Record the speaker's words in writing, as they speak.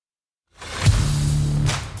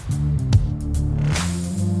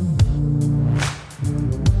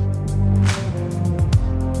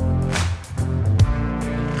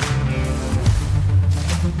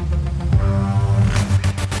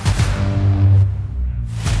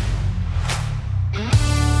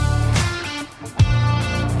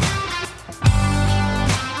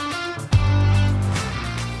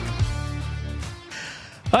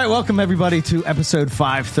right, welcome everybody to episode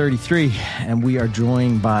 533, and we are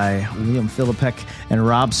joined by Liam Philippek and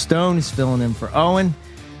Rob Stone. He's filling in for Owen.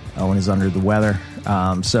 Owen is under the weather,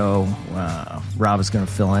 so Rob is going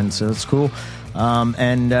to fill in, so it's cool.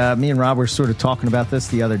 And me and Rob were sort of talking about this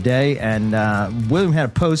the other day, and William had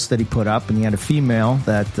a post that he put up, and he had a female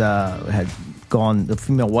that had gone, the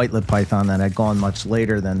female white-lipped python that had gone much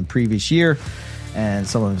later than the previous year, and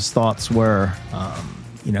some of his thoughts were,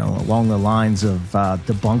 along the lines of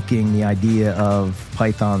debunking the idea of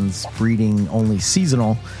pythons breeding only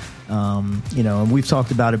seasonal. And we've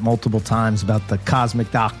talked about it multiple times about the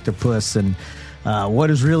cosmic octopus and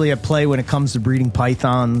what is really at play when it comes to breeding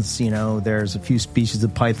pythons. There's a few species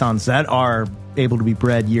of pythons that are able to be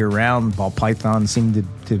bred year-round. Ball pythons seem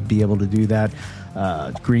to be able to do that.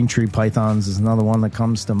 Green tree pythons is another one that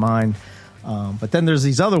comes to mind. But then there's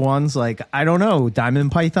these other ones, like, I don't know,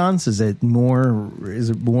 diamond pythons. Is it more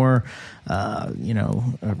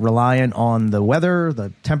reliant on the weather,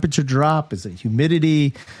 the temperature drop? Is it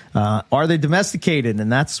humidity? Are they domesticated?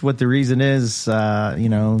 And that's what the reason is,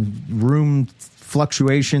 room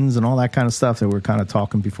fluctuations and all that kind of stuff that we're kind of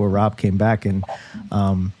talking before Rob came back. And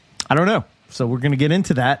I don't know. So we're going to get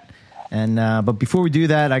into that. And but before we do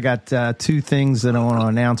that, I got two things that I want to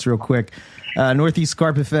announce real quick. Northeast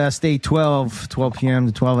Carpet Fest, 8/12, 12 p.m.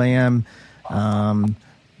 to 12 a.m.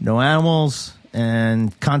 No animals,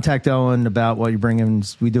 and contact Owen about what you bring in.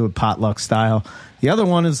 We do it potluck style. The other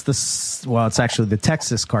one is it's actually the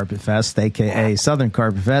Texas Carpet Fest, a.k.a. Southern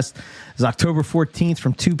Carpet Fest. It's October 14th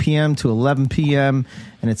from 2 p.m. to 11 p.m.,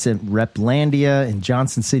 and it's in Replandia in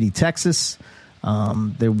Johnson City, Texas.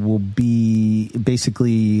 There will be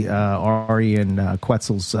basically Ari and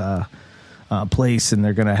Quetzal's place, and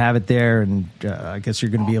they're going to have it there, and I guess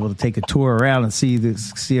you're going to be able to take a tour around and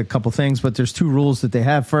see a couple things. But there's two rules that they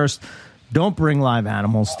have. First, don't bring live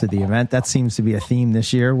animals to the event. That seems to be a theme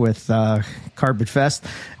this year with Carpet Fest,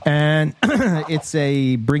 and it's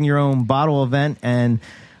a bring your own bottle event, and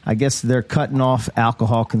I guess they're cutting off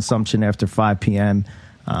alcohol consumption after 5 p.m.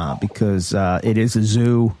 Because it is a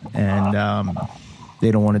zoo, and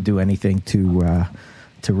they don't want to do anything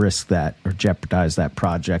to risk that or jeopardize that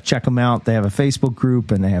project. Check them out. They have a Facebook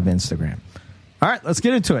group and they have Instagram. All right, let's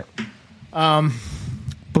get into it.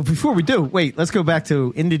 But before we do, let's go back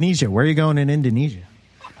to Indonesia. Where are you going in Indonesia?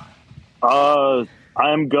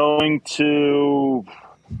 I'm going to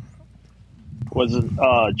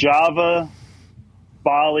Java,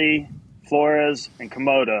 Bali, Flores, and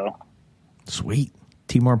Komodo. Sweet.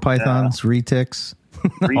 Timor pythons, retics,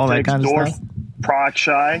 all that kind of stuff.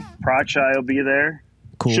 Prachi will be there.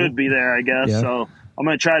 Cool. Should be there, I guess. Yeah. So I'm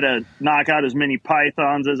going to try to knock out as many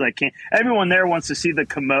pythons as I can. Everyone there wants to see the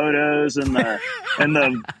Komodos and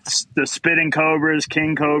the spitting cobras,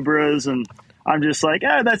 king cobras, and I'm just like,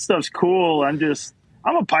 that stuff's cool. I'm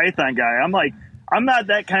a python guy. I'm not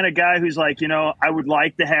that kind of guy who's like, I would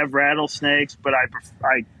like to have rattlesnakes, but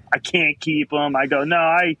I can't keep them. I go, no,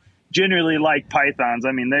 I generally like pythons.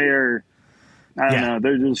 I mean, they're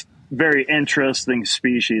just very interesting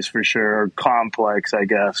species for sure, or complex, I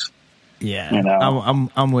guess. Yeah,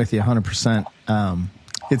 I'm with you 100%.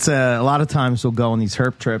 It's a lot of times we'll go on these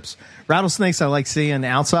herp trips. Rattlesnakes I like seeing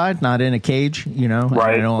outside, not in a cage.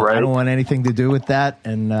 Right. I don't want anything to do with that.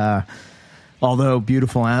 And although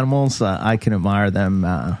beautiful animals, I can admire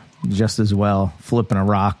them just as well, flipping a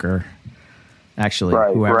rock or. Actually,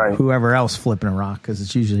 whoever else flipping a rock, because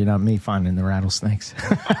it's usually not me finding the rattlesnakes.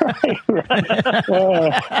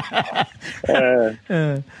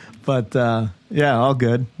 But all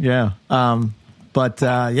good. Yeah.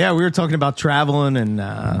 We were talking about traveling and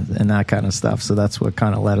that kind of stuff. So that's what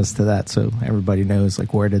kind of led us to that. So everybody knows,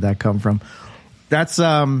 like, where did that come from? That's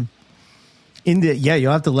India. Yeah,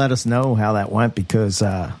 you'll have to let us know how that went, because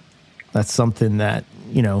that's something that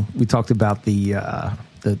we talked about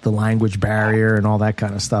the language barrier and all that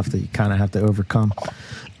kind of stuff that you kind of have to overcome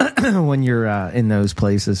when you're in those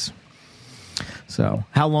places. So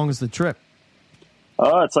how long is the trip?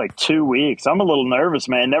 Oh, it's like 2 weeks. I'm a little nervous,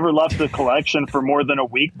 man. Never left the collection for more than a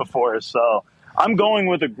week before. So I'm going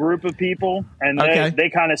with a group of people, and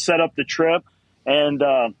they kind of set up the trip, and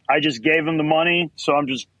I just gave them the money. So I'm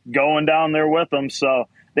just going down there with them. So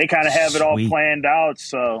they kind of have it all planned out.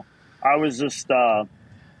 So I was just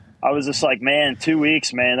like, man, 2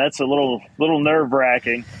 weeks, man, that's a little nerve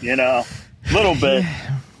wracking, a little bit.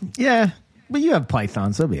 Yeah. But you have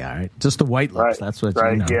pythons, they'll be all right. Just the white lips, that's what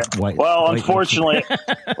you know. Yeah. Unfortunately,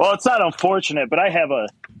 it's not unfortunate, but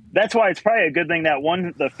that's why it's probably a good thing that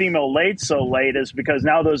the female laid so late, is because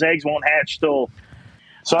now those eggs won't hatch till.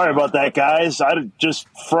 Sorry about that, guys. I just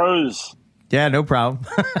froze. Yeah, no problem.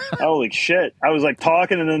 Holy shit. I was like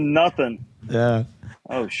talking and then nothing. Yeah.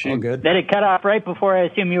 Oh, shoot. All good. That it cut off right before I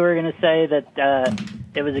assume you were going to say that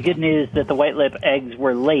it was a good news that the white lip eggs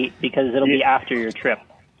were late because it'll be after your trip.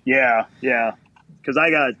 Yeah. Because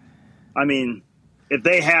if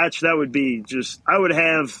they hatch, that would be I would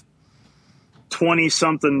have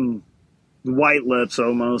 20-something white lips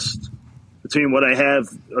almost between what I have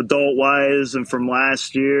adult-wise and from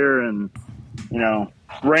last year and,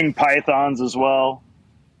 ring pythons as well.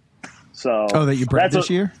 So that you bred this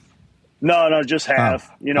year? No, just half.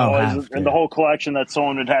 Half, and the whole collection that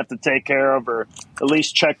someone would have to take care of or at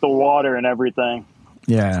least check the water and everything.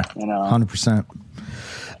 Yeah, 100%.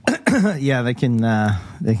 Yeah, they can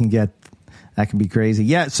get, that can be crazy.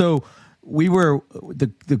 Yeah, so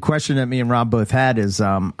the question that me and Rob both had is,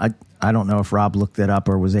 I don't know if Rob looked it up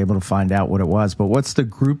or was able to find out what it was, but what's the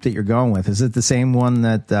group that you're going with? Is it the same one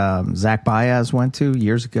that Zach Baez went to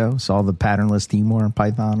years ago? Saw the patternless Timor and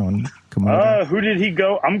python on Komodo? Who did he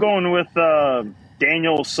go? I'm going with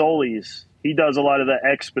Daniel Solis. He does a lot of the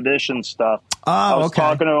expedition stuff. Oh, I was okay.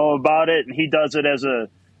 talking to him about it, and he does it as a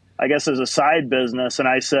side business. And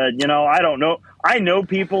I said, I don't know. I know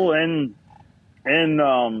people in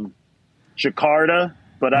Jakarta,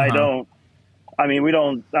 but I don't. I mean,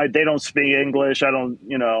 they don't speak English. I don't,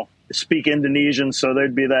 speak Indonesian, so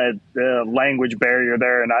there'd be that language barrier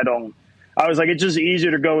there. And I was like, it's just easier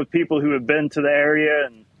to go with people who have been to the area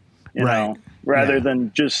and, rather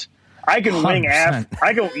than just, I can 100%.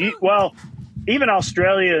 Wing even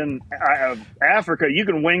Australia and Africa, you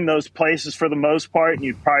can wing those places for the most part and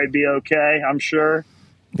you'd probably be okay, I'm sure.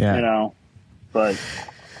 Yeah. But.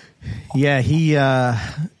 Yeah, he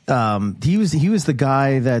was the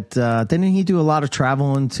guy that didn't he do a lot of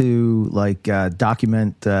traveling to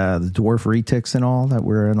document the dwarf retics and all that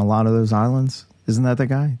were in a lot of those islands? Isn't that the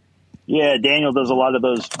guy? Yeah, Daniel does a lot of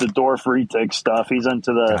the dwarf retic stuff. He's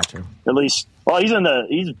into the Gotcha. At least. Well,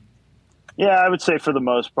 I would say for the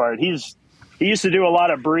most part he used to do a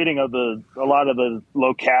lot of breeding of a lot of the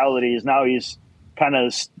localities. Now he's kind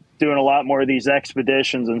of doing a lot more of these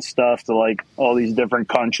expeditions and stuff to all these different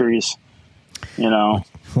countries,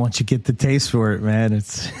 Once you get the taste for it, man,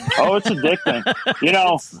 it's addicting,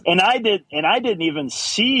 and I didn't even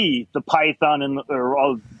see the python in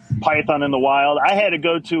the wild. I had to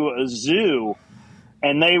go to a zoo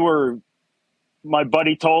and my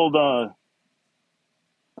buddy told,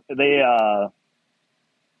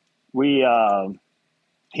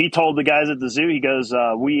 he told the guys at the zoo, he goes,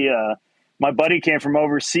 my buddy came from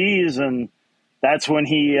overseas, and that's when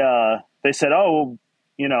they said, told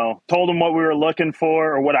him what we were looking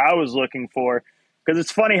for or what I was looking for. Because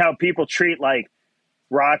it's funny how people treat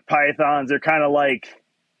rock pythons. They're kind of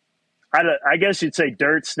I guess you'd say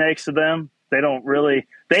dirt snakes to them. They don't really,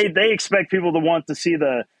 they expect people to want to see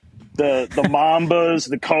the mambas,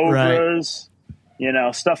 the cobras,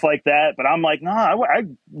 stuff like that. But I'm like, nah, I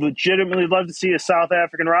legitimately love to see a South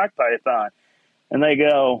African rock python. And they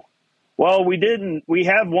go, well, we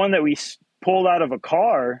have one that we pulled out of a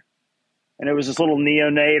car, and it was this little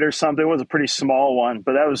neonate or something. It was a pretty small one,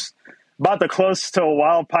 but that was about the closest to a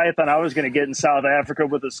wild python I was going to get in South Africa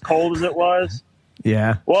with as cold as it was.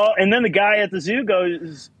 Yeah. Well, and then the guy at the zoo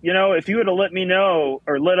goes, if you would have let me know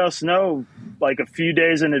or let us know a few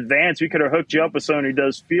days in advance, we could have hooked you up with someone who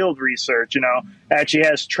does field research, actually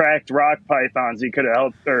has tracked rock pythons. He could have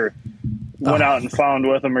helped or went out and found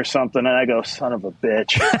with them or something. And I go, son of a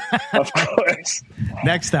bitch. Of course.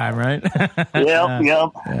 Next time, right? Yep. Yeah.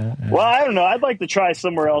 Well, I don't know. I'd like to try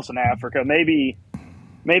somewhere else in Africa, maybe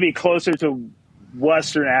closer to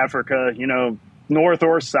Western Africa, north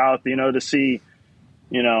or south, to see,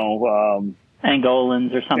 Angolans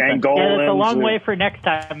or something. Angolans, it's a long way for next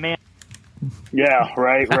time, man. Yeah,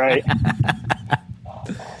 right.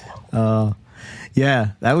 Yeah,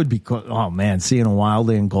 that would be cool. Oh man, seeing a wild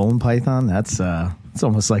Angolan python, it's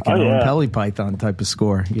almost like an Owen python type of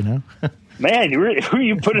score, Man, who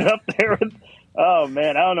you put it up there with? Oh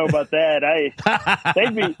man, I don't know about that.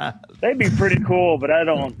 They'd be pretty cool, but I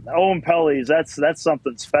don't. Owen Pellies, that's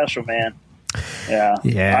something special, man. Yeah.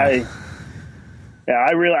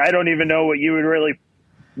 I don't even know what you would really.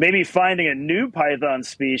 Maybe finding a new python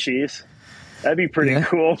species. That'd be pretty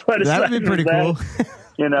cool. But that'd be pretty cool.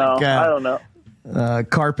 I don't know.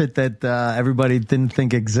 Carpet that everybody didn't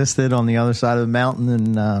think existed on the other side of the mountain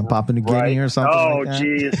in Papua New Guinea or something. Oh,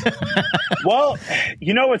 geez. Well,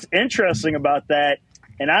 what's interesting about that,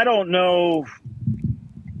 and I don't know.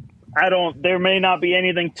 There may not be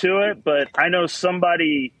anything to it, but I know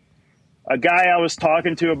a guy I was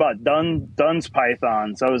talking to about Dunn's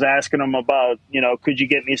pythons. I was asking him about, could you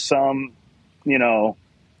get me some,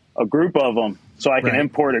 a group of them so I can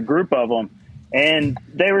import a group of them. And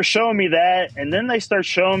they were showing me that. And then they start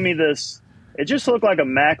showing me this it just looked like a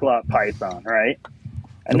Macklot python, right?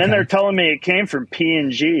 And then they're telling me it came from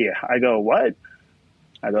PNG. I go, what?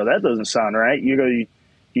 I go, that doesn't sound right. You go,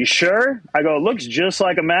 you sure? I go, it looks just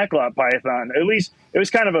like a Macklot python. At least it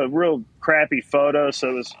was kind of a real crappy photo,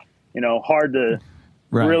 so it was, hard to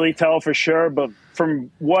really tell for sure. But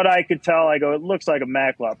from what I could tell, I go, it looks like a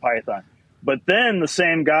Macklot python. But then the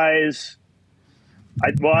same guys,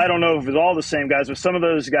 I don't know if it was all the same guys, but some of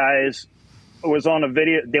those guys was on a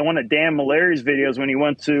video. They went to Dan Malari's videos when he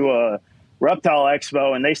went to Reptile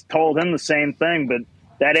Expo, and they told him the same thing, but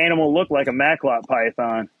that animal looked like a Macklot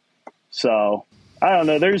python. So I don't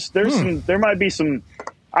know. There might be some,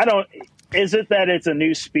 is it that it's a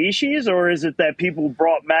new species, or is it that people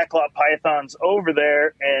brought Macklot pythons over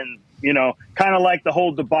there and, kind of like the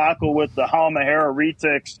whole debacle with the Halmahera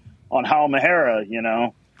retics on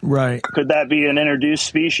Halmahera, Right. Could that be an introduced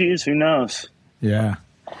species? Who knows? Yeah.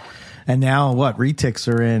 And now what? Retics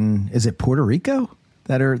are is it Puerto Rico?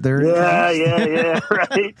 They're yeah,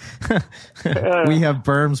 right. We have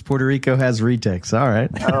berms. Puerto Rico has retics. All right.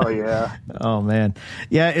 Oh yeah. Oh man.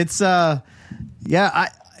 Yeah, it's I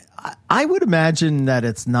would imagine that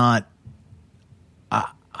it's not.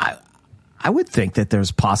 I would think that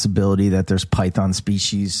there's possibility that there's python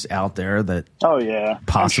species out there that. Oh yeah,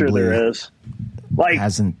 possibly I'm sure there is. Like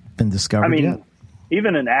hasn't been discovered yet.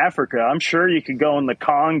 Even in Africa, I'm sure you could go in the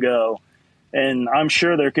Congo. And I'm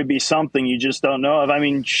sure there could be something you just don't know of. I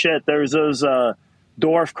mean, shit, there's those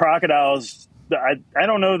dwarf crocodiles. I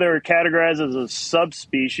don't know if they're categorized as a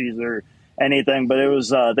subspecies or anything, but it was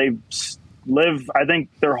they live, I think,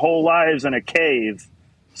 their whole lives in a cave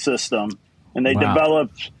system. And they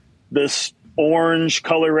developed this orange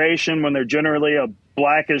coloration when they're generally a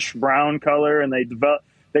blackish brown color. And they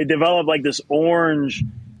developed like this orange.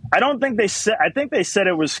 I think they said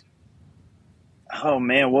it was, oh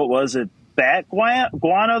man, what was it? Bat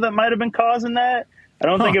guano that might have been causing that. I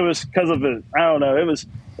don't think it was because of it. I don't know. It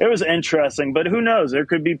was interesting, but who knows? There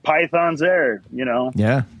could be pythons there,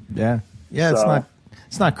 Yeah. So,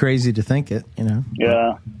 it's not crazy to think it,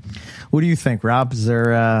 Yeah. What do you think, Rob? Is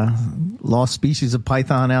there a lost species of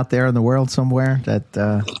python out there in the world somewhere that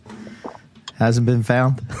hasn't been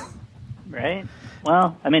found? Right.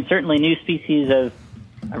 Well, I mean, certainly new species of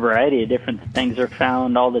a variety of different things are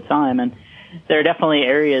found all the time, and there are definitely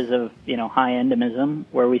areas of, high endemism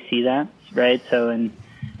where we see that, right? So in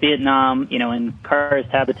Vietnam, in karst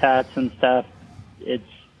habitats and stuff,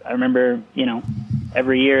 I remember,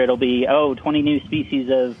 every year it'll be, 20 new species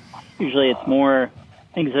of, usually it's more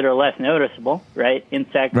things that are less noticeable, right?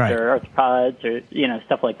 Insects or arthropods or,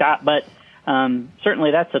 stuff like that. But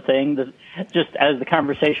certainly that's a thing. Just as the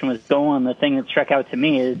conversation was going, the thing that struck out to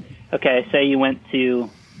me is, okay, say you went to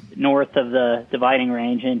north of the dividing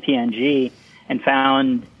range in PNG and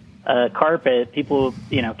found a carpet, people,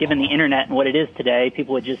 given the internet and what it is today,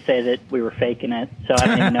 people would just say that we were faking it. So I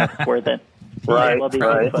don't even know if it's worth it. Right.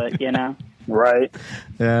 Right.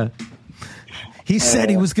 Yeah. He said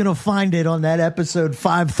he was going to find it on that episode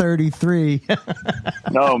 533.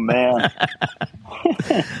 Oh, man.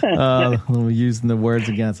 Using the words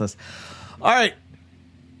against us. All right.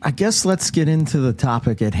 I guess let's get into the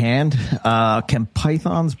topic at hand. Can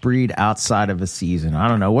pythons breed outside of a season? I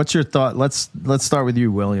don't know. What's your thought? Let's start with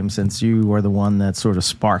you, William, since you were the one that sort of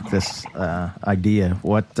sparked this idea.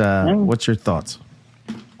 What's your thoughts?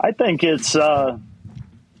 I think it's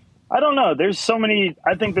I don't know. There's so many.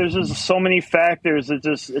 I think there's just so many factors.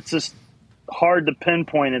 It's just hard to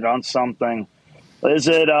pinpoint it on something. Is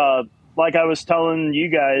it like I was telling you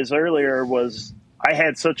guys earlier? Was I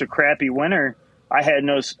had such a crappy winter. I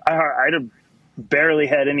barely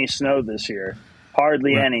had any snow this year,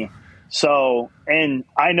 hardly any. So, and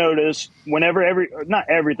I noticed whenever not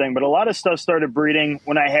everything, but a lot of stuff started breeding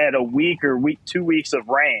when I had a week or 2 weeks of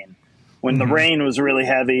rain, when the rain was really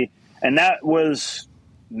heavy. And that was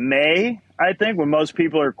May, I think, when most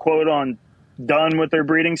people are quote on done with their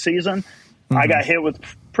breeding season. I got hit with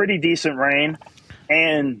pretty decent rain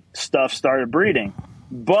and stuff started breeding.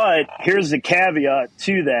 But here's the caveat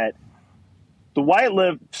to that. The white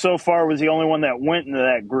lip so far was the only one that went into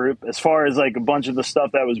that group as far as like a bunch of the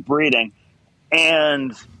stuff that was breeding.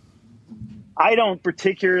 And I don't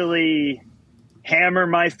particularly hammer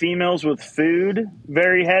my females with food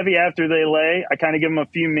very heavy after they lay. I kind of give them a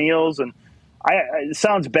few meals, and it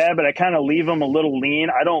sounds bad, but I kind of leave them a little lean.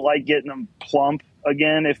 I don't like getting them plump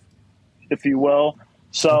again, if you will.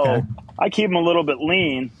 So I keep them a little bit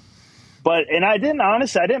lean. And I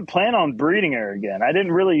didn't plan on breeding her again. I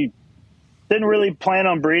didn't really plan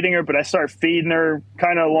on breeding her, but I started feeding her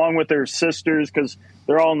kind of along with her sisters because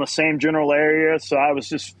they're all in the same general area. So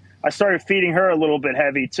I started feeding her a little bit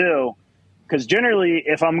heavy too, because generally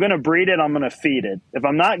if I'm going to breed it, I'm going to feed it. If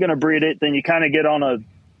I'm not going to breed it, then you kind of get on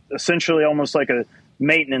essentially almost like a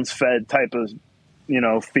maintenance fed type of,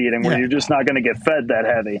 feeding where you're just not going to get fed that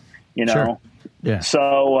heavy, Sure. Yeah.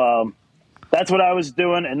 So that's what I was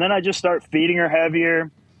doing. And then I just start feeding her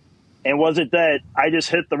heavier. And was it that I just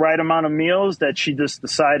hit the right amount of meals that she just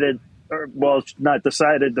decided, not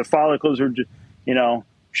decided, the follicles were just,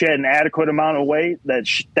 she had an adequate amount of weight that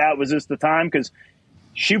that was just the time? Because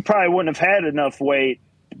she probably wouldn't have had enough weight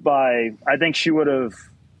I think she would have,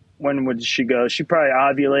 when would she go? She probably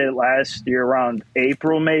ovulated last year around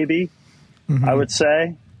April, maybe, I would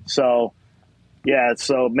say. So, yeah,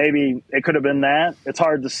 so maybe it could have been that. It's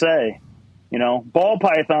hard to say. Ball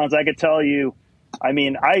pythons, I could tell you, I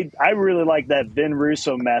mean, I really like that Vin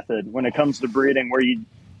Russo method when it comes to breeding, where you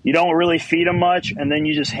don't really feed them much, and then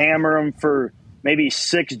you just hammer them for maybe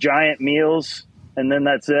 6 giant meals, and then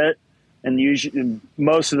that's it. And usually,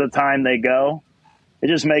 most of the time they go. It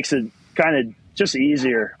just makes it kind of just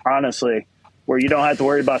easier, honestly, where you don't have to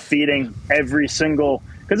worry about feeding every single,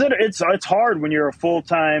 because it's hard when you're a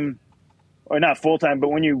full-time, or not full-time, but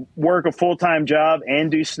when you work a full-time job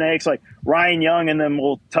and do snakes. Like Ryan Young and them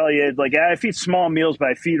will tell you, like, I feed small meals, but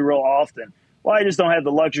I feed real often. Well, I just don't have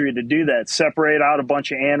the luxury to do that. Separate out a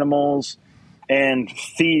bunch of animals and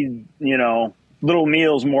feed, little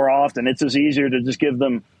meals more often. It's just easier to just give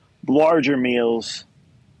them larger meals,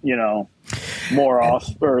 more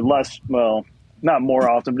often, or less, well, not more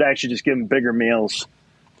often, but actually just give them bigger meals.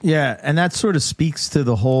 Yeah, and that sort of speaks to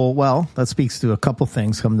that speaks to a couple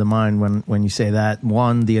things come to mind when you say that.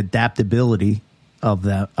 One, the adaptability of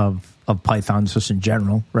pythons just in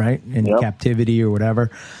general, right? In captivity or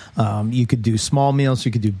whatever. You could do small meals,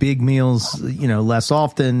 you could do big meals, less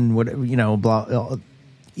often,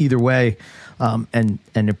 either way, and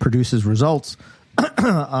it produces results.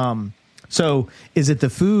 So is it the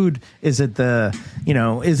food? Is it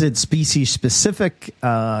is it species specific?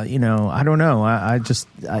 I don't know.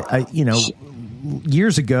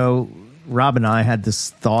 Years ago, Rob and I had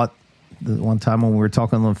this thought one time when we were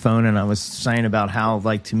talking on the phone, and I was saying about how,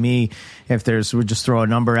 like, to me, if we just throw a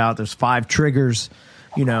number out, there's 5 triggers,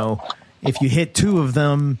 if you hit 2 of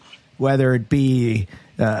them, whether it be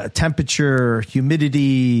temperature,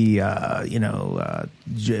 humidity,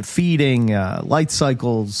 feeding, light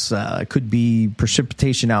cycles, could be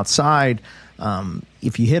precipitation outside.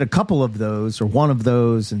 If you hit a couple of those or one of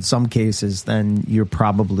those in some cases, then you're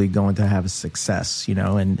probably going to have a success,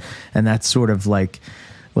 and that's sort of like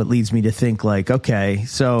what leads me to think, like, okay,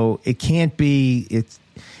 so it can't be,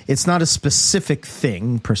 it's not a specific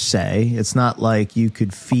thing per se. It's not like you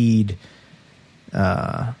could feed,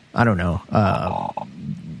 I don't know.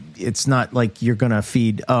 It's not like you're going to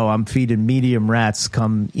feed, I'm feeding medium rats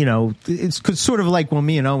it's sort of like when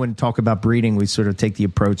me and Owen talk about breeding, we sort of take the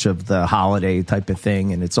approach of the holiday type of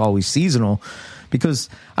thing, and it's always seasonal because,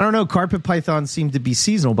 I don't know, carpet pythons seem to be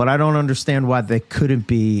seasonal, but I don't understand why they couldn't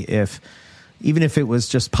be even if it was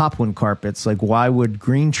just popwin carpets. Like, why would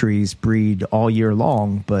green trees breed all year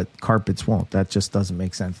long, but carpets won't? That just doesn't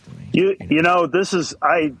make sense to me. This is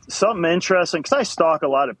something interesting, because I stalk a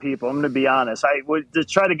lot of people. I'm going to be honest. To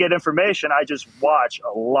try to get information, I just watch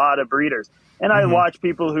a lot of breeders. And I watch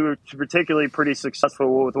people who are particularly pretty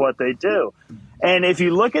successful with what they do. And if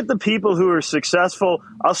you look at the people who are successful,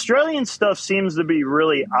 Australian stuff seems to be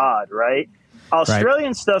really odd, right?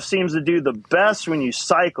 Australian stuff seems to do the best when you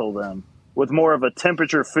cycle them with more of a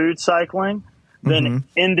temperature food cycling than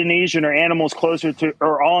Indonesian or animals closer to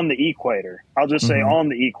or on the equator. I'll just say on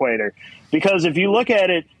the equator. Because if you look at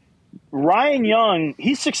it, Ryan Young,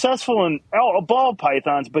 he's successful in ball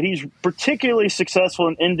pythons, but he's particularly successful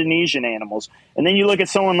in Indonesian animals. And then you look at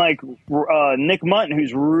someone like Nick Mutton,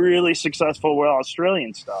 who's really successful with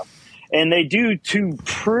Australian stuff. And they do 2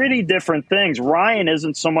 pretty different things. Ryan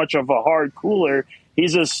isn't so much of a hard cooler.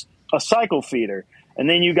 He's a cycle feeder. And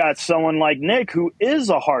then you got someone like Nick, who is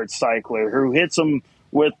a hard cycler, who hits them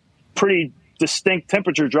with pretty distinct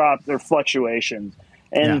temperature drop or fluctuations.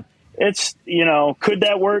 And it's, could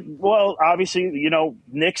that work? Well, obviously,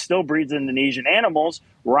 Nick still breeds Indonesian animals.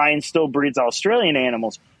 Ryan still breeds Australian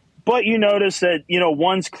animals. But you notice that,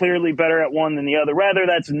 one's clearly better at one than the other. Rather,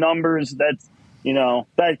 that's numbers. That's,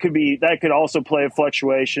 that could also play a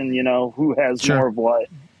fluctuation, who has more of what.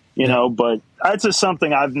 But that's just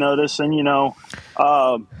something I've noticed. And,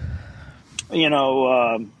 what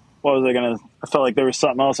was I going to, I felt like there was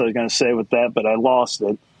something else I was going to say with that, but I lost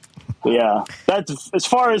it. But yeah, that's as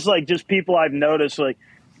far as like just people I've noticed, like,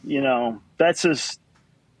 that's just,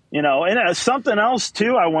 and something else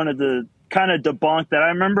too, I wanted to kind of debunk that. I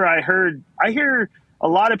remember I hear a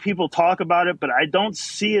lot of people talk about it, but I don't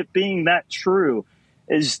see it being that true,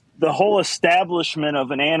 is the whole establishment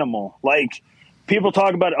of an animal. Like, people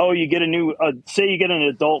talk about, oh, you get say you get an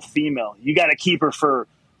adult female, you got to keep her for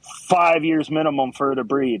 5 years minimum for her to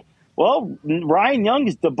breed. Well, Ryan Young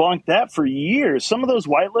has debunked that for years. Some of those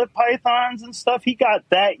white-lipped pythons and stuff, he got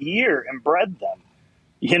that year and bred them,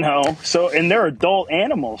 you know? So, and they're adult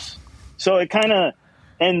animals. So it kind of,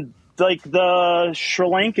 and like the Sri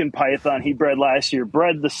Lankan python he bred last year,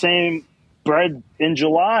 bred in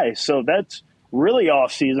July. So that's really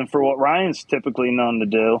off season for what Ryan's typically known to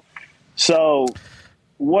do. So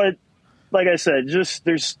like I said,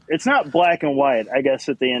 it's not black and white, I guess,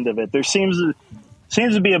 at the end of it. There seems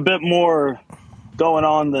to be a bit more going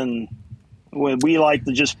on than when we like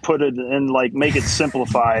to just put it in, like, make it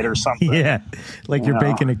simplified or something. Yeah. Like you're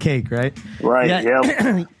baking a cake, right? Right.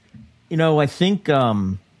 Yeah. You know, I think,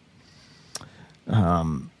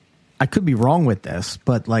 I could be wrong with this,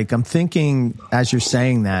 but like, I'm thinking, as you're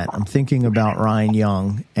saying that, I'm thinking about Ryan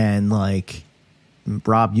Young, and like,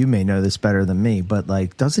 Rob, you may know this better than me, but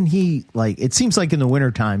like, doesn't he, like, it seems like in the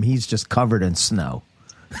wintertime, he's just covered in snow.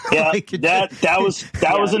 Yeah, like that was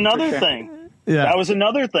another thing. Yeah. That was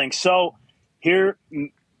another thing. So here,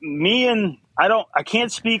 me and I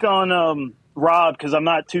can't speak on Rob because I'm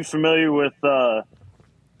not too familiar with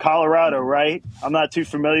Colorado, right? I'm not too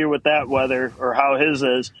familiar with that weather or how his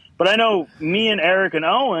is. But I know me and Eric and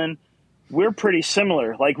Owen, we're pretty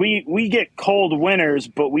similar. Like, we get cold winters,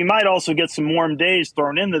 but we might also get some warm days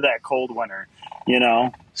thrown into that cold winter, you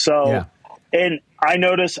know? So, yeah. And I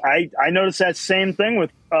noticed that same thing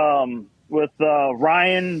with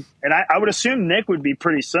Ryan, and I would assume Nick would be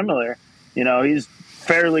pretty similar. You know, he's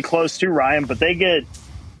fairly close to Ryan, but they get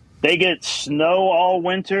snow all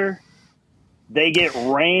winter. They get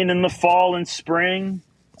rain in the fall and spring,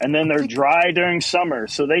 and then they're dry during summer.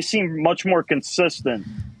 So they seem much more consistent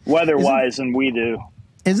weather-wise than we do.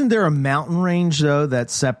 Isn't there a mountain range, though, that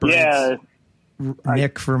separates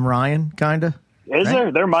Nick from Ryan, kind of? Is right?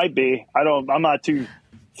 There? There might be. I'm not too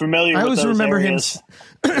familiar with those areas.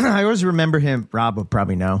 I always remember him. Rob would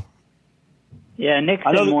probably know. Yeah, Nick's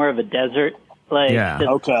in more of a desert. Like,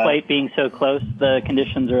 despite being so close, the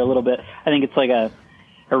conditions are a little bit, I think it's like a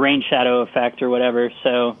rain shadow effect or whatever.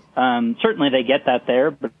 So certainly they get that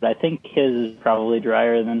there, but I think his is probably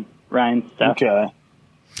drier than Ryan's stuff. Okay.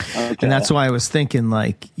 And that's why I was thinking,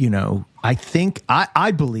 like, you know,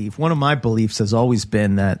 I believe, one of my beliefs has always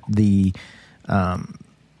been that the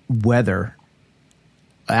weather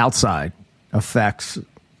outside affects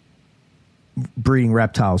breeding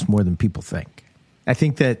reptiles more than people think. I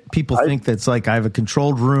think that people think that's like, I have a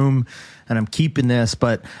controlled room and I'm keeping this,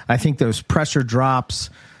 but I think those pressure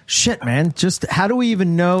drops, shit, man, just how do we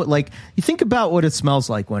even know? Like, you think about what it smells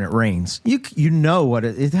like when it rains. You know what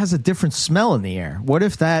it has a different smell in the air. What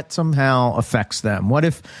if that somehow affects them? What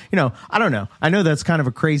if, you know, I don't know. I know that's kind of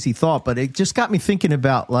a crazy thought, but it just got me thinking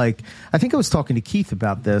about, like, I think I was talking to Keith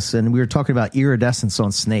about this, and we were talking about iridescence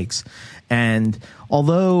on snakes. And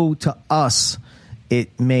although to us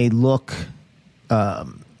it may look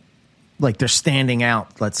like they're standing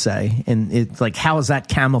out, let's say, and it's like, how is that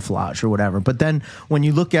camouflage or whatever? But then when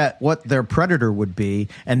you look at what their predator would be,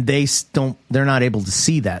 and they're not able to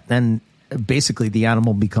see that, then basically the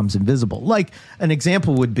animal becomes invisible. Like, an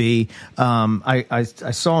example would be, I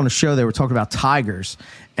saw on a show they were talking about tigers,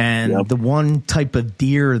 and the one type of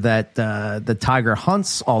deer that the tiger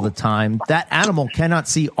hunts all the time, that animal cannot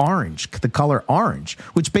see orange, the color orange,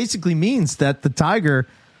 which basically means that the tiger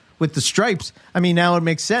with the stripes, I mean, now it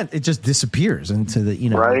makes sense. It just disappears into the,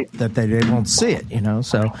 you know, that they won't see it, you know?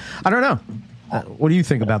 So I don't know. What do you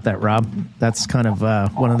think about that, Rob? That's kind of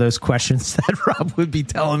one of those questions that Rob would be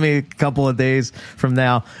telling me a couple of days from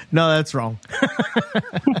now. No, that's wrong.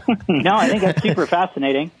 No, I think that's super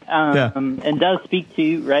fascinating. And does speak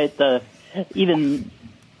to, right, so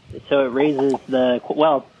it raises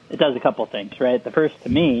it does a couple things, right? The first to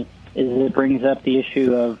me is it brings up the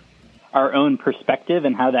issue of our own perspective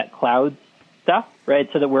and how that clouds stuff, right?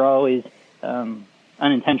 So that we're always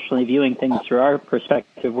unintentionally viewing things through our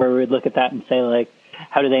perspective, where we would look at that and say, like,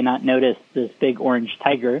 how do they not notice this big orange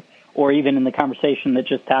tiger? Or even in the conversation that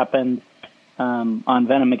just happened on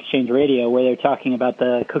Venom Exchange Radio, where they're talking about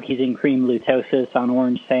the cookies and cream luteosis on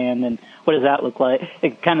orange sand, and what does that look like?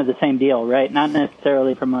 It's kind of the same deal, right? Not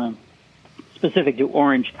necessarily from a specific to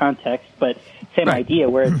orange context, but same idea,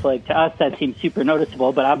 where it's like, to us that seems super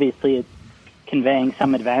noticeable, but obviously it's conveying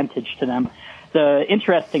some advantage to them. The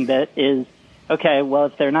interesting bit is, okay, well,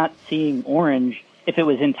 if they're not seeing orange, if it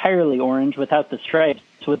was entirely orange without the stripes,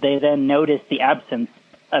 would they then notice the absence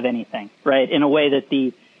of anything, right? In a way that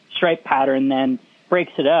the stripe pattern then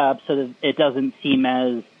breaks it up so that it doesn't seem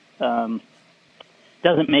as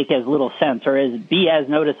doesn't make as little sense or be as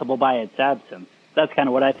noticeable by its absence. That's kind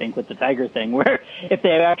of what I think with the tiger thing, where if they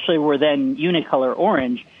actually were then unicolor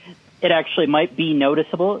orange, it actually might be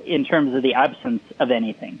noticeable in terms of the absence of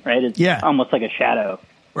anything, right? It's almost like a shadow.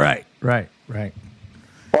 Right.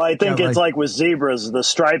 Well, I think it's like with zebras, the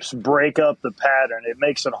stripes break up the pattern. It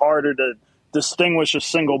makes it harder to distinguish a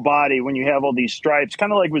single body when you have all these stripes,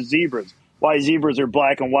 kind of like with zebras. Why zebras are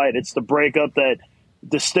black and white. It's to break up that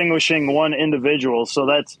distinguishing one individual. So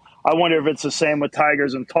I wonder if it's the same with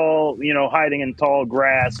tigers and hiding in tall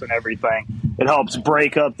grass and everything. It helps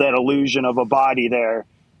break up that illusion of a body there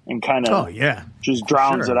and kind of just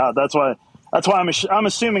drowns it out. That's why I'm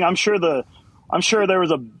assuming, I'm sure there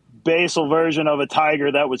was a basal version of a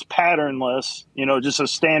tiger that was patternless, just a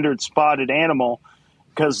standard spotted animal,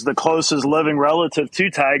 because the closest living relative to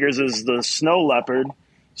tigers is the snow leopard.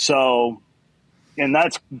 So, and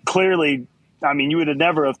that's clearly, you would have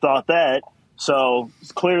never have thought that. So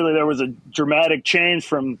clearly there was a dramatic change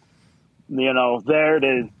from, there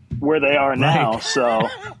to where they are now. Right. So,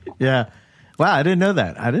 yeah. Wow. I didn't know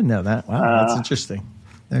that. Wow. That's interesting.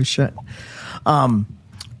 No shit.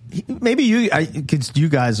 Maybe because you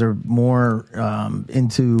guys are more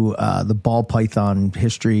into the ball python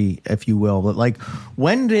history, if you will. But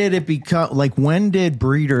when did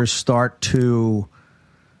breeders start to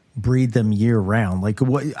breed them year round?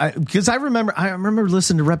 Because I remember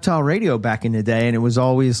listening to Reptile Radio back in the day, and it was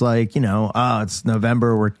always it's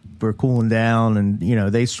November, we're cooling down, and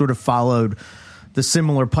they sort of followed the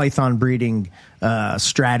similar python breeding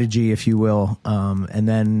strategy, if you will, and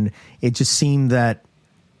then it just seemed that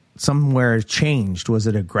somewhere it changed. Was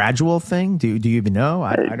it a gradual thing? Do you even know?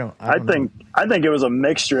 I think it was a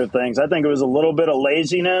mixture of things. I think it was a little bit of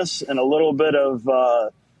laziness and a little bit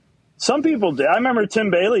of some people did. I remember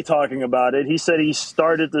Tim Bailey talking about it. He said he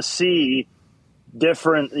started to see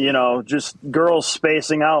different, just girls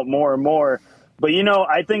spacing out more and more. But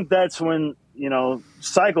I think that's when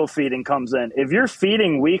cycle feeding comes in. If you're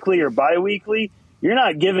feeding weekly or biweekly, you're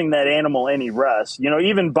not giving that animal any rest,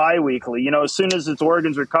 even biweekly, as soon as its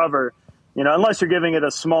organs recover, unless you're giving it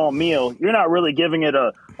a small meal, you're not really giving it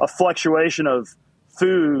a fluctuation of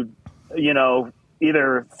food,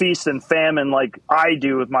 either feast and famine like I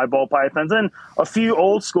do with my ball pythons, and a few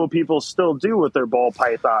old school people still do with their ball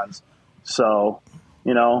pythons. So,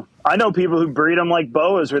 I know people who breed them like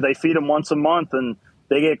boas, where they feed them once a month and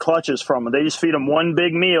they get clutches from them. They just feed them one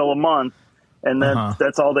big meal a month. And then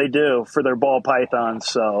that's all they do for their ball pythons.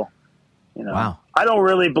 So, wow. I don't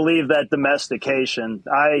really believe that domestication.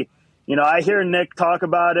 I hear Nick talk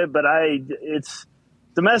about it, but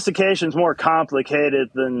domestication is more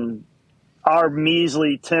complicated than our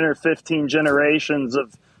measly 10 or 15 generations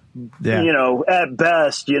of, at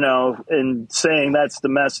best, and saying that's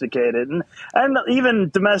domesticated. And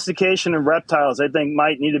even domestication in reptiles, I think,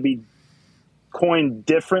 might need to be coined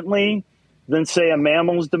differently than, say, a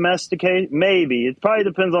mammal's domesticate. Maybe. It probably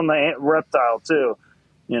depends on the reptile, too.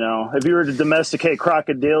 If you were to domesticate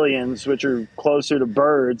crocodilians, which are closer to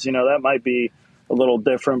birds, that might be a little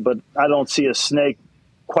different. But I don't see a snake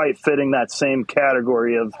quite fitting that same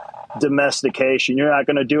category of domestication. You're not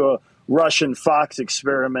going to do a Russian fox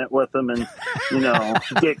experiment with them and,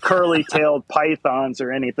 get curly-tailed pythons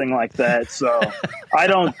or anything like that. So I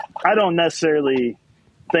don't necessarily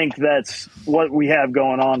think that's what we have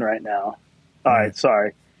going on right now. All right,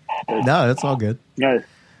 sorry. No, that's all good. Yeah.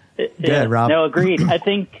 Yeah, Rob. No, agreed. I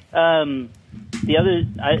think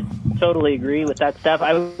I totally agree with that stuff.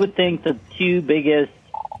 I would think the biggest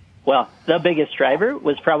driver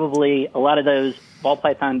was probably a lot of those ball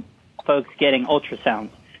python folks getting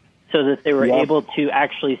ultrasounds so that they were able to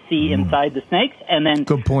actually see inside the snakes and then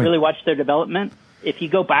really watch their development. If you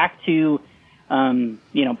go back to,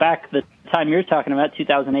 back the time you're talking about,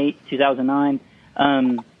 2008,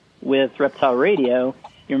 2009, with Reptile Radio,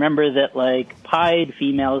 you remember that pied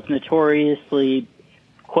females notoriously,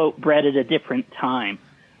 quote, bred at a different time,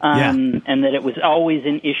 and that it was always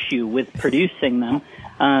an issue with producing them.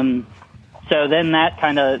 So then that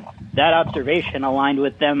observation aligned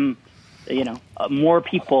with them, more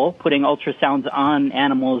people putting ultrasounds on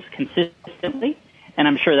animals consistently, and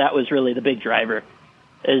I'm sure that was really the big driver,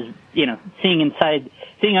 is seeing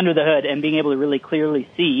under the hood and being able to really clearly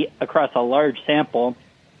see across a large sample.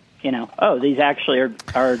 These actually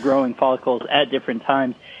are growing follicles at different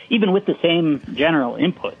times, even with the same general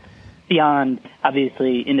input, beyond,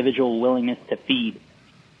 obviously, individual willingness to feed.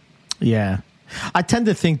 Yeah. I tend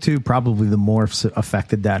to think, too, probably the morphs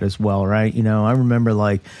affected that as well, right? I remember,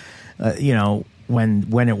 when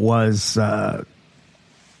it was,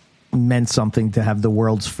 meant something to have the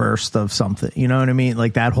world's first of something. You know what I mean?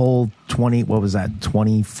 Like that whole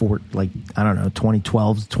 24, like, I don't know,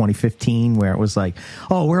 2012, 2015, where it was like,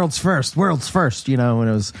 oh, world's first, you know, and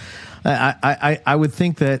it was, I would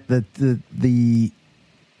think that the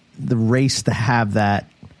race to have that,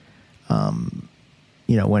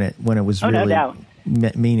 you know, when it was really no doubt.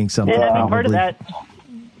 Meaning something. Yeah, I mean, part of that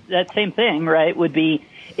same thing, right, would be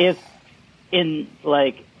if in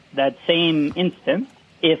like that same instance,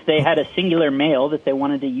 if they had a singular male that they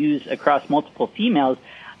wanted to use across multiple females,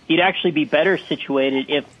 you'd actually be better situated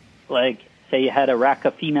if, like, say you had a rack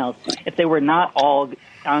of females, if they were not all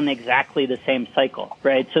on exactly the same cycle,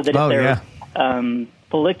 right? So that if their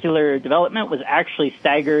follicular development was actually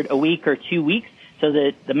staggered a week or 2 weeks, so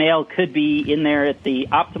that the male could be in there at the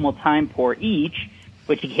optimal time for each,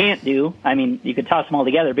 which you can't do. I mean, you could toss them all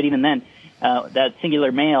together, but even then, that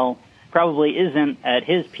singular male probably isn't at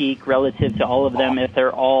his peak relative to all of them if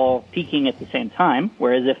they're all peaking at the same time,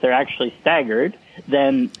 whereas if they're actually staggered,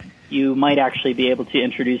 then you might actually be able to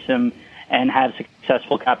introduce them and have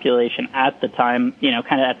successful copulation at the time, you know,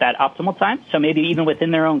 kind of at that optimal time. So maybe even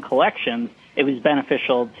within their own collections, it was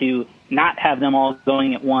beneficial to not have them all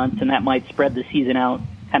going at once, and that might spread the season out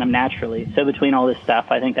kind of naturally. So between all this stuff,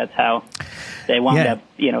 I think that's how they wound up,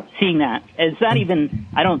 you know, seeing that. It's not even,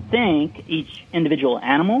 I don't think each individual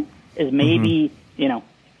animal is maybe, you know,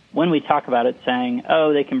 when we talk about it saying,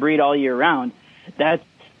 oh, they can breed all year round, that's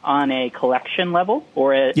on a collection level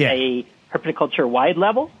or a herpetoculture-wide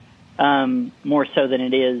level, more so than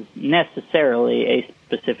it is necessarily a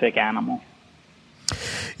specific animal.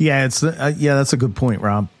 Yeah, it's that's a good point,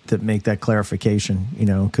 Rob, to make that clarification, you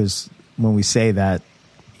know, because when we say that,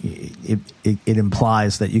 it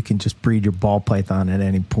implies that you can just breed your ball python at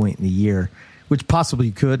any point in the year, which possibly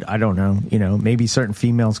you could. I don't know. You know, maybe certain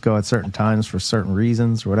females go at certain times for certain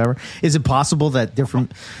reasons or whatever. Is it possible that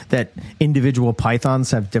that individual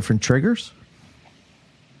pythons have different triggers?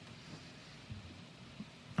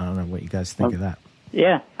 I don't know what you guys think of that.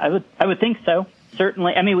 Yeah, I would think so.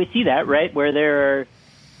 Certainly. I mean, we see that, right, where there are,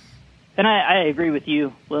 and I agree with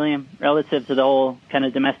you, William, relative to the whole kind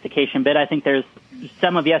of domestication bit. I think there's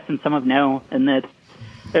some of yes and some of no, and that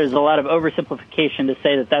there's a lot of oversimplification to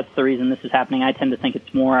say that that's the reason this is happening. I tend to think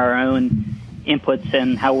it's more our own inputs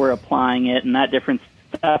and how we're applying it and that different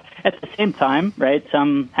stuff. At the same time, right,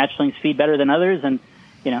 some hatchlings feed better than others, and,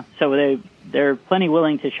 you know, so they're plenty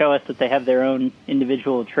willing to show us that they have their own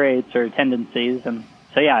individual traits or tendencies. And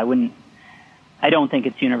so, yeah, I don't think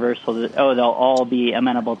it's universal that, oh, they'll all be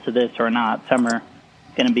amenable to this or not. Some are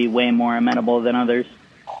going to be way more amenable than others.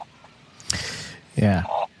 Yeah.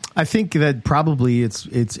 I think that probably it's,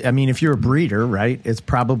 I mean, if you're a breeder, right, it's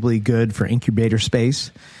probably good for incubator space.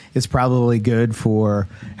 It's probably good for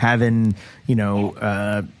having,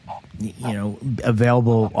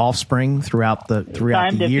 available offspring throughout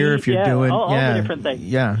the year if you're doing all the different things.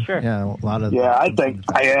 Yeah, sure. Yeah, a lot of. Yeah, I think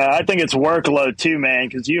it's workload too, man.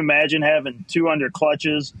 Because you imagine having 200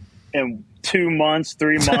 clutches in 2 months,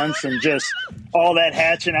 3 months, and just all that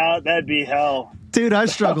hatching out. That'd be hell. Dude, I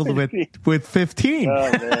struggled with 15.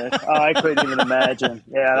 Oh, man. I couldn't even imagine.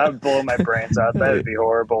 Yeah, that would blow my brains out. That would be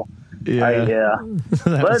horrible. Yeah.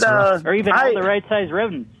 But or even all the right size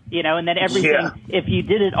rodents, you know, and then everything. Yeah. If you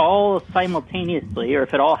did it all simultaneously, or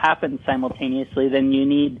if it all happened simultaneously, then you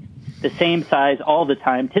need the same size all the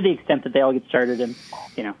time, to the extent that they all get started, and,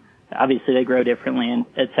 you know, obviously they grow differently, and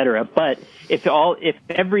et cetera. But if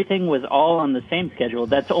everything was all on the same schedule,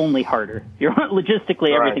 that's only harder.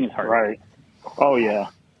 Logistically, everything is harder. Right. Oh, yeah.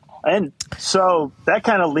 And so that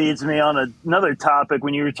kind of leads me on another topic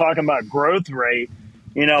when you were talking about growth rate.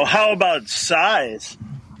 You know, how about size?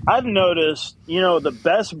 I've noticed, you know, the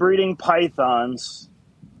best breeding pythons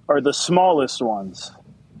are the smallest ones,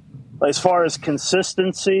 as far as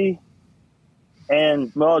consistency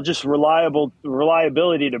and, well, just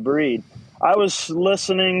reliability to breed. I was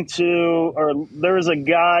listening to, or there was a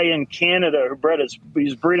guy in Canada who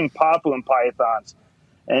he's breeding Papuan pythons,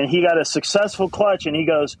 and he got a successful clutch, and he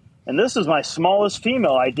goes, and this is my smallest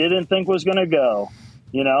female I didn't think was going to go.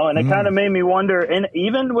 You know, and it kind of made me wonder, and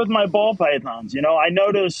even with my ball pythons, you know, I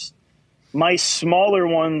notice my smaller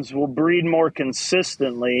ones will breed more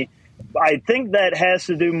consistently. I think that has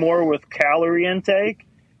to do more with calorie intake.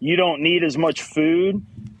 You don't need as much food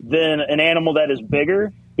than an animal that is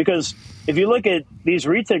bigger, because if you look at these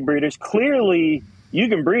retic breeders, clearly you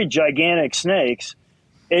can breed gigantic snakes.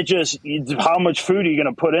 It just, how much food are you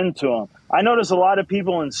going to put into them? I notice a lot of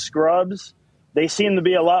people in scrubs, they seem to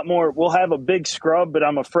be a lot more, we'll have a big scrub, but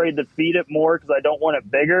I'm afraid to feed it more because I don't want it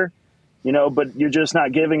bigger, you know, but you're just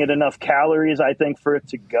not giving it enough calories, I think, for it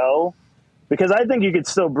to go. because I think you could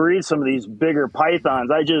still breed some of these bigger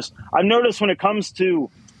pythons. I've noticed when it comes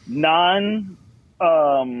to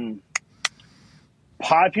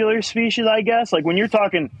popular species, I guess, like when you're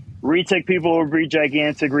talking retic people who breed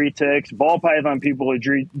gigantic retics, ball python people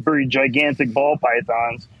who breed gigantic ball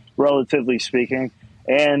pythons, relatively speaking.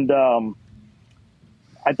 And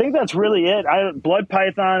I think that's really it. Blood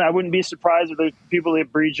python, I wouldn't be surprised if there's people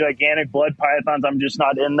that breed gigantic blood pythons. I'm just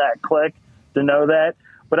not in that clique to know that.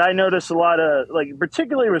 But I notice a lot of, like,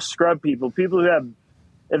 particularly with scrub people who have,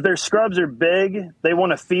 if their scrubs are big, they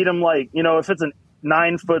want to feed them like, if it's a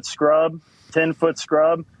 9-foot scrub, 10-foot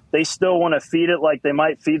scrub, they still want to feed it like they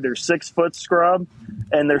might feed their 6-foot scrub,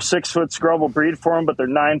 and their 6-foot scrub will breed for them, but their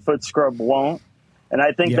 9-foot scrub won't. And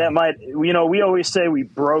I think that might, we always say we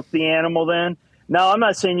broke the animal then. Now, I'm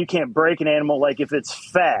not saying you can't break an animal like if it's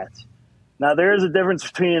fat. Now, there is a difference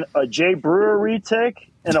between a Jay Brewer retic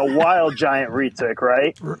and a wild giant retic,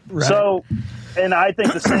 right? So, and I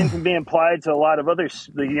think the same can be applied to a lot of other,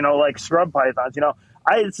 like scrub pythons.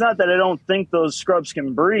 It's not that I don't think those scrubs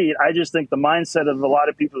can breed. I just think the mindset of a lot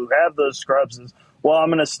of people who have those scrubs is, well, I'm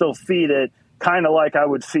going to still feed it kind of like I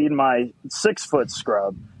would feed my 6-foot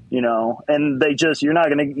scrub, and you're not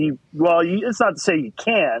going to, it's not to say you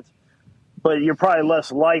can't, but you're probably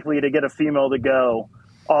less likely to get a female to go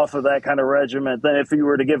off of that kind of regiment than if you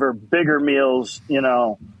were to give her bigger meals,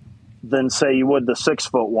 than say you would the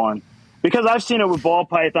 6-foot one. Because I've seen it with ball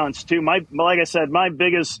pythons too. Like I said, my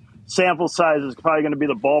biggest sample size is probably going to be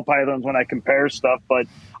the ball pythons when I compare stuff. But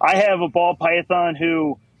I have a ball python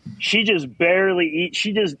who she just barely eats.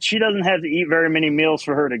 She doesn't have to eat very many meals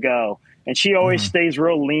for her to go. And she always stays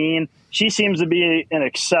real lean. She seems to be an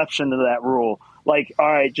exception to that rule. Like, all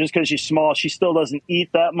right, just because she's small, she still doesn't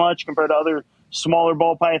eat that much compared to other smaller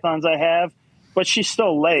ball pythons I have. But she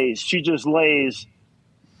still lays. She just lays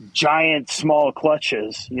giant small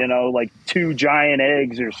clutches, like 2 giant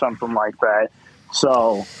eggs or something like that.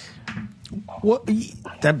 So... Well,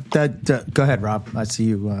 go ahead, Rob. I see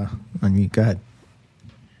you on mute. Go ahead.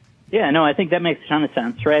 Yeah, no, I think that makes a ton of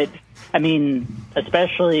sense, right? I mean,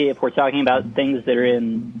 especially if we're talking about things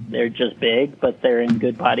that they're just big, but they're in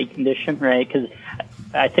good body condition, right? Because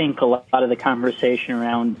I think a lot of the conversation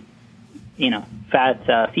around,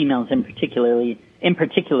 fat females in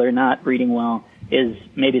particular not breeding well is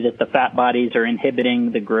maybe that the fat bodies are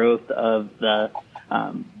inhibiting the growth of the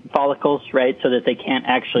follicles, right? So that they can't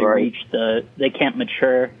actually they can't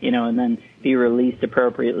mature, and then be released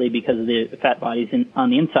appropriately because of the fat bodies on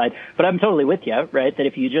the inside. But I'm totally with you, right? That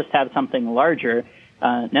if you just have something larger,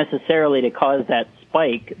 necessarily to cause that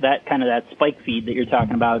spike, that spike feed that you're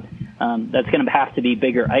talking about, that's going to have to be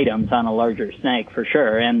bigger items on a larger snake for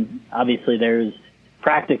sure. And obviously there's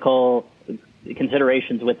practical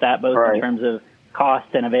considerations with that, both in terms of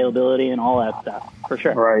cost and availability and all that stuff for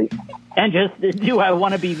sure. Right. And just do I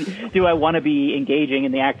want to be engaging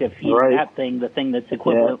in the act of feeding that thing, the thing that's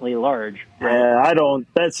equivalently large? Right? Yeah, I don't.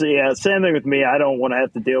 That's same thing with me. I don't want to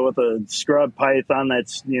have to deal with a scrub python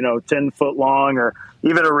that's 10 foot long, or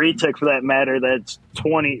even a retic for that matter that's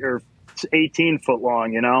 20 or 18 foot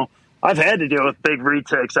long. I've had to deal with big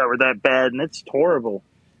retics that were that bad, and it's horrible.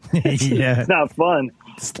 It's not fun.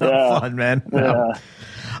 It's not fun, man. No.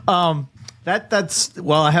 Yeah. That's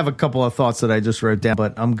well. I have a couple of thoughts that I just wrote down,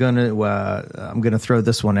 but I'm gonna throw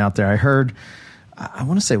this one out there. I heard, I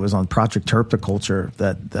want to say it was on Project Herpetoculture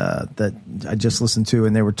that I just listened to,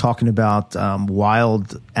 and they were talking about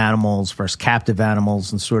wild animals versus captive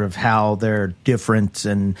animals and sort of how they're different,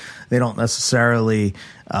 and they don't necessarily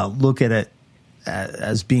look at it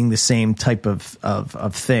as being the same type of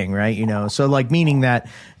thing, right? So like meaning that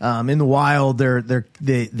in the wild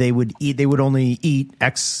they would only eat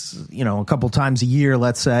X, a couple times a year,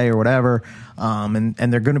 let's say, or whatever, and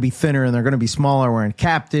they're going to be thinner and they're going to be smaller. Where in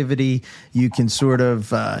captivity you can sort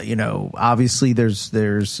of obviously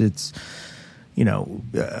it's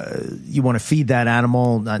you want to feed that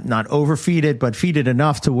animal, not overfeed it, but feed it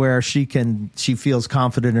enough to where she feels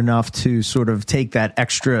confident enough to sort of take that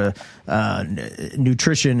extra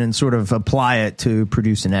nutrition and sort of apply it to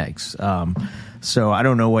producing eggs. So I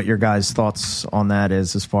don't know what your guys' thoughts on that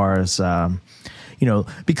is, as far as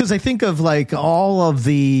because I think of like all of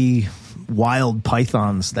the wild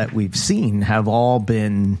pythons that we've seen have all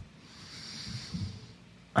been.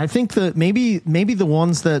 I think that maybe the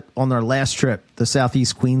ones that on our last trip, the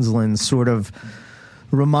Southeast Queensland, sort of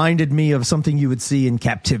reminded me of something you would see in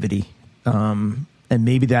captivity. And and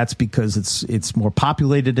maybe that's because it's more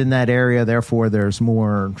populated in that area. Therefore, there's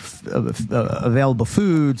more available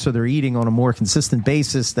food, so they're eating on a more consistent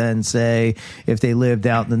basis than, say, if they lived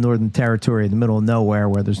out in the Northern Territory in the middle of nowhere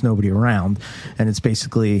where there's nobody around, and it's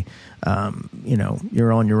basically,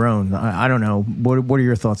 you're on your own. I don't know. What are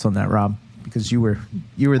your thoughts on that, Rob? Because you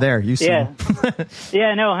were there. You see. Yeah,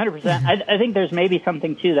 yeah, no, 100%. I think there's maybe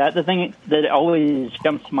something to that. The thing that always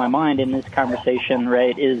jumps to my mind in this conversation,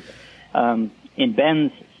 right, is in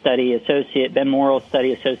Ben Morrell's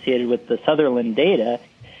study associated with the Sutherland data.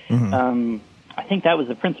 Mm-hmm. I think that was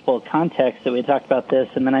the principle of context that we talked about this,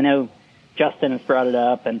 and then I know Justin has brought it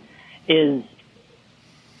up, and is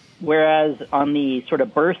whereas on the sort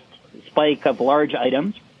of burst spike of large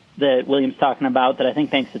items that William's talking about, that I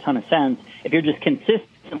think makes a ton of sense. If you're just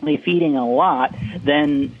consistently feeding a lot,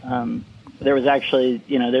 then there was actually,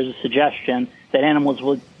 there's a suggestion that animals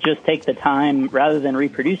will just take the time, rather than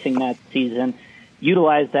reproducing that season,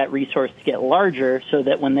 utilize that resource to get larger, so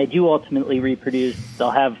that when they do ultimately reproduce,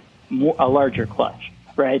 they'll have a larger clutch,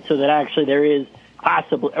 right? So that actually there is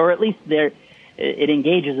possibly, or at least it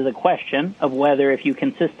engages the question of whether if you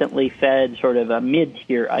consistently fed sort of a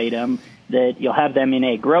mid-tier item, that you'll have them in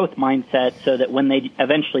a growth mindset, so that when they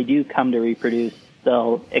eventually do come to reproduce,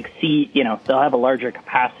 they'll exceed, they'll have a larger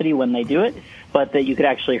capacity when they do it, but that you could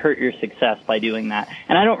actually hurt your success by doing that.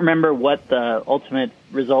 And I don't remember what the ultimate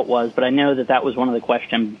result was, but I know that was one of the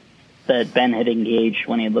questions that Ben had engaged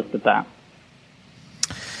when he had looked at that.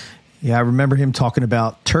 Yeah, I remember him talking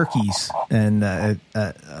about turkeys, and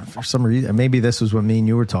for some reason, maybe this was what me and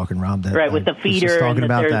you were talking, Rob. That right, with the feeder, just talking and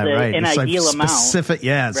about there's that, right? An it's ideal like specific, amount.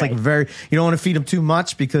 yeah. It's right. like you don't want to feed them too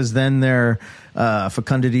much, because then their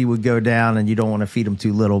fecundity would go down, and you don't want to feed them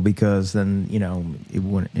too little, because then they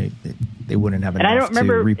wouldn't have enough and I don't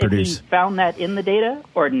remember to reproduce. If he found that in the data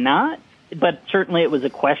or not, but certainly it was a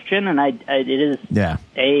question, and it is I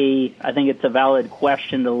think it's a valid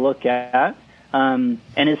question to look at. And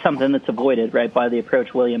it's something that's avoided, right, by the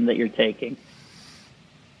approach, William, that you're taking.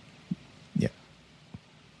 Yeah.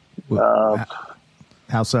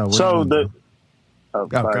 How so? Go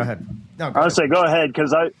ahead. No, I would say go ahead,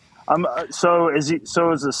 because is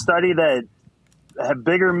the study that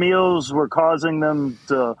bigger meals were causing them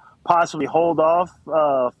to possibly hold off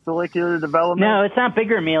follicular development? No, it's not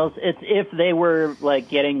bigger meals. It's if they were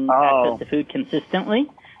getting access to food consistently.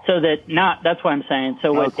 So that's what I'm saying.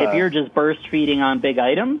 So if you're just burst feeding on big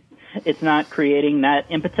items, it's not creating that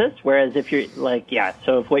impetus. Whereas if you're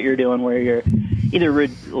so if what you're doing where you're either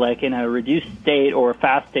in a reduced state or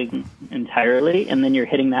fasting entirely, and then you're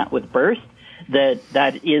hitting that with burst, that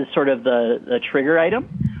is sort of the trigger item.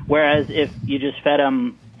 Whereas if you just fed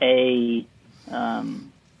them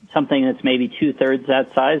something that's maybe 2/3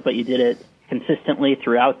 that size, but you did it consistently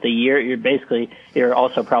throughout the year, you're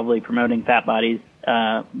also probably promoting fat bodies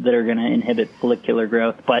that are going to inhibit follicular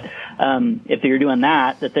growth. But if you're doing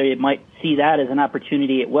that they might see that as an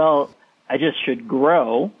opportunity. Well, I just should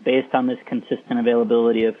grow based on this consistent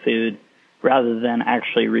availability of food rather than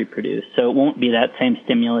actually reproduce. So it won't be that same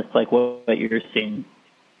stimulus like what you're seeing.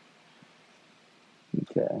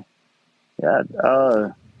 Okay. Yeah.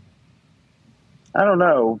 I don't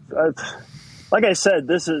know. Like I said,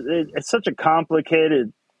 it's such a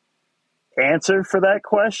complicated answer for that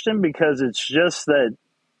question, because it's just that,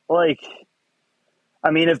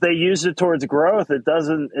 if they use it towards growth, it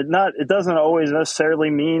doesn't always necessarily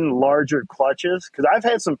mean larger clutches. Because I've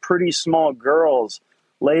had some pretty small girls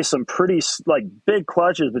lay some pretty big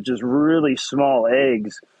clutches, but just really small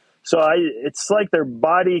eggs. So it's like their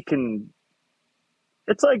body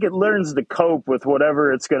it's like it learns to cope with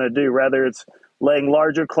whatever it's going to do, whether it's laying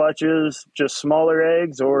larger clutches, just smaller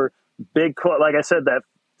eggs, or big, like I said, that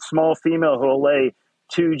small female who will lay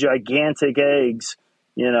 2 gigantic eggs,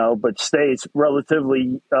 but stays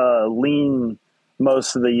relatively lean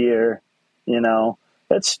most of the year. I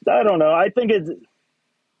don't know. I think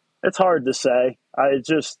it's hard to say. I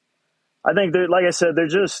think like I said,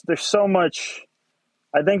 there's so much.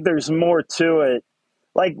 I think there's more to it.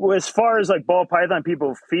 As far as ball python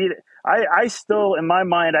people feed, I still, in my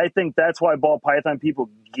mind, I think that's why ball python people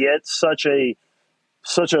get such a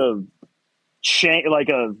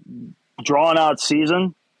a drawn out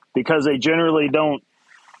season, because they generally don't.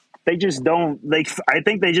 I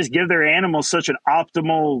think they just give their animals such an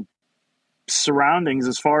optimal surroundings,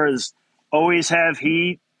 as far as always have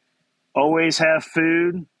heat, always have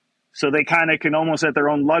food, so they kind of can almost at their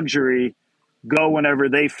own luxury go whenever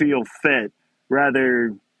they feel fit.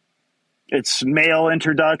 Rather, it's male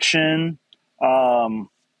introduction, just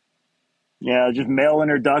male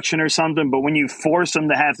introduction or something. But when you force them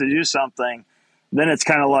to have to do something, then it's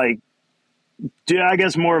kind of I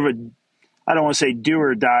guess more of I don't want to say do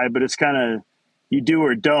or die, but it's kind of you do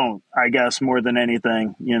or don't, I guess, more than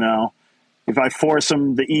anything. If I force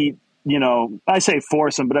them to eat, I say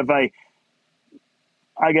force them, but if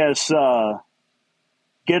I guess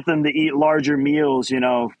get them to eat larger meals,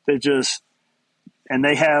 they just, and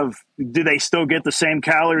do they still get the same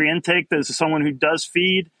calorie intake as someone who does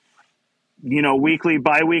feed, weekly,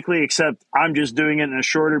 biweekly, except I'm just doing it in a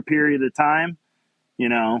shorter period of time,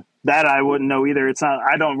 that I wouldn't know either.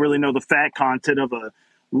 I don't really know the fat content of a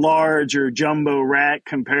large or jumbo rat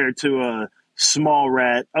compared to a small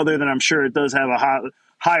rat, other than I'm sure it does have a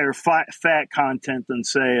higher fat content than,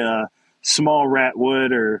 say, a small rat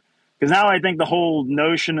would. Or because now I think the whole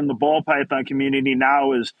notion in the ball python community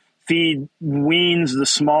now is weans the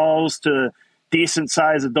smalls to decent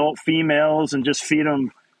sized adult females and just feed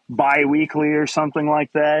them bi-weekly or something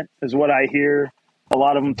like that, is what I hear a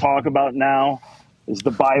lot of them talk about now, is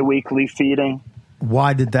the bi-weekly feeding.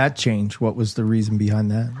 Why did that change? What was the reason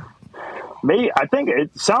behind that? Maybe, I think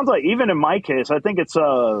it sounds like, even in my case, I think it's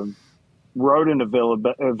rodent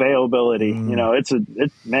availability. It's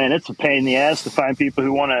a pain in the ass to find people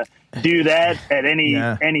who want to do that at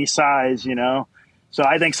any size. So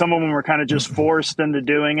I think some of them were kind of just forced into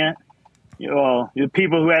doing it. The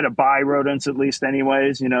people who had to buy rodents, at least,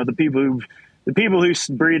 anyways. The people who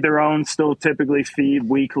breed their own still typically feed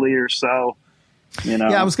weekly or so.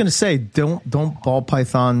 Yeah, I was going to say, don't ball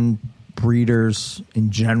python breeders in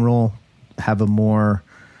general have a more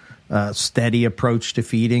steady approach to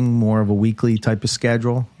feeding, more of a weekly type of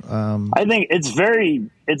schedule? I think it's very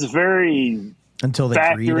until they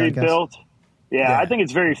factory breed, I guess. built. Yeah, I think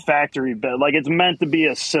it's very factory built. Like, it's meant to be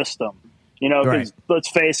a system. Because let's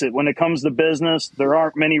face it, when it comes to business, there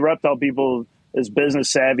aren't many reptile people as business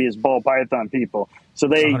savvy as ball python people. So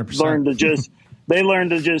they 100%. learn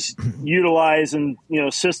to just utilize and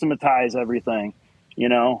systematize everything.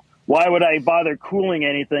 Why would I bother cooling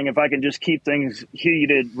anything if I can just keep things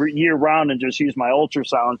heated year round and just use my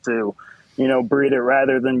ultrasound to breed it,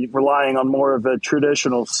 rather than relying on more of a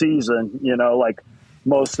traditional season, like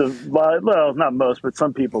not most, but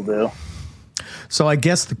some people do. So I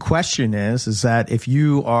guess the question is that if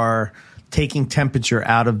you are taking temperature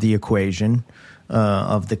out of the equation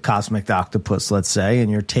of the cosmic octopus, let's say,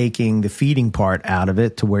 and you're taking the feeding part out of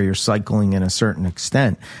it to where you're cycling in a certain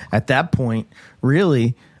extent, at that point,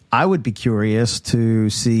 really, I would be curious to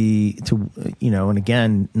see, and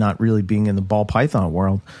again, not really being in the ball python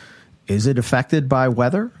world, is it affected by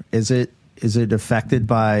weather? Is it affected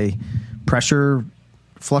by pressure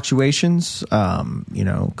fluctuations?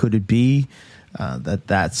 Could it be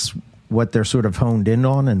that's what they're sort of honed in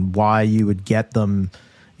on, and why you would get them,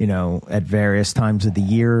 at various times of the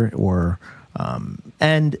year? Or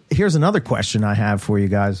and here's another question I have for you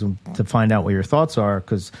guys to find out what your thoughts are,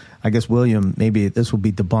 because I guess, William, maybe this will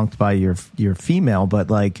be debunked by your female, but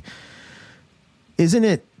like, isn't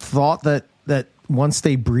it thought that once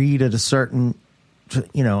they breed at a certain,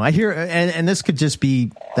 I hear, and this could just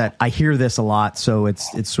be that I hear this a lot, so it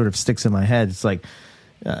sort of sticks in my head. It's like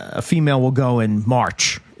a female will go in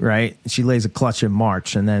March, right? She lays a clutch in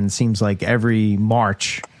March, and then it seems like every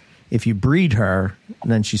March, if you breed her,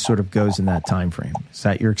 then she sort of goes in that time frame. Is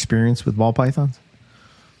that your experience with ball pythons?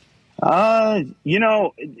 That's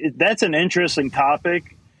an interesting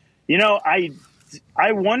topic. I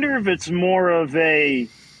wonder if it's more of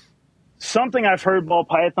something I've heard ball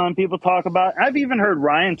python people talk about. I've even heard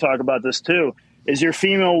Ryan talk about this too, is your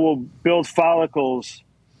female will build follicles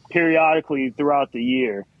periodically throughout the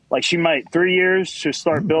year. Like, she might, 3 years, she'll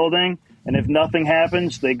start building, and if nothing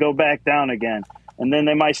happens, they go back down again. And then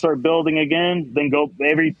they might start building again, then go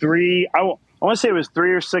every I want to say it was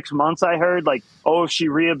 3 or 6 months. I heard, like, if she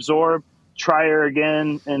reabsorbed, try her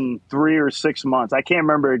again in 3 or 6 months. I can't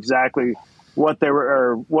remember exactly what they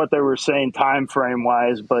were saying time frame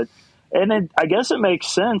wise, but I guess it makes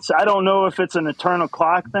sense. I don't know if it's an eternal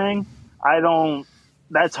clock thing.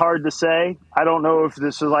 That's hard to say. I don't know if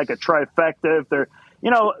this is like a trifecta. If they're,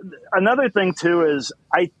 another thing too is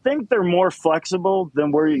I think they're more flexible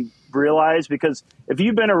than we realize, because if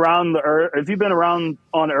you've been around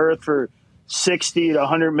on Earth for 60 to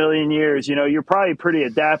 100 million years, you're probably pretty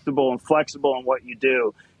adaptable and flexible in what you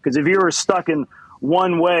do. Because if you were stuck in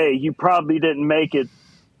one way, you probably didn't make it,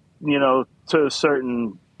 to a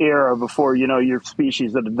certain era before, your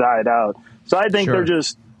species that had died out. So I think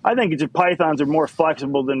I think pythons are more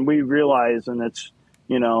flexible than we realize, and it's,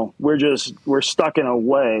 we're stuck in a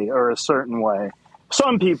way, or a certain way.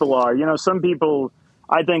 Some people are, some people,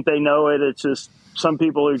 I think they know it. It's just, some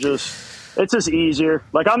people are just, it's just easier.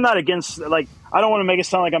 Like, I'm not against, like, I don't want to make it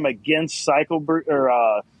sound like I'm against cycles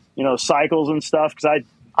and stuff, because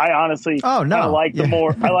I honestly like the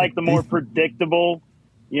more predictable,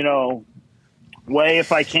 way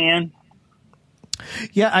if I can.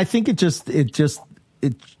 Yeah, I think it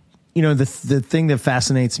the thing that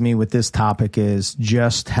fascinates me with this topic is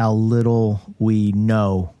just how little we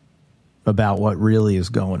know about what really is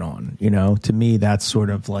going on. To me, that's sort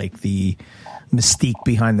of like the mystique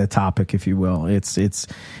behind the topic, if you will. It's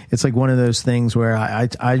like one of those things where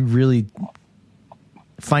I really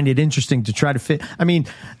find it interesting to try to fit. I mean,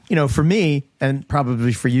 for me, and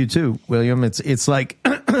probably for you too, William, it's like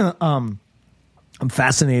I'm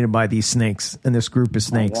fascinated by these snakes and this group of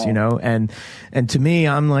snakes, and to me,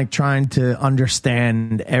 I'm like trying to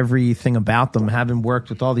understand everything about them, having worked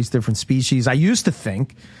with all these different species. I used to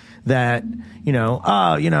think that,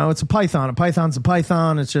 it's a python. A python's a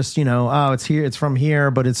python. It's just, it's here, it's from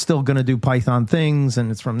here, but it's still going to do python things,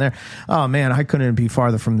 and it's from there. Oh man, I couldn't be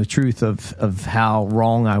farther from the truth of how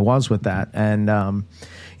wrong I was with that. And,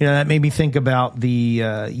 that made me think about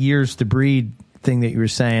the years to breed thing that you were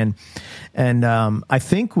saying. And I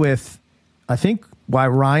think why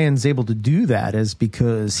Ryan's able to do that is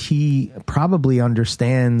because he probably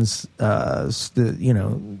understands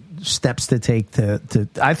steps to take to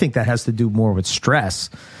I think that has to do more with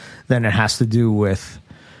stress than it has to do with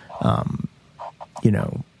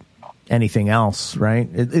anything else,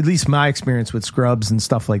 right? At least my experience with scrubs and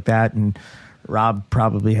stuff like that, and Rob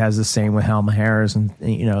probably has the same with Halmaharas,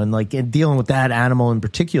 and dealing with that animal in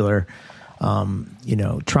particular.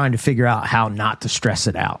 Trying to figure out how not to stress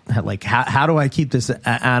it out. How do I keep this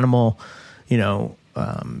animal,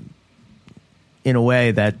 in a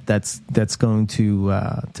way that's going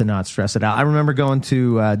to not stress it out. I remember going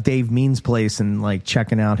to Dave Mean's place and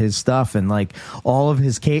checking out his stuff, and all of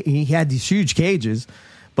his he had these huge cages,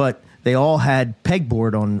 but they all had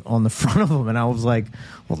pegboard on the front of them, and I was like,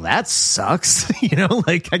 well, that sucks.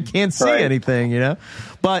 I can't see anything.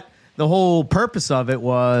 But the whole purpose of it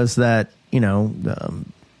was that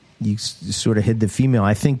you sort of hid the female.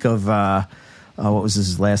 I think of what was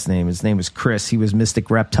his last name? His name was Chris. He was Mystic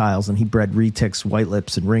Reptiles, and he bred retics, white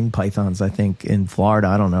lips, and ring pythons, I think, in Florida.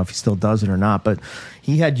 I don't know if he still does it or not, but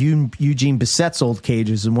he had Eugene Bissette's old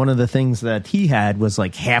cages, and one of the things that he had was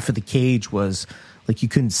half of the cage was you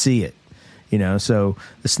couldn't see it. So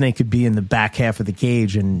the snake could be in the back half of the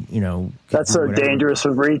cage, and that's so dangerous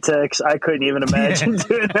with retics. I couldn't even imagine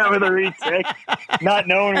doing that with a retic, not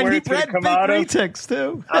knowing where it's going to come out of. Retics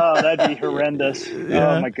too. Oh, that'd be horrendous.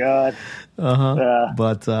 Yeah. Oh my god.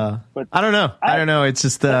 But I don't know. I don't know. It's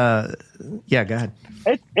just yeah. Go ahead.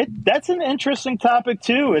 That's an interesting topic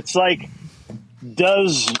too. It's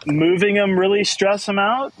does moving them really stress them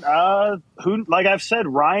out? Like I've said,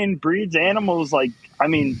 Ryan breeds animals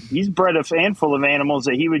he's bred a handful of animals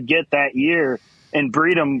that he would get that year and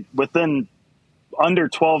breed them within under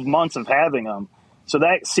 12 months of having them. So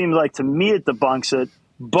that seems like, to me, it debunks it.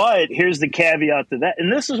 But here's the caveat to that.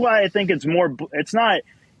 And this is why I think it's not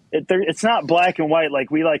black and white like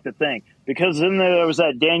we like to think. Because then there was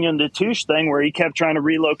that Daniel Destouche thing where he kept trying to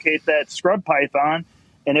relocate that scrub python,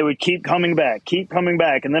 and it would keep coming back.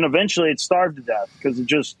 And then eventually it starved to death because it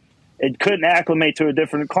couldn't acclimate to a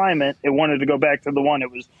different climate. It wanted to go back to the one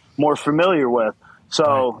it was more familiar with.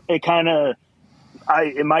 So It kind of,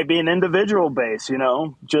 it might be an individual base,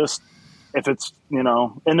 just if it's,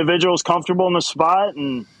 individual's comfortable in the spot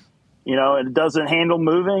and, it doesn't handle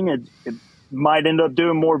moving, it might end up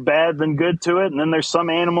doing more bad than good to it. And then there's some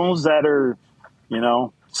animals that are,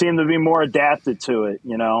 seem to be more adapted to it,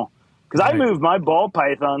 because I moved my ball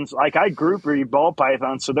pythons, I group breed ball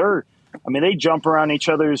pythons. So they jump around each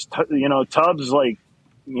other's, tubs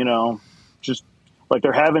just like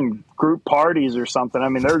they're having group parties or something.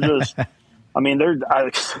 They're just,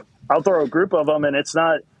 I'll throw a group of them, and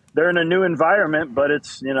they're in a new environment, but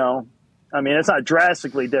it's, it's not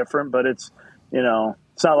drastically different, but it's,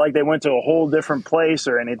 it's not like they went to a whole different place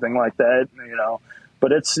or anything like that,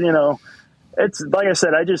 but it's, it's like I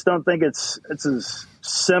said, I just don't think it's as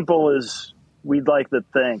simple as we'd like to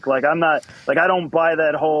think. I don't buy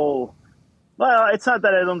that whole. Well, it's not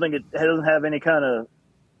that I don't think it doesn't have any kind of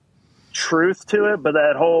truth to it, but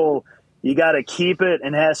that whole you got to keep it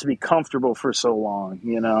and it has to be comfortable for so long.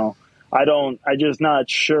 I just not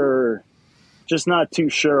sure, just not too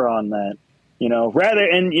sure on that. Rather,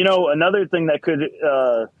 and another thing that could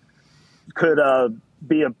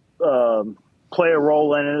be play a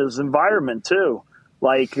role in it is environment too.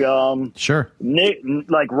 Sure. Nick,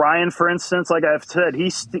 Ryan, for instance, like I've said,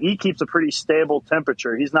 he keeps a pretty stable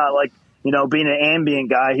temperature. He's not being an ambient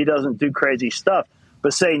guy. He doesn't do crazy stuff.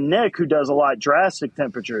 But say Nick, who does a lot drastic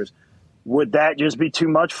temperatures, would that just be too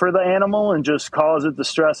much for the animal and just cause it to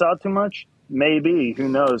stress out too much? maybe. Who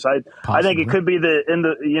knows? I think it could be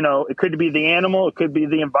it could be the animal, it could be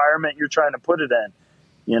the environment you're trying to put it in.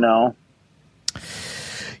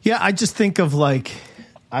 Yeah, I just think of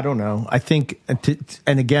I don't know. I think,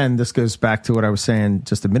 and again, this goes back to what I was saying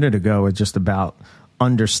just a minute ago, just about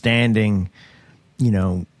understanding,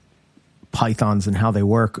 pythons and how they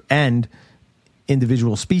work, and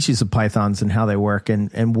individual species of pythons and how they work,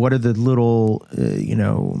 and what are the little,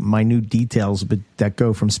 minute details that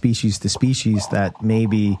go from species to species that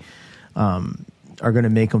maybe are going to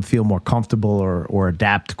make them feel more comfortable or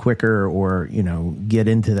adapt quicker or, get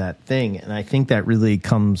into that thing. And I think that really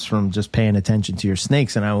comes from just paying attention to your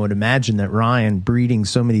snakes. And I would imagine that Ryan, breeding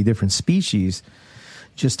so many different species,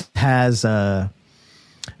 just has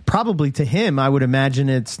probably to him, I would imagine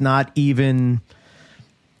it's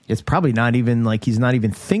probably not even like he's not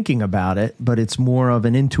even thinking about it, but it's more of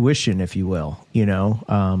an intuition, if you will.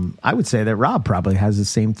 I would say that Rob probably has the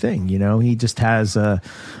same thing. He just has an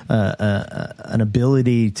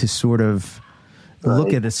ability to sort of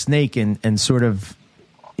look at a snake and sort of,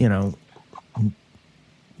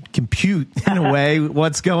 compute in a way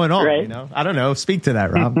what's going on. Right. I don't know. Speak to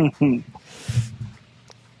that, Rob.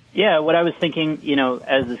 Yeah, what I was thinking,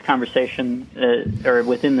 as this conversation, or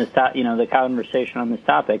within this, the conversation on this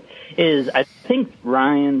topic, is I think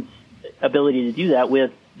Ryan's ability to do that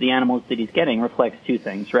with the animals that he's getting reflects two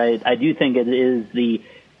things, right? I do think it is the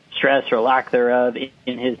stress or lack thereof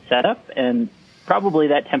in his setup, and probably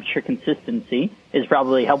that temperature consistency is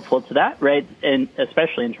probably helpful to that, right? And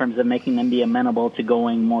especially in terms of making them be amenable to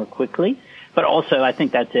going more quickly. But also, I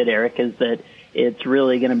think that's it, Eric, is that it's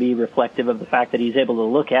really going to be reflective of the fact that he's able to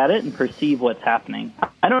look at it and perceive what's happening.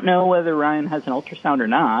 I don't know whether Ryan has an ultrasound or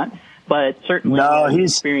not, but certainly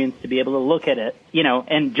he's experienced to be able to look at it,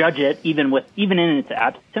 and judge it even in its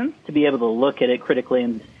absence, to be able to look at it critically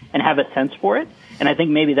and have a sense for it. And I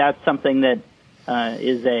think maybe that's something that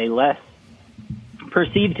is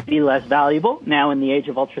perceived to be less valuable now in the age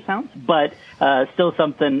of ultrasounds, but still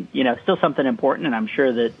something important. And I'm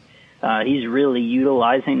sure that he's really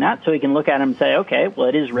utilizing that, so he can look at him and say, okay, well,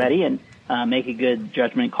 it is ready, and make a good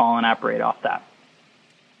judgment call and operate off that.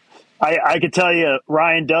 I could tell you,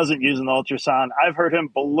 Ryan doesn't use an ultrasound. I've heard him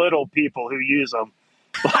belittle people who use them.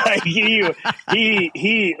 Like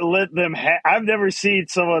he let them. I've never seen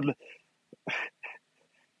someone.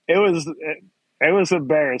 It was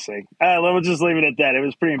embarrassing. Let me just leave it at that. It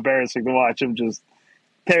was pretty embarrassing to watch him just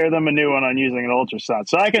tear them a new one on using an ultrasound.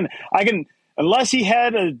 So I can, unless he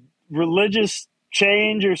had a religious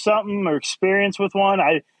change or something or experience with one,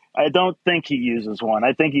 I don't think he uses one.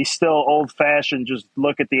 I think he's still old fashioned, just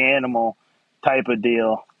look at the animal type of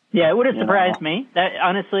deal. Yeah, it would have surprised me. That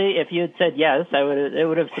honestly, if you had said yes, it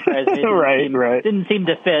would have surprised me. It didn't seem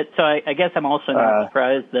to fit. So I guess I'm also not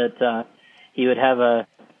surprised that he would have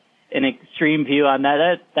an extreme view on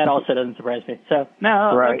that. That also doesn't surprise me. So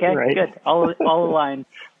no, good. All aligned.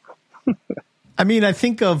 I mean, I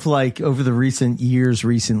think of over the recent years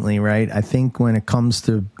recently, right? I think when it comes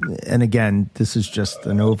to, and again, this is just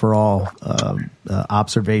an overall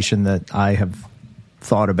observation that I have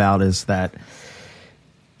thought about, is that,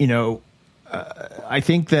 I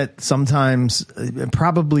think that sometimes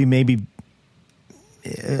probably maybe,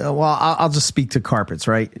 I'll just speak to carpets,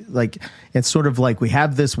 right? Like, it's sort of like we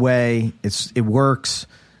have this way, it works.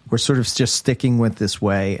 We're sort of just sticking with this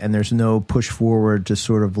way, and there's no push forward to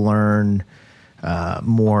sort of learn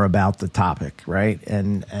more about the topic, right?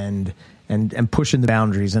 And pushing the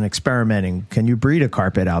boundaries and experimenting. Can you breed a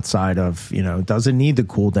carpet outside of, does it need the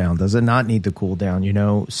cool down? Does it not need the cool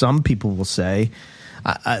down? Some people will say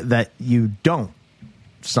that you don't.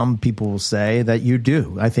 Some people will say that you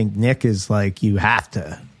do. I think Nick is like, you have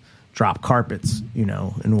to drop carpets,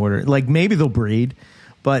 in order, like maybe they'll breed,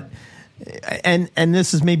 but and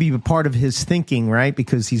this is maybe a part of his thinking, right?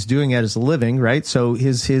 Because he's doing it as a living, right? So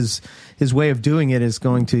his way of doing it is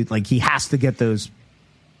going to, like, he has to get those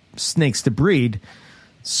snakes to breed.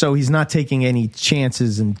 So he's not taking any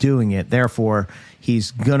chances in doing it. Therefore,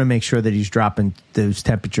 he's going to make sure that he's dropping those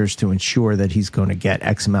temperatures to ensure that he's going to get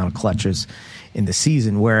X amount of clutches in the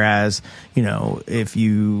season. Whereas, if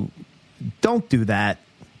you don't do that,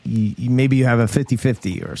 maybe you have a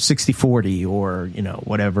 50-50 or 60-40 or,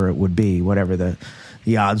 whatever it would be, whatever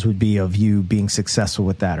the odds would be of you being successful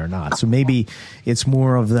with that or not. So maybe it's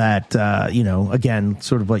more of that, again,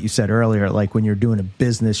 sort of what you said earlier, like when you're doing a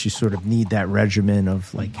business, you sort of need that regimen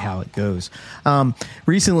of like how it goes.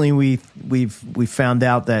 Recently, we've found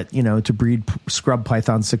out that, to breed scrub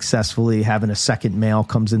pythons successfully, having a second male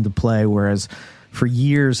comes into play, whereas for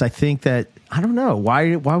years, I think that, I don't know,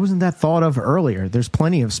 why wasn't that thought of earlier? There's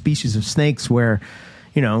plenty of species of snakes where,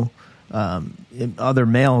 other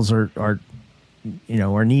males are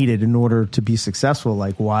are needed in order to be successful.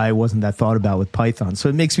 Like, why wasn't that thought about with Python? So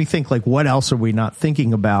it makes me think, like, what else are we not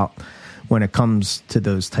thinking about when it comes to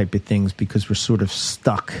those type of things, because we're sort of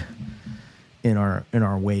stuck in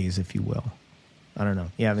our ways, if you will. I don't know.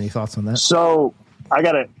 You have any thoughts on that? So I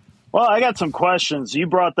got some questions. You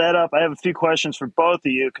brought that up. I have a few questions for both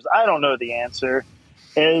of you because I don't know the answer.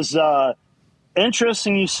 Is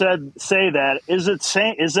interesting you say that. Is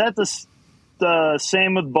that the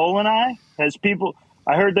same with Boeleni?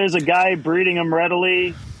 I heard there's a guy breeding them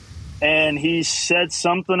readily, and he said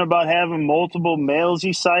something about having multiple males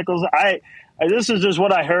he cycles. This is just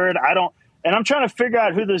what I heard. And I'm trying to figure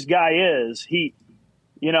out who this guy is.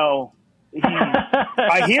 I know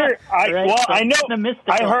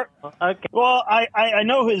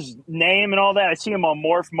his name and all that. I see him on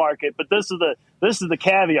Morph Market, but this is the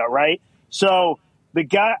caveat, right? So the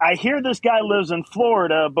guy, I hear this guy lives in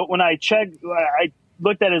Florida, but when I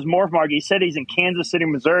looked at his Morph Market, he said he's in Kansas City,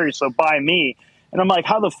 Missouri, so by me. And I'm like,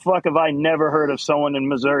 how the fuck have I never heard of someone in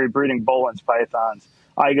Missouri breeding Boelen's pythons?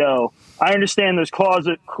 I understand there's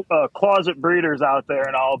closet breeders out there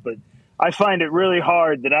and all, but I find it really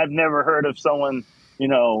hard that I've never heard of someone,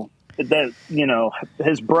 that,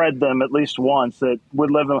 has bred them at least once that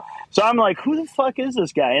would live in. So I'm like, who the fuck is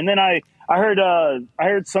this guy? And then I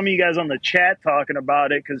heard some of you guys on the chat talking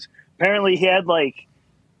about it, because apparently he had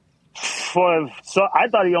so I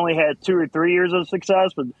thought he only had 2 or 3 years of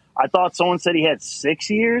success, but I thought someone said he had 6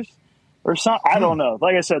 years or something. I don't know.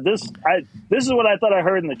 Like I said, this is what I thought I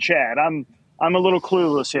heard in the chat. I'm a little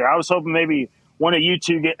clueless here. I was hoping maybe one of you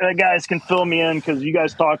two guys can fill me in, because you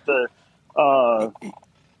guys talk to the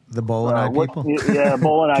Boeleni people. Yeah,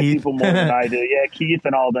 Boeleni people more than I do. Yeah, Keith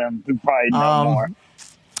and all them who probably know more.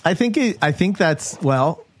 I think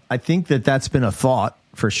that's been a thought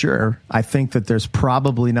for sure. I think that there's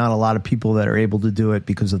probably not a lot of people that are able to do it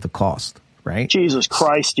because of the cost, right? Jesus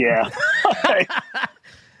Christ, yeah.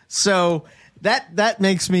 So that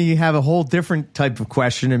makes me have a whole different type of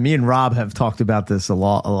question. And me and Rob have talked about this a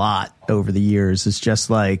lot over the years. It's just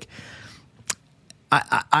like,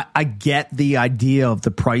 I get the idea of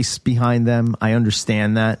the price behind them. I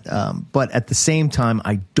understand that. But at the same time,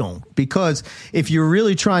 I don't. Because if you're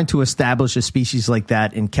really trying to establish a species like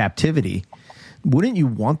that in captivity, wouldn't you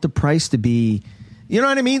want the price to be, you know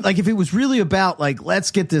what I mean? Like, if it was really about, like, let's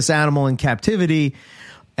get this animal in captivity,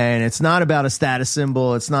 and it's not about a status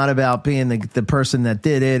symbol, it's not about being the person that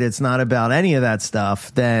did it, it's not about any of that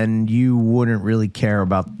stuff, then you wouldn't really care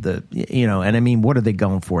about and I mean, what are they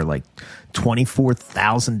going for? Like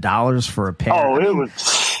 $24,000 for a pair? Oh, it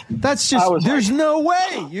was. That's just. There's no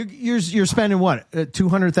way you're spending what,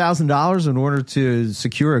 $200,000 in order to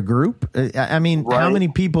secure a group. I mean, right. How many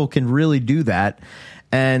people can really do that?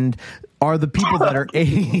 And are the people that are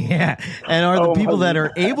the people that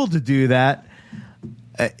are able to do that?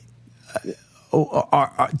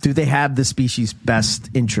 Do they have the species' best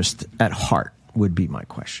interest at heart? Would be my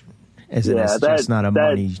question. Just not a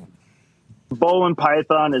money. Boelen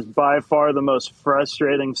python is by far the most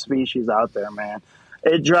frustrating species out there, man.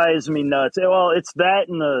 It drives me nuts. Well, it's that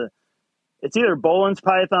and it's either Boelen's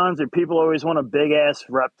pythons or people always want a big ass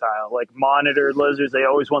reptile, like monitor lizards. They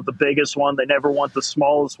always want the biggest one. They never want the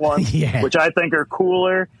smallest one, which I think are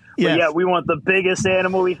cooler. But yeah, we want the biggest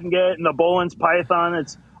animal we can get. And the Boelen's python,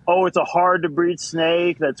 it's a hard to breed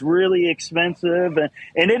snake that's really expensive, and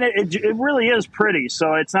it really is pretty.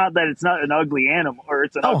 So it's not that it's not an ugly animal, or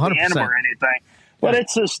it's an ugly 100%. Animal or anything. But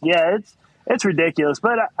it's just it's ridiculous.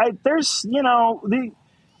 But there's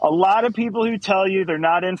a lot of people who tell you they're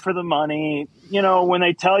not in for the money. When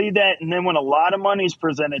they tell you that, and then when a lot of money is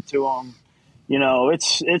presented to them,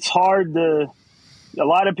 it's hard to. A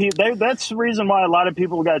lot of people. That's the reason why a lot of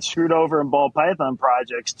people got screwed over in ball python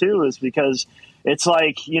projects too, is because it's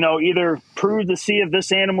like, either prove to see if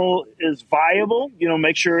this animal is viable,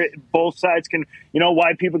 make sure both sides can,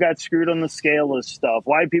 why people got screwed on the scaleless stuff,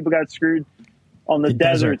 why people got screwed on the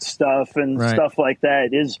desert stuff and stuff like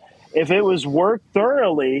that, is if it was worked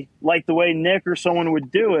thoroughly, like the way Nick or someone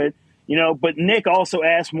would do it, but Nick also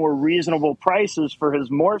asked more reasonable prices for his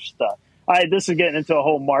morph stuff. This is getting into a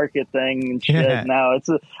whole market thing and shit now.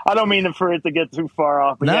 I don't mean for it to get too far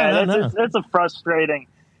off, but it's a frustrating.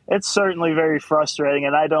 It's certainly very frustrating,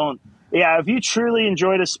 and if you truly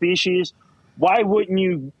enjoyed a species, why wouldn't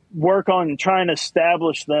you work on trying to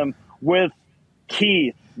establish them with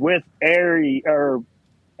Keith, with Ari, or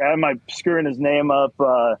am I screwing his name up?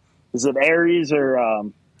 Is it Aries or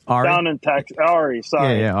Ari? Down in Texas? Ari,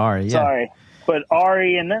 sorry. Yeah, Ari, yeah. Sorry. But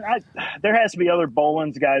Ari, and then there has to be other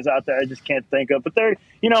Boelen's guys out there I just can't think of. But they're,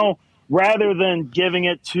 rather than giving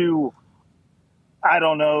it to I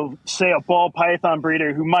don't know, say a ball python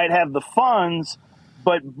breeder who might have the funds,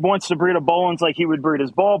 but wants to breed a Boelen's like he would breed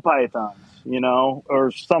his ball pythons,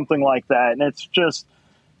 or something like that. And it's just,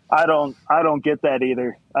 I don't get that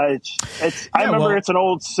either. I remember it's an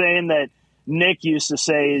old saying that Nick used to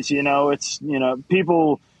say is,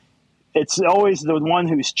 people, it's always the one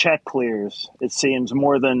whose check clears, it seems,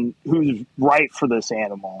 more than who's right for this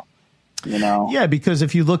animal. Yeah, because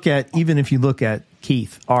if you look at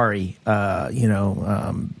Keith, Ari,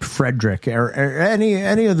 Frederick, or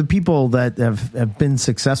any of the people that have been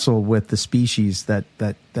successful with the species that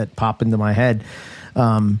pop into my head,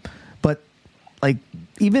 but like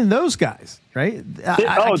even those guys, right?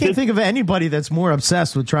 I can't think of anybody that's more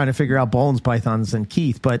obsessed with trying to figure out Boelen's pythons than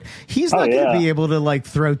Keith, but he's not going to be able to like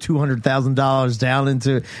throw $200,000 down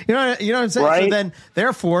into, you know what I'm saying? Right. So then,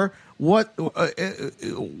 therefore,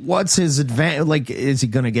 what's his advantage? Like, is he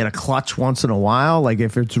going to get a clutch once in a while? Like,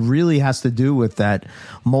 if it really has to do with that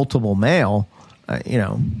multiple male,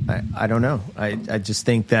 I don't know. I just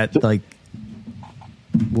think that, like,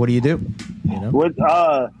 what do you do? What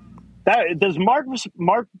does Mark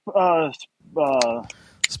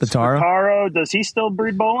Spataro, does he still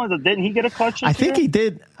breed Boelen's? Didn't he get a clutch? I think he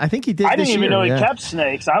did. I didn't even know he kept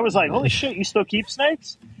snakes. I was like, holy shit, you still keep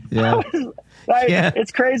snakes? Yeah.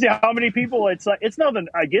 It's crazy how many people. It's like, it's nothing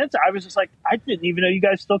against. I was just like, I didn't even know you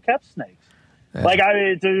guys still kept snakes.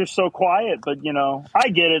 Yeah. They're just so quiet. But I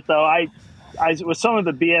get it though. I with some of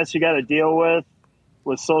the BS you got to deal with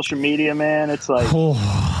social media, man. It's like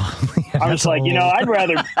I'm just like I'd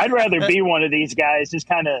rather be one of these guys. Just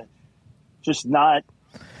kind of just not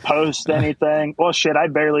post anything. Well, shit, I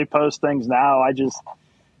barely post things now. I just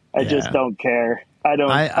don't care. I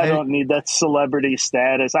don't need that celebrity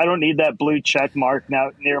status. I don't need that blue check mark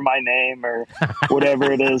now near my name or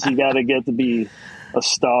whatever it is you got to get to be a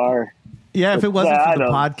star. Yeah, if it wasn't for the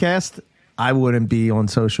podcast, I wouldn't be on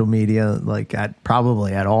social media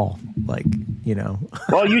probably at all.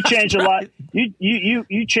 Well, you change a lot.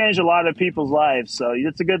 You change a lot of people's lives, so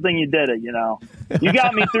it's a good thing you did it. You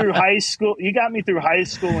got me through high school. You got me through high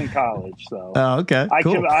school and college. So okay,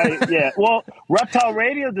 cool. Well, Reptile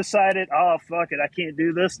Radio decided, oh fuck it, I can't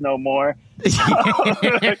do this no more.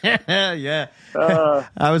 Yeah.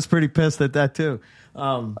 I was pretty pissed at that too.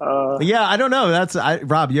 Yeah, I don't know.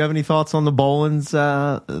 Rob, you have any thoughts on the Boelen's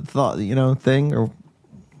thing or?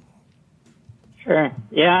 Sure.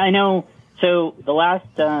 Yeah, I know. So the last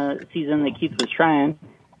season that Keith was trying,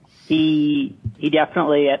 he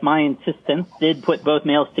definitely, at my insistence, did put both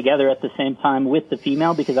males together at the same time with the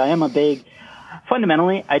female, because I am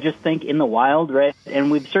fundamentally, I just think in the wild, right, and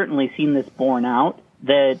we've certainly seen this borne out,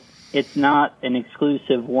 that it's not an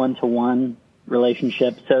exclusive one-to-one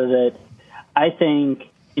relationship, so that I think,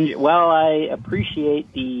 while I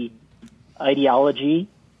appreciate the ideology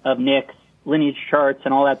of Nick's lineage charts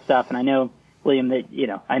and all that stuff, and I know, William, that,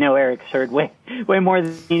 I know Eric's heard way more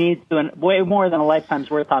than he needs to, and way more than a lifetime's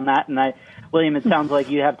worth on that, and William, it sounds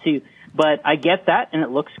like you have too. But I get that, and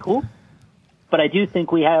it looks cool. But I do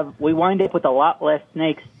think we wind up with a lot less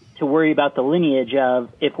snakes to worry about the lineage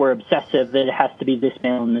of, if we're obsessive that it has to be this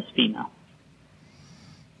male and this female.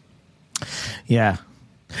 Yeah.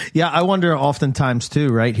 Yeah, I wonder oftentimes too,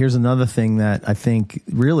 right? Here's another thing that I think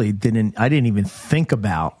really I didn't even think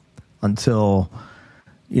about until,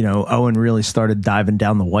 Owen really started diving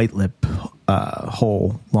down the white lip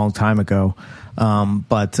hole long time ago.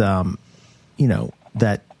 That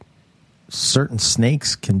certain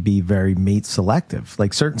snakes can be very mate selective.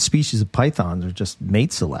 Like certain species of pythons are just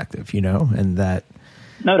mate selective, and that.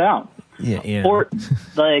 No doubt. Yeah. Or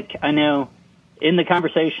I know in the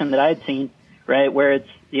conversation that I'd seen, right, where it's,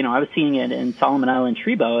 I was seeing it in Solomon Island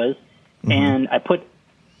tree boas, and I put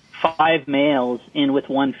 5 males in with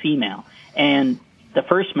 1 female. And the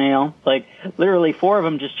first male, literally 4 of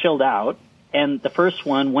them just chilled out, and the first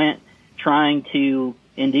one went trying to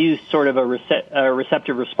induce sort of a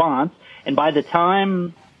receptive response. And by the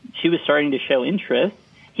time she was starting to show interest,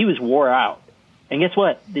 he was wore out. And guess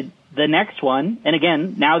what? The next one, and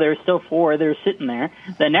again, now there's still 4 that are sitting there,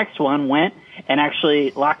 the next one went and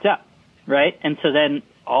actually locked up, right? And so then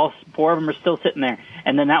all 4 of them are still sitting there,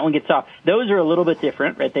 and then that one gets off. Those are a little bit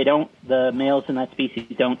different, right? The males in that species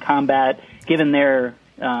don't combat, given their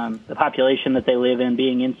the population that they live in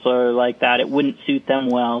being insular like that, it wouldn't suit them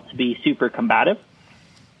well to be super combative.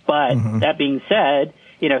 But that being said,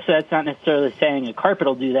 so that's not necessarily saying a carpet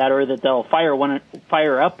will do that or that they'll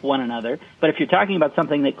fire up one another. But if you're talking about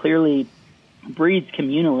something that clearly breeds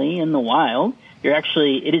communally in the wild,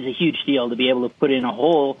 it is a huge deal to be able to put in a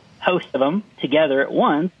whole host of them together at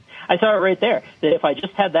once. I saw it right there, that if I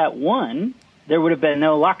just had that one there would have been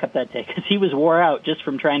no lockup that day because he was wore out just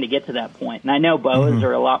from trying to get to that point. And I know boas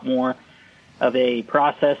are a lot more of a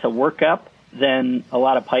process, a workup, than a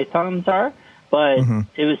lot of pythons are, but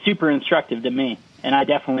it was super instructive to me. And I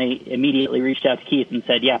definitely immediately reached out to Keith and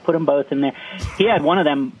said, yeah, put them both in there. He had one of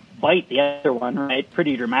them bite the other one, right,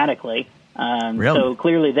 pretty dramatically. Really? So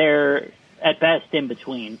clearly they're at best in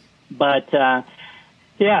between. But,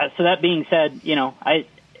 yeah, so that being said,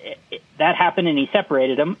 that happened and he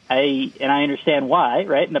separated them. I understand why,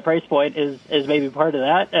 right? And the price point is maybe part of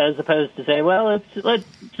that, as opposed to say, well, let's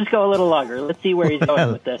just go a little longer. Let's see where he's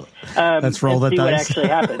going with this. Let's roll the dice. See what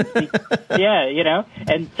actually happens. Yeah,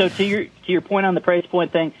 And so to your point on the price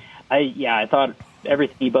point thing, I thought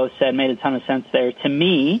everything you both said made a ton of sense there. To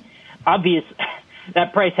me,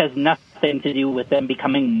 that price has nothing to do with them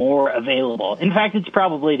becoming more available. In fact, it's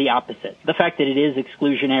probably the opposite. The fact that it is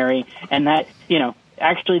exclusionary and that,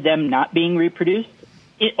 actually them not being reproduced,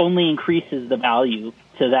 it only increases the value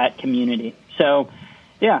to that community. So,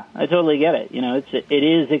 yeah, I totally get it. It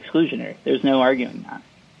is exclusionary. There's no arguing that.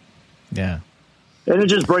 Yeah. And it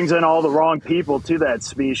just brings in all the wrong people to that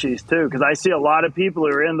species, too, because I see a lot of people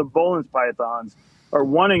who are in the Boelen's pythons are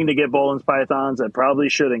wanting to get Boelen's pythons that probably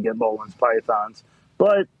shouldn't get Boelen's pythons.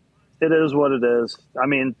 But it is what it is. I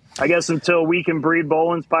mean, I guess until we can breed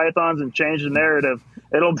Boelen's pythons and change the narrative,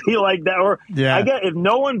 it'll be like that. Or I guess if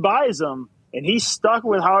no one buys them and he's stuck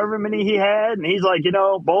with however many he had, and he's like,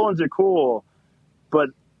 Boelen's are cool, but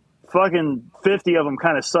fucking 50 of them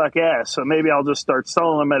kind of suck ass. So maybe I'll just start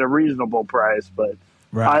selling them at a reasonable price. But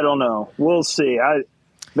I don't know. We'll see. I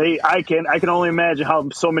can only imagine how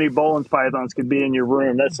so many Boelen's pythons could be in your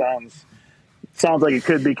room. That sounds like it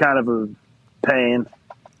could be kind of a pain.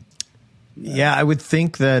 Yeah, I would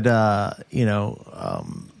think that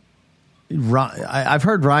I've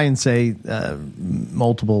heard Ryan say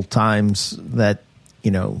multiple times that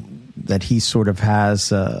that he sort of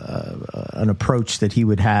has an approach that he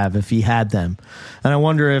would have if he had them, and I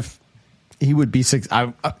wonder if he would be.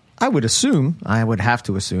 I would assume, I would have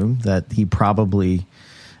to assume that he probably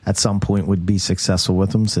at some point would be successful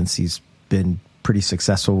with them, since he's been pretty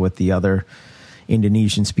successful with the other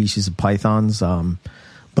Indonesian species of pythons.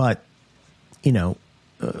 But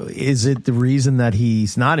is it the reason that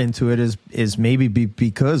he's not into it is maybe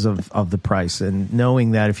because of the price, and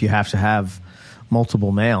knowing that if you have to have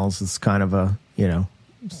multiple males, it's kind of a something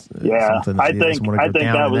that he doesn't want to go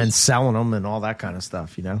down, and then selling them and all that kind of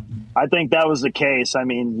stuff. I think that was the case. I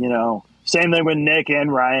mean, same thing with Nick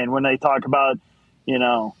and Ryan when they talk about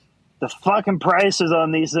the fucking prices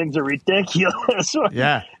on these things are ridiculous.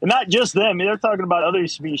 Yeah, and not just them. They're talking about other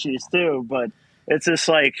species too, but it's just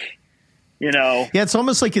like. Yeah, it's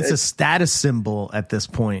almost like it's a status symbol at this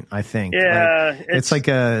point, I think. Yeah. It's like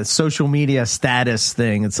a social media status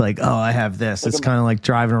thing. It's like, oh, I have this. It's kind of like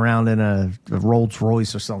driving around in a Rolls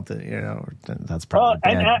Royce or something, That's probably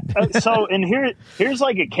bad. And here's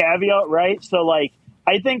like a caveat, right? So, like,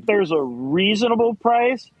 I think there's a reasonable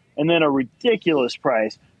price and then a ridiculous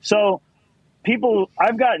price. So,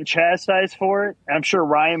 I've gotten chastised for it. I'm sure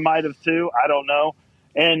Ryan might have too. I don't know.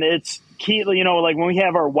 And it's key, like when we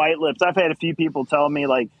have our white lips, I've had a few people tell me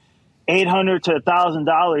like $800 to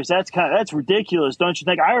 $1,000. That's ridiculous, don't you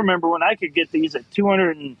think? I remember when I could get these at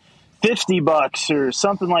 $250 or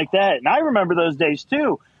something like that, and I remember those days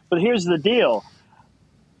too. But here's the deal: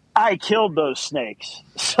 I killed those snakes,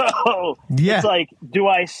 so It's like, do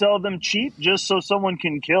I sell them cheap just so someone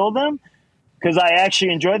can kill them because I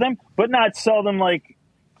actually enjoy them, but not sell them like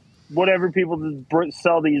whatever people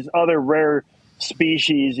sell these other rare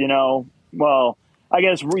species, well, I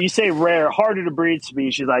guess you say rare, harder to breed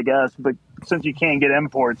species, I guess, but since you can't get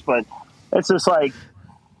imports, but it's just like,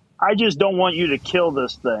 I just don't want you to kill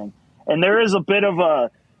this thing. And there is a bit of a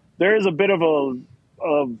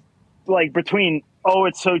like between, oh,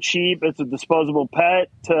 it's so cheap, it's a disposable pet,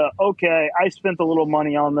 to, okay, I spent a little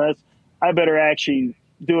money on this, I better actually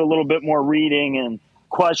do a little bit more reading and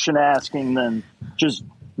question asking than just,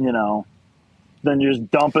 than just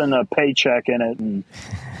dumping a paycheck in it and,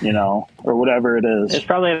 or whatever it is. It's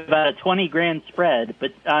probably about a $20,000 spread,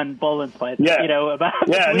 but on Boelen's python,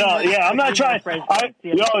 I'm not trying.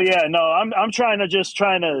 I'm trying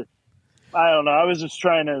to, I don't know. I was just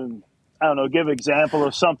trying to, give example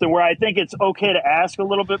of something where I think it's okay to ask a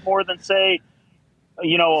little bit more than say,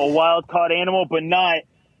 a wild caught animal, but not,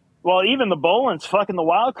 well, even the Boelen's, fucking the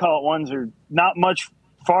wild caught ones are not much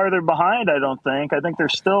farther behind, I don't think. I think they're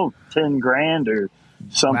still $10,000 or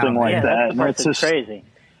something like that. That's just crazy.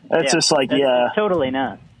 It's just like, totally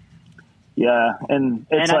not. Yeah, and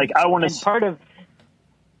it's like I want to. Part of.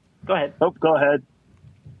 Go ahead. Oh, go ahead.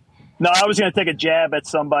 No, I was going to take a jab at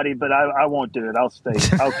somebody, but I won't do it. I'll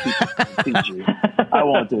keep it PG. I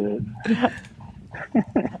won't do it.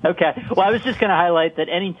 Okay. Well, I was just going to highlight that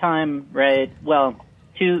anytime, right? Well,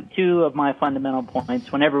 two of my fundamental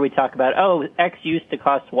points. Whenever we talk about, X used to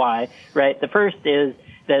cost Y, right? The first is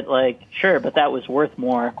that, like, sure, but that was worth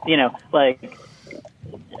more. You know, like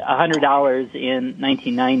 $100 in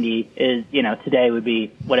 1990 is, you know, today would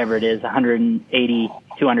be whatever it is, $180,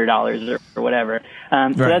 $200 or whatever.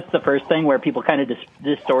 So that's the first thing where people kind of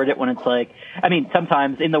distort it when it's like, I mean,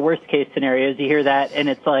 sometimes in the worst case scenarios, you hear that and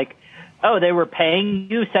it's like, oh, they were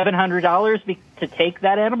paying you $700 to take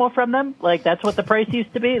that animal from them? Like, that's what the price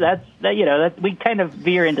used to be? We kind of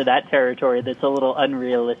veer into that territory that's a little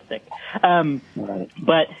unrealistic.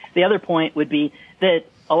 But the other point would be that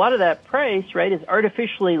a lot of that price, right, is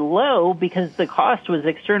artificially low because the cost was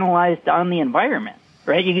externalized on the environment,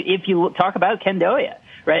 right? If you talk about Candoia,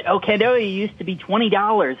 right? Oh, Candoia used to be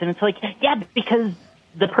 $20. And it's like, yeah, because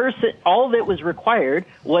all that was required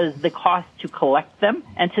was the cost to collect them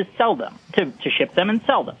and to sell them, to ship them and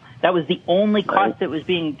sell them. That was the only cost that was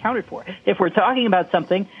being accounted for. If we're talking about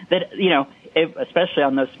something that, you know, especially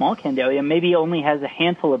on those small Candoia, maybe only has a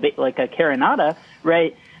handful of, like a Carinata,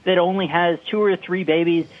 right, that only has 2 or 3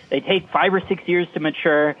 babies. They take 5 or 6 years to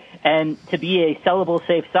mature, and to be a sellable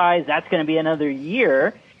safe size, that's going to be another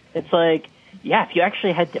year. It's like, yeah, if you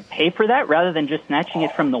actually had to pay for that rather than just snatching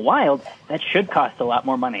it from the wild, that should cost a lot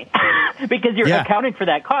more money because you're accounting for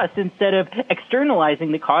that cost instead of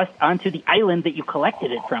externalizing the cost onto the island that you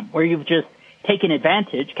collected it from, where you've just taken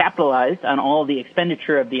advantage, capitalized on all the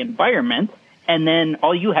expenditure of the environment, and then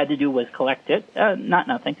all you had to do was collect it, not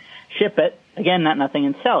nothing, ship it, again, not nothing,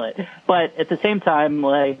 and sell it. But at the same time,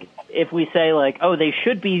 like, if we say, like, oh, they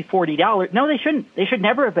should be $40. No, they shouldn't. They should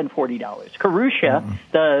never have been $40. Carusha,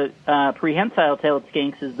 the prehensile-tailed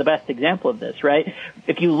skinks, is the best example of this, right?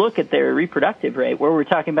 If you look at their reproductive rate, where we're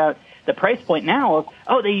talking about the price point now of,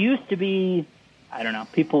 oh, they used to be, I don't know,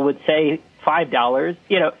 people would say $5,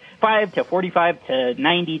 you know, 5 to 45 to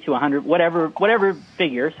 90 to 100, whatever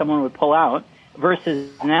figure someone would pull out, versus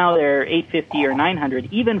now they're $850 or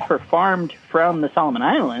 $900, even for farmed from the Solomon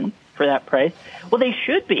Islands, for that price. Well, they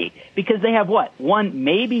should be, because they have what? 1,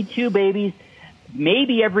 maybe 2 babies,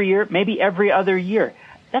 maybe every year, maybe every other year.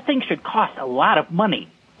 That thing should cost a lot of money.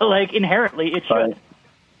 Like, inherently, it should.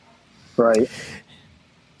 Right.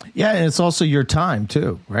 Yeah, and it's also your time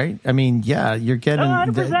too, right? I mean, yeah, you're getting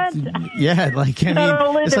 100%. Yeah, like, I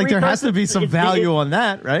mean, it's like there has to be some value on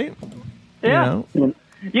that, right? Yeah. You know?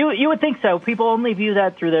 You would think so. People only view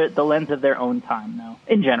that through the lens of their own time, though,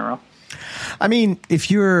 in general. I mean,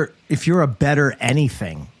 if you're a better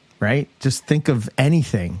anything, right? Just think of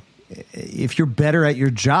anything. If you're better at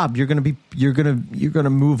your job, you're gonna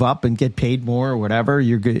move up and get paid more or whatever.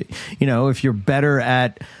 You're good, you know. If you're better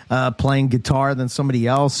at playing guitar than somebody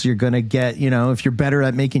else, you're gonna get, you know. If you're better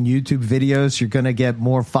at making YouTube videos, you're gonna get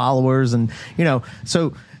more followers, and you know.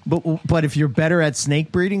 So, but if you're better at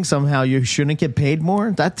snake breeding, somehow you shouldn't get paid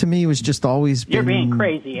more. That to me was just always You're being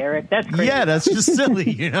crazy, Eric. That's crazy. Yeah, that's just silly.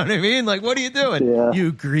 You know what I mean? Like, what are you doing? Yeah.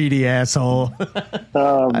 You greedy asshole.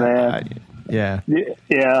 Oh man. Yeah.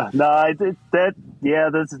 No,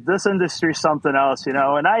 this industry's something else, you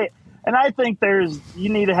know. And I think you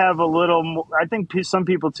need to have a little more. I think some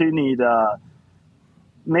people too need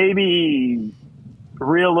maybe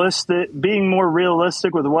being more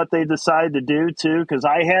realistic with what they decide to do too. Because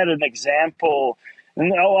I had an example,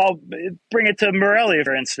 and I'll bring it to Morelia,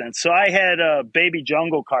 for instance. So I had baby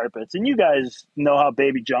jungle carpets, and you guys know how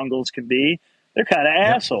baby jungles can be. They're kind of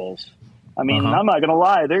assholes. I mean, I'm not gonna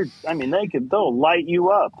lie. They'll light you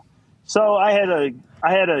up. So I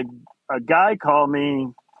had a guy call me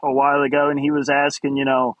a while ago, and he was asking,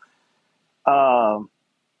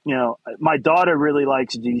 my daughter really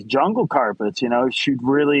likes these jungle carpets. You know, she'd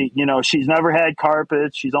really, she's never had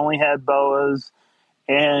carpets. She's only had boas.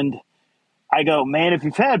 And I go, man, if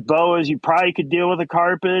you've had boas, you probably could deal with a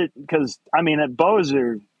carpet, because a boa's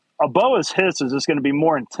hiss is just going to be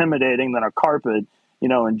more intimidating than a carpet.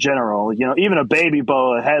 In general, even a baby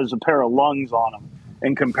boa has a pair of lungs on them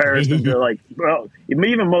in comparison to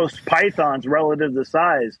even most pythons relative to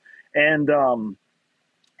size.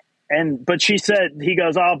 But she said, he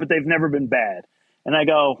goes, oh, but they've never been bad. And I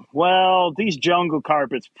go, well, these jungle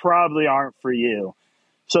carpets probably aren't for you.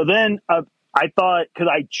 So then I thought, because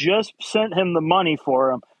I just sent him the money for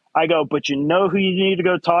them, I go, but you know who you need to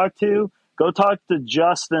go talk to? Go talk to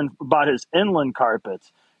Justin about his inland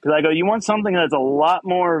carpets. Because I go, you want something that's a lot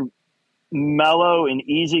more mellow and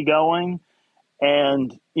easygoing,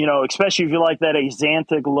 and especially if you like that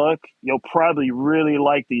axanthic look, you'll probably really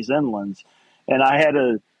like these inlands. And I had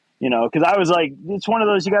because I was like, it's one of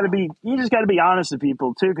those you just got to be honest with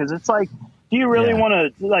people too, because it's like, do you really want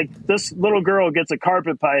to, like, this little girl gets a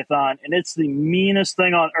carpet python and it's the meanest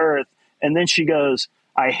thing on earth, and then she goes,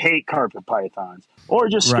 I hate carpet pythons, or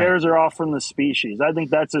just scares her off from the species. I think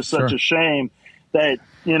that's such a shame that,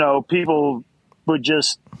 people would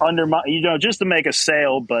just undermine, just to make a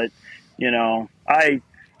sale. But, I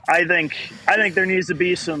think there needs to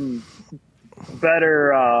be some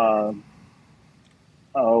better, I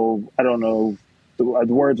don't know the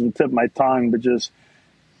words on the tip of my tongue, but just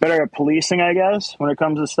better at policing, I guess, when it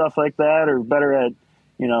comes to stuff like that, or better at,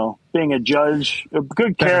 being a judge, a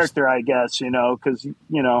good character, I guess, because,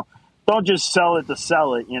 don't just sell it to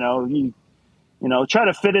sell it, try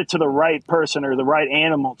to fit it to the right person or the right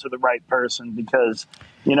animal to the right person, because,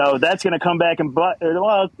 that's going to come back and bite.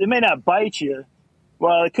 Well, it may not bite you.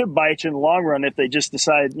 Well, it could bite you in the long run if they just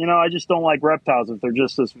decide, I just don't like reptiles if they're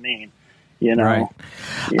just this mean, Right.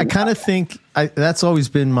 I kind of think that's always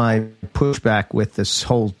been my pushback with this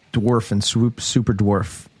whole dwarf and super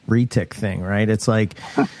dwarf retic thing, right? It's like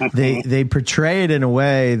they portray it in a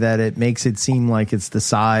way that it makes it seem like it's the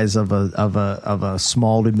size of a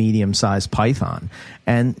small to medium sized python.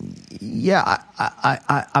 And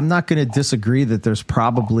I'm not going to disagree that there's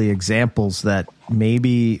probably examples that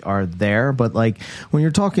maybe are there, but like when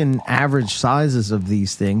you're talking average sizes of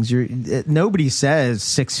these things, nobody says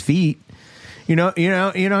 6 feet. You know what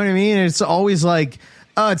I mean? It's always like,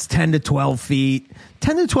 oh, it's 10 to 12 feet.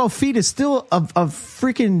 10 to 12 feet is still a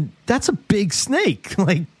freaking, that's a big snake.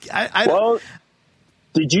 Like, well,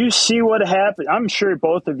 did you see what happened? I'm sure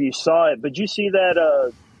both of you saw it, but did you see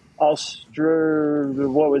that,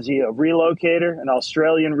 what was he, a relocator, an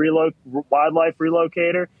Australian wildlife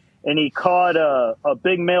relocator? And he caught a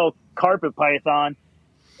big male carpet python,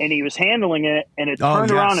 and he was handling it, and it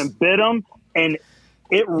turned around and bit him, and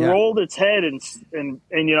it rolled its head and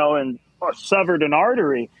severed an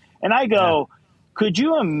artery. And I go, could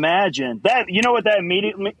you imagine that? You know what that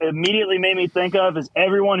immediately made me think of is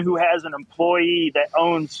everyone who has an employee that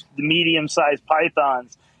owns the medium-sized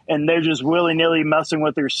pythons, and they're just willy-nilly messing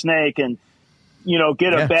with their snake and,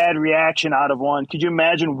 get a bad reaction out of one. Could you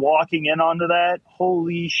imagine walking in onto that?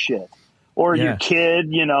 Holy shit. Or your kid,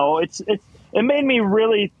 it made me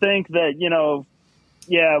really think that,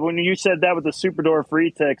 when you said that with the super dwarf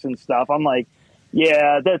retics and stuff, I'm like,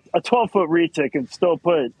 that a 12-foot retic can still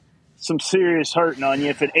put some serious hurting on you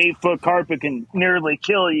if an 8-foot carpet can nearly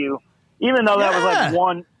kill you, even though that was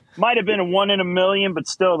like might have been a 1 in a million, but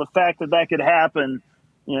still the fact that could happen,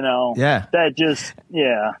 that just,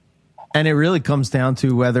 And it really comes down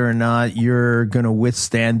to whether or not you're going to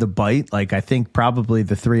withstand the bite. Like, I think probably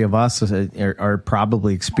the three of us are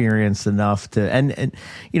probably experienced enough to, and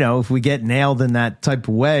if we get nailed in that type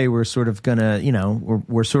of way, we're sort of going to,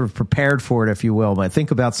 we're sort of prepared for it, if you will. But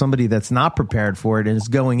think about somebody that's not prepared for it and is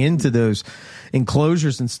going into those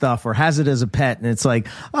enclosures and stuff, or has it as a pet, and it's like,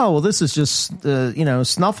 oh, well, this is just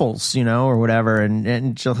Snuffles, or whatever,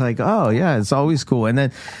 and just like, oh yeah, it's always cool. And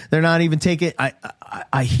then they're not even taking,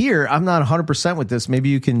 I hear, I'm not 100% with this, maybe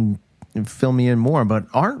you can fill me in more, but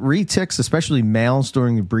aren't retics, especially males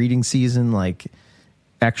during the breeding season, like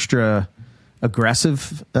extra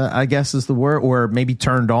aggressive, I guess is the word, or maybe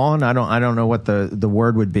turned on? I don't know what the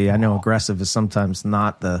word would be. I know aggressive is sometimes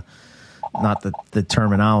not the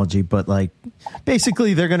terminology, but like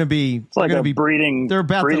basically they're going to be, it's like a breeding, they're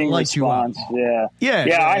about breeding to light response. you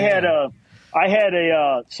up. I had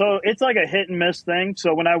a so it's like a hit and miss thing.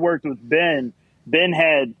 So when I worked with Ben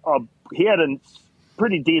had a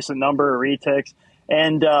pretty decent number of retics,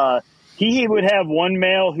 and he would have one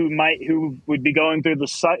male who would be going through the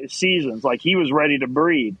seasons, like he was ready to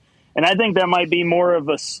breed. And I think that might be more of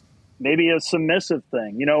maybe a submissive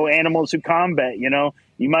thing, animals who combat,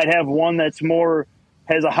 you might have one that's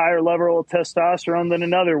has a higher level of testosterone than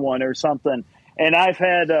another one or something. And I've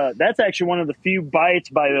had, that's actually one of the few bites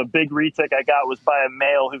by a big retic I got was by a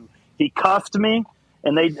male who he cuffed me,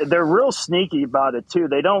 and they're real sneaky about it too.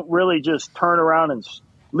 They don't really just turn around and,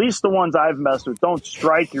 at least the ones I've messed with, don't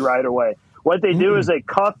strike you right away. What they do is they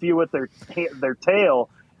cuff you with their tail,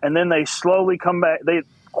 and then they slowly come back. They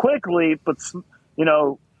quickly, but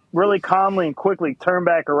really calmly and quickly turn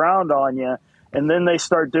back around on you, and then they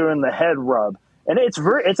start doing the head rub. And it's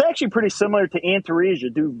actually pretty similar to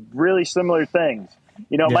Antaresia, do really similar things.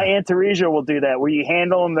 My Antaresia will do that, where you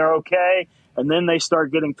handle them, they're okay, and then they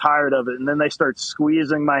start getting tired of it, and then they start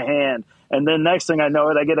squeezing my hand. And then next thing I know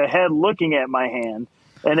I get a head looking at my hand.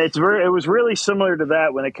 And it was really similar to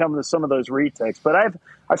that when it comes to some of those retics. But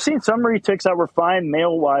I've seen some retics that were fine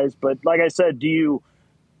male-wise, but like I said, do you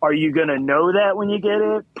Are you going to know that when you get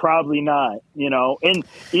it? Probably not, And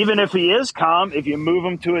even if he is calm, if you move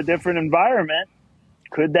him to a different environment,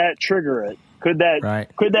 could that trigger it? Could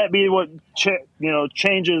that be what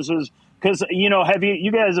changes his? Because you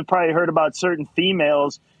guys have probably heard about certain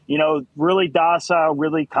females, really docile,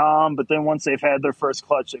 really calm, but then once they've had their first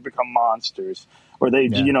clutch, they become monsters. Or they,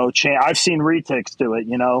 I've seen retics do it.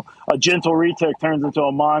 A gentle retic turns into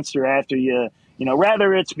a monster after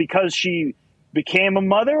rather it's because she became a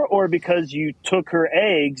mother or because you took her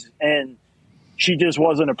eggs and she just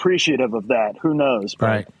wasn't appreciative of that. Who knows? But,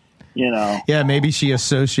 right. Yeah, maybe she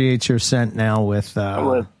associates your scent now with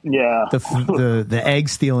the egg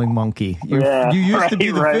stealing monkey. You used to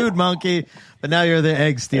be the food monkey, but now you're the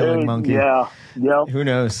egg stealing monkey. Yeah. Yep. Who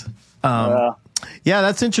knows? Yeah,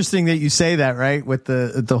 that's interesting that you say that, right? With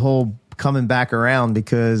the whole coming back around,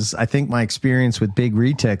 because I think my experience with big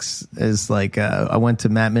retics is like I went to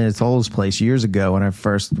Matt Minatola's place years ago when I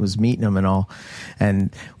first was meeting him and all,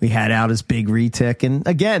 and we had out his big retic, and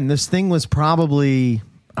again, this thing was probably,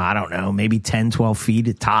 I don't know, maybe 10, 12 feet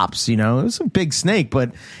at tops. It was a big snake,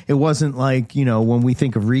 but it wasn't like, when we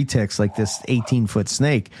think of retics, like this 18-foot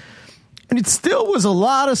snake. And it still was a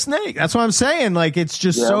lot of snake. That's what I'm saying. Like, it's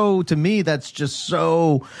just so, to me, that's just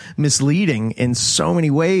so misleading in so many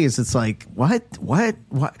ways. It's like, what?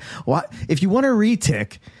 If you want a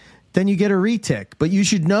retic, then you get a retic, but you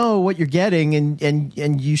should know what you're getting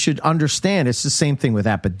and you should understand. It's the same thing with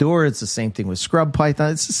Apodora. It's the same thing with scrub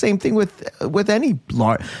python. It's the same thing with any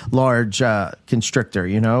large constrictor,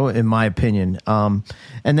 in my opinion. And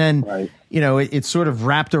then, it sort of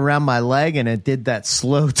wrapped around my leg and it did that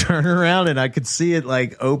slow turnaround and I could see it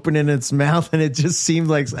like opening its mouth and it just seemed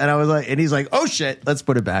like, and I was like, and he's like, oh shit, let's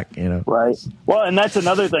put it back, Right. Well, and that's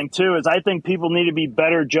another thing too, is I think people need to be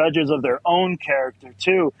better judges of their own character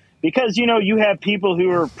too. Because, you have people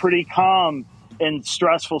who are pretty calm in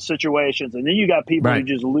stressful situations. And then you got people who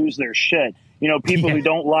just lose their shit. People who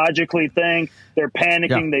don't logically think, they're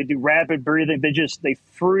panicking, they do rapid breathing, they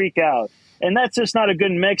freak out. And that's just not a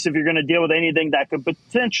good mix if you're going to deal with anything that could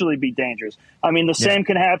potentially be dangerous. I mean, the same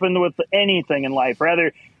can happen with anything in life.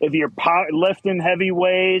 Rather, if you're lifting heavy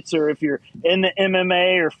weights or if you're in the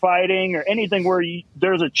MMA or fighting or anything where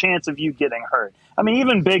there's a chance of you getting hurt. I mean,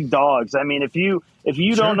 even big dogs. I mean, if you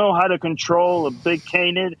don't know how to control a big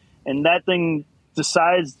canid and that thing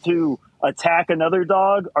decides to attack another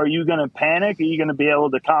dog, are you going to panic? Are you going to be able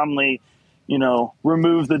to calmly,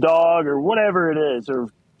 remove the dog or whatever it is? Or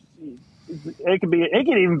it could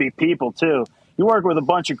even be people too. You work with a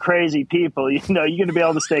bunch of crazy people, you're going to be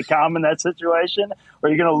able to stay calm in that situation, or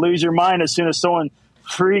you're going to lose your mind as soon as someone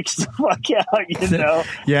freaks the fuck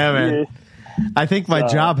out, Yeah, man. I think my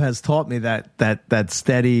job has taught me that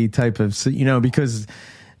steady type of, because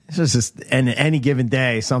it's just in any given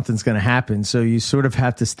day, something's going to happen. So you sort of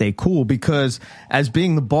have to stay cool because as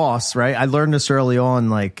being the boss, right? I learned this early on,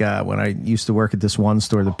 like when I used to work at this one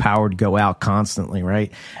store, the power would go out constantly,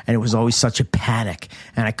 right? And it was always such a panic.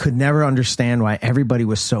 And I could never understand why everybody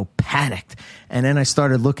was so panicked. And then I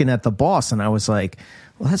started looking at the boss and I was like,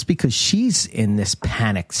 well, that's because she's in this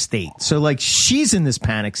panic state. So like she's in this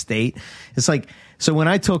panic state. It's like, so when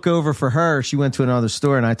I took over for her, she went to another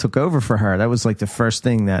store and I took over for her. That was like the first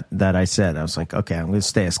thing that I said. I was like, okay, I'm going to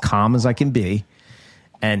stay as calm as I can be.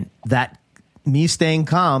 And that me staying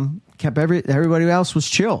calm kept everybody else was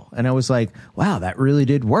chill. And I was like, wow, that really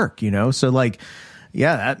did work, So like,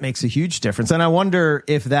 yeah, that makes a huge difference. And I wonder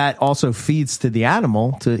if that also feeds to the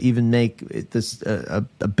animal to even make this a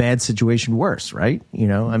bad situation worse, right?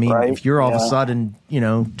 I mean, if you're all of a sudden,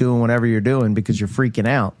 doing whatever you're doing because you're freaking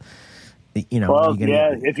out, if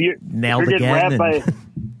you're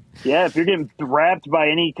getting wrapped by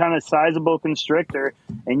any kind of sizable constrictor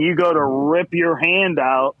and you go to rip your hand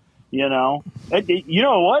out, you know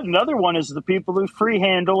what? Another one is the people who free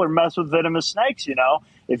handle or mess with venomous snakes.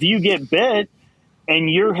 If you get bit and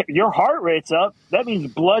your heart rate's up, that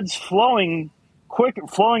means blood's flowing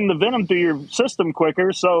the venom through your system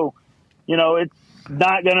quicker. So, it's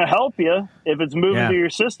not going to help you if it's moving through your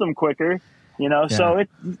system quicker. So it,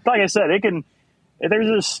 like I said,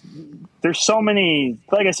 there's so many,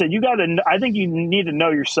 like I said, I think you need to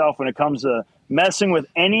know yourself when it comes to messing with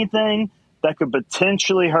anything that could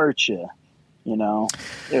potentially hurt you, or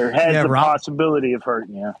has the possibility of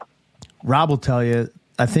hurting you. Rob will tell you,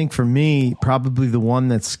 I think for me, probably the one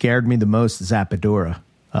that scared me the most is Apodora.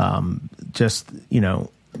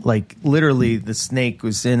 Like literally the snake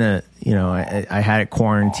was in I had it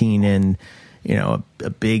quarantined in, a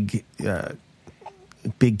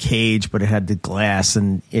big cage, but it had the glass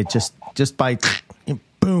and it just by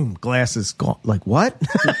boom, glass is gone. Like, what?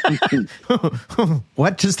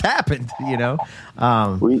 What just happened? You know?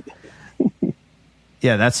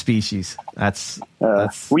 Yeah, that's species. That's I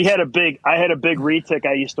had a big retic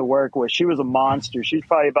I used to work with. She was a monster. She's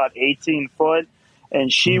probably about 18 foot,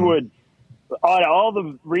 and she would all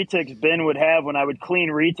the retics Ben would have when I would clean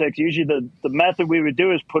retics. Usually the method we would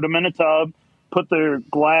do is put them in a tub, put their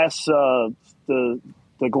glass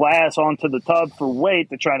the glass onto the tub for weight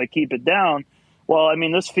to try to keep it down. Well, I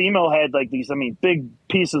mean, this female had like these big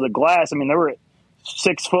pieces of glass. I mean, there were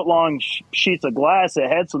 6 foot long sheets of glass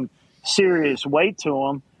that had some serious weight to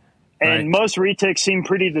them. And most retics seem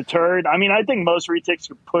pretty deterred. I mean, I think most retics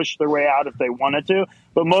could push their way out if they wanted to,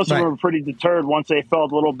 but most of them were pretty deterred once they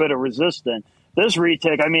felt a little bit of resistance. This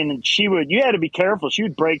retic, I mean, you had to be careful. She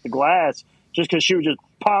would break the glass just because she would just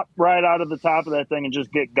pop right out of the top of that thing and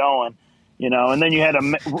just get going, you know. And then you had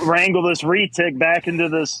to wrangle this retic back into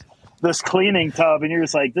this cleaning tub, and you're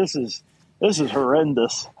just like, this is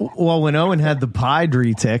horrendous. Well, when Owen had the pied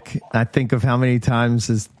retic, I think of how many times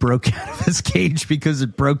it broke out of his cage because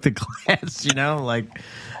it broke the glass, you know? Like,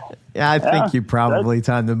 I think you probably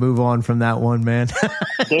time to move on from that one, man.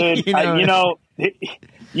 Dude,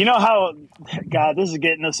 you know how, God, this is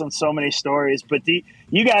getting us on so many stories, but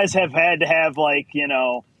you guys have had to have, like, you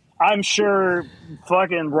know, I'm sure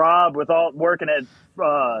fucking Rob with all working at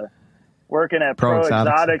Pro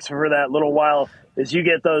Exotics for that little while, is you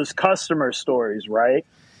get those customer stories, right?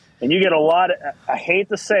 And you get a lot of, I hate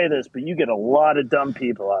to say this, but you get a lot of dumb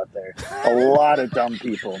people out there. A lot of dumb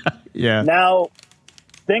people. Yeah. Now,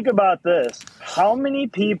 think about this. How many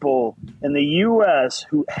people in the U.S.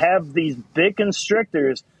 who have these big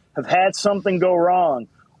constrictors have had something go wrong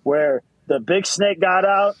where the big snake got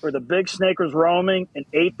out or the big snake was roaming and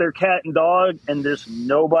ate their cat and dog and just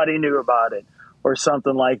nobody knew about it or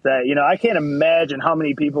something like that? You know, I can't imagine how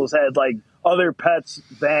many people's had, like, other pets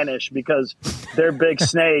vanish because their big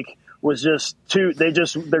snake was just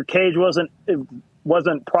their cage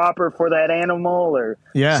wasn't proper for that animal or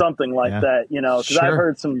something like that, you know, because I've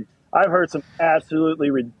heard some absolutely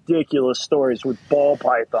ridiculous stories with ball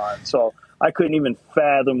pythons. So I couldn't even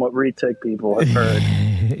fathom what retic people have heard,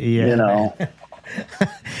 you know?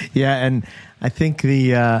 Yeah. And I think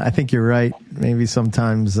I think you're right. Maybe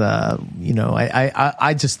sometimes, you know,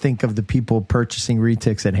 I just think of the people purchasing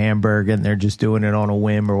retics at Hamburg and they're just doing it on a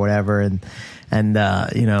whim or whatever. And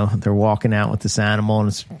you know, they're walking out with this animal and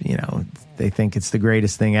it's, you know, they think it's the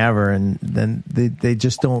greatest thing ever. And then they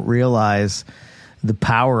just don't realize the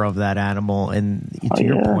power of that animal. And to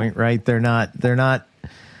your point, right. They're not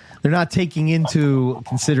taking into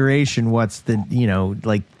consideration what's the, you know,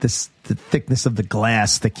 like the thickness of the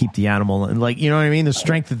glass that keep the animal, and, like, you know what I mean? The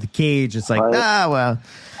strength of the cage. It's like, well,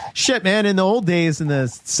 shit, man. In the old days, in the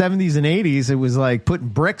 70s and 80s, it was like putting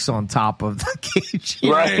bricks on top of the cage.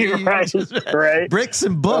 Right. Bricks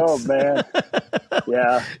and books. Oh, man.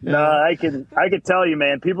 Yeah. No, I can tell you,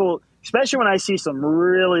 man, people, especially when I see some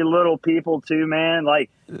really little people too, man, like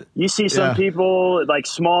you see some people like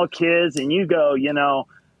small kids and you go, you know,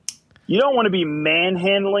 you don't want to be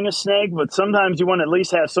manhandling a snake, but sometimes you want to at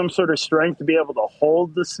least have some sort of strength to be able to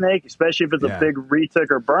hold the snake, especially if it's a big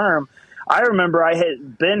retic or berm. I remember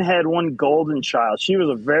Ben had one golden child. She was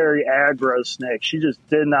a very aggro snake. She just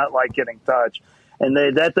did not like getting touched. And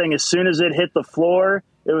that thing, as soon as it hit the floor,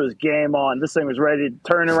 it was game on. This thing was ready to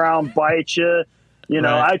turn around, bite you. You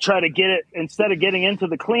know, I try to get it, instead of getting into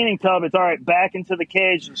the cleaning tub, it's all right, back into the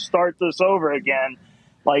cage and start this over again.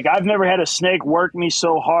 Like, I've never had a snake work me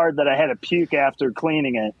so hard that I had to puke after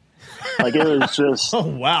cleaning it. Like, it was just, oh,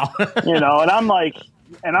 wow. You know, and I'm like,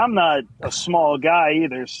 and I'm not a small guy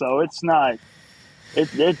either. So it's not,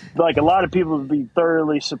 it's like a lot of people would be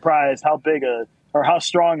thoroughly surprised how big or how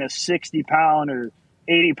strong a 60-pound or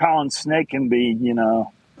 80-pound snake can be, you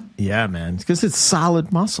know. Yeah, man. Because it's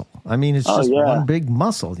solid muscle. I mean, it's just one big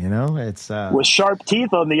muscle, you know. It's with sharp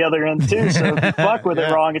teeth on the other end, too. So if you fuck with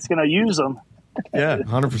it wrong, it's going to use them. Yeah,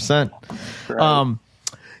 100%. Right.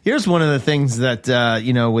 Here's one of the things that,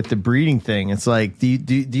 you know, with the breeding thing, it's like, do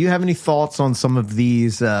you have any thoughts on some of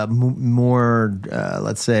these more,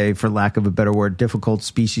 let's say, for lack of a better word, difficult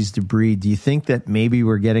species to breed? Do you think that maybe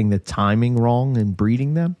we're getting the timing wrong in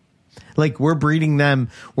breeding them? Like, we're breeding them,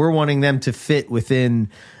 we're wanting them to fit within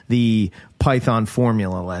the Python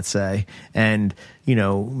formula, let's say, and, you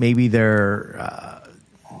know, maybe their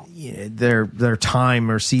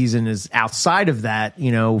time or season is outside of that,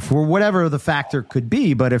 you know, for whatever the factor could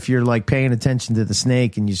be. But if you're like paying attention to the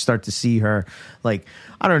snake and you start to see her, like,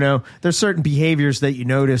 I don't know, there's certain behaviors that you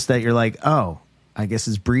notice that you're like, oh, I guess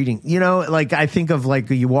is breeding. You know, like I think of like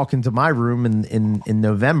you walk into my room in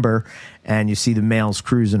November and you see the males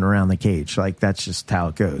cruising around the cage. Like that's just how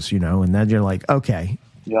it goes, you know, and then you're like, okay,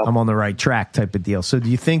 yep. I'm on the right track type of deal. So do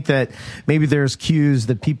you think that maybe there's cues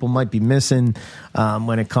that people might be missing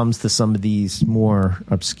when it comes to some of these more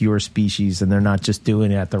obscure species and they're not just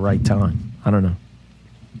doing it at the right time? I don't know.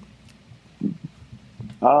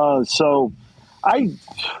 So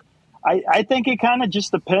I think it kind of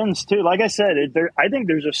just depends too. Like I said, I think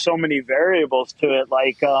there's just so many variables to it.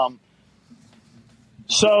 Like,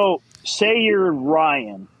 so say you're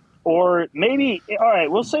Ryan, or maybe, all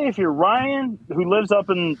right, we'll say if you're Ryan who lives up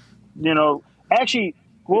in, you know, actually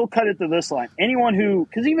we'll cut it to this line. Anyone who,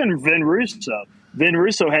 because even Vin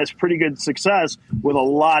Russo has pretty good success with a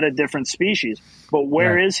lot of different species. But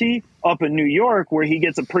where is he? Up in New York, where he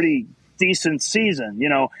gets a pretty decent season. You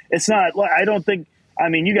know, it's not, I don't think, I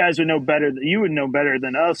mean, you guys would know better. You would know better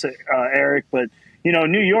than us, Eric. But, you know,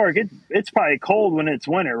 New York, it's probably cold when it's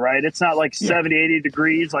winter, right? It's not like 70, 80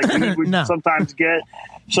 degrees like we would sometimes get.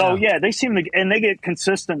 So, they seem to – and they get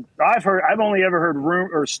consistent. I've only ever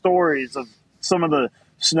heard stories of some of the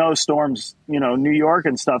snowstorms, you know, New York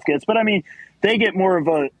and stuff gets. But, I mean, they get more of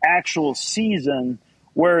an actual season.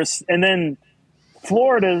 Whereas – and then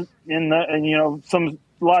Florida and you know, a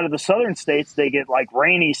lot of the southern states, they get like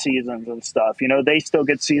rainy seasons and stuff. You know, they still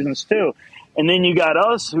get seasons too. And then you got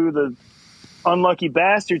us who the unlucky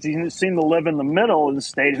bastards who seem to live in the middle of the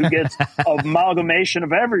state who gets amalgamation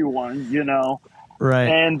of everyone, you know. Right.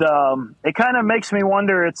 And it kind of makes me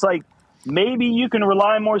wonder, it's like maybe you can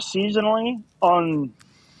rely more seasonally on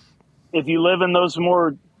if you live in those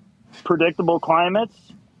more predictable climates.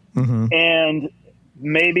 Mm-hmm. And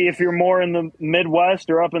maybe if you're more in the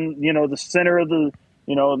Midwest or up in, you know, the center of the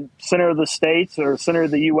states or center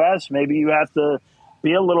of the U.S., maybe you have to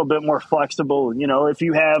be a little bit more flexible. You know, if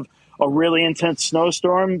you have a really intense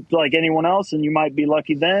snowstorm like anyone else, and you might be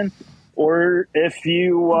lucky then. Or if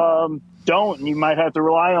you don't, you might have to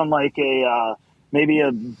rely on like maybe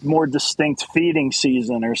a more distinct feeding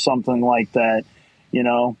season or something like that, you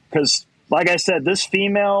know. Because, like I said, this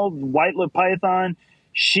female white-lipped python,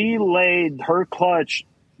 she laid her clutch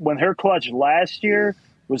when her clutch last year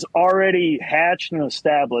was already hatched and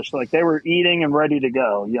established. Like they were eating and ready to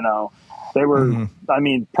go, you know. They were, I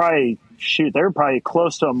mean, they were probably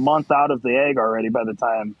close to a month out of the egg already by the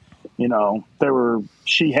time, you know,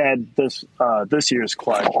 she had this year's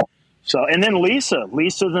clutch. So, and then Lisa's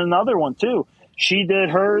another one too. She did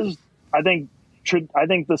hers, I think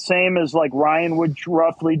the same as like Ryan would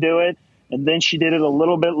roughly do it. And then she did it a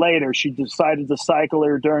little bit later. She decided to cycle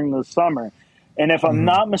her during the summer. And if I'm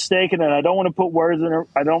not mistaken, and I don't mean to put words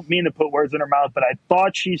in her mouth, but I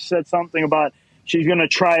thought she said something about she's going to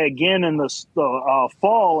try again in the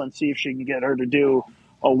fall and see if she can get her to do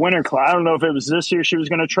a winter class. I don't know if it was this year she was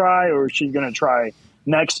going to try or she's going to try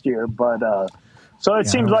next year. But so it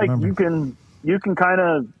seems like you can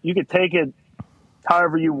take it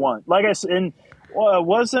however you want. Like I said, and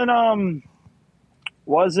wasn't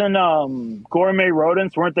Gourmet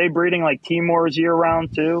Rodents, weren't they breeding like Timors year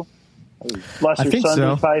round too? Lesser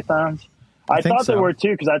Sunday pythons. I thought they were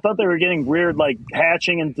too, because I thought they were getting weird, like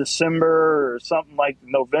hatching in December or something like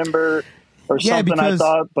November or something. I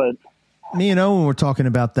thought, but me and Owen were talking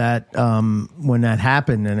about that when that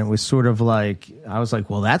happened, and it was sort of like I was like,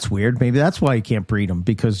 "Well, that's weird. Maybe that's why you can't breed them,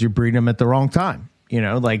 because you're breeding them at the wrong time." You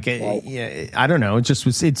know, like I don't know. It just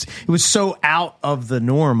was. It was so out of the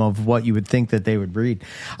norm of what you would think that they would breed.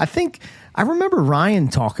 I remember Ryan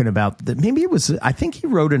talking about that. Maybe it was. I think he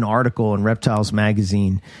wrote an article in Reptiles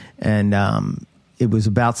Magazine, and it was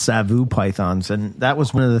about Savu pythons, and that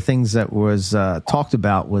was one of the things that was talked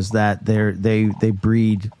about, was that they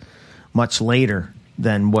breed much later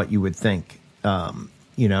than what you would think.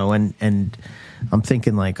 You know, and I'm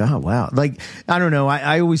thinking like, oh, wow. Like, I don't know.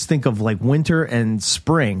 I always think of like winter and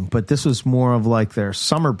spring, but this was more of like their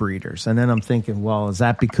summer breeders. And then I'm thinking, well, is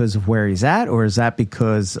that because of where he's at, or is that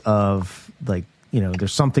because of like, you know,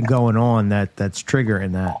 there's something going on that's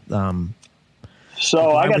triggering that?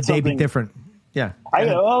 So I got something be different. Yeah. I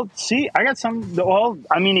got some. Well,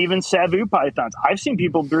 I mean, even Savu pythons. I've seen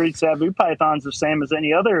people breed Savu pythons the same as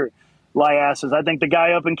any other liasses. I think the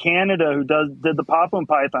guy up in Canada who did the Papuan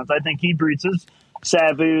pythons, I think he breeds his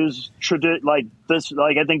Savus like this,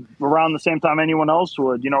 like I think around the same time anyone else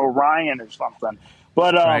would, you know, Ryan or something.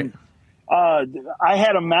 But I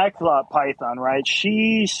had a Maclot python, right?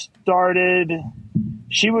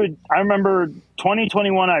 I remember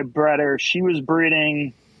 2021 I bred her. She was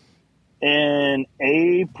breeding in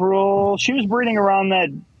April. She was breeding around that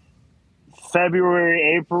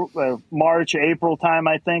February, April, March, April time,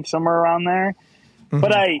 I think, somewhere around there.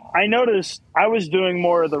 But I noticed I was doing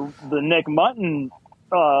more of the Nick Mutton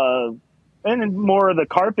and more of the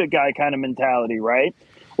carpet guy kind of mentality, right?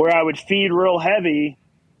 Where I would feed real heavy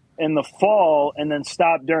in the fall and then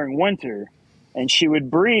stop during winter. And she would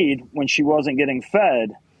breed when she wasn't getting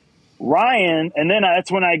fed. Ryan, and then that's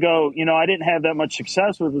when I go, I didn't have that much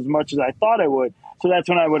success with as much as I thought I would. So that's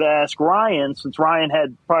when I would ask Ryan, since Ryan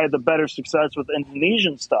had probably the better success with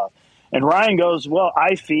Indonesian stuff. And Ryan goes, well,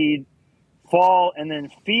 I feed fall and then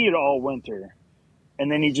feed all winter.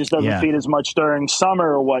 And then he just doesn't feed as much during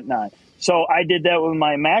summer or whatnot. So I did that with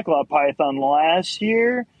my Macla python last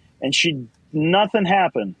year, and nothing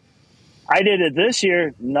happened. I did it this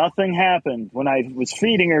year, nothing happened when I was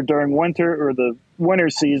feeding her during winter or the winter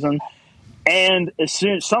season. And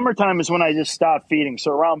summertime is when I just stop feeding.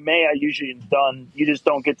 So around May, I usually am done. You just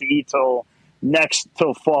don't get to eat till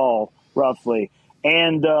fall, roughly.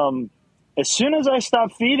 And as soon as I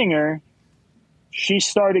stopped feeding her,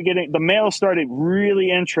 the male started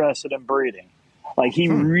really interested in breeding. Like he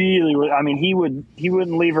really would. I mean, he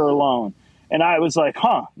wouldn't leave her alone. And I was like,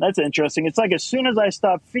 that's interesting. It's like as soon as I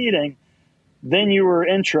stopped feeding, then you were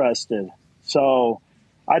interested. So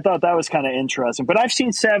I thought that was kind of interesting. But I've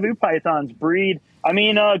seen Savu pythons breed. I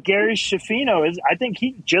mean, Gary Schifino I think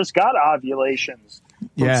he just got ovulations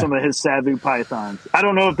from some of his Savu pythons. I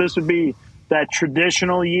don't know if this would be that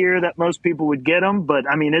traditional year that most people would get them, but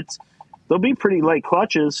I mean, they'll be pretty late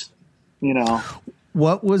clutches,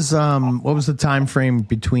 What was the time frame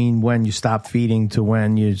between when you stopped feeding to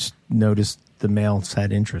when you noticed the males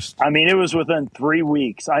had interest? I mean, it was within 3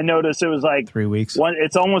 weeks. I noticed it was like 3 weeks.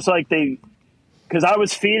 It's almost like because I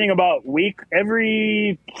was feeding about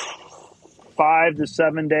every 5 to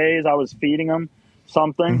 7 days. I was feeding them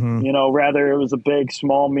something, rather it was a big,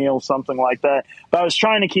 small meal, something like that. But I was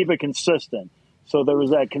trying to keep it consistent, so there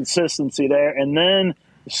was that consistency there. And then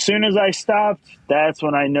as soon as I stopped, that's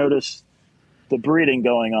when I noticed the breeding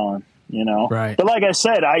going on, Right. But like I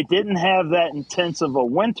said, I didn't have that intense of a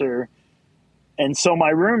winter, and so my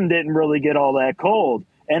room didn't really get all that cold.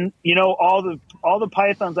 And all the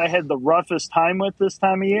pythons I had the roughest time with this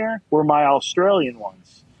time of year were my Australian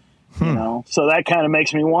ones. So that kind of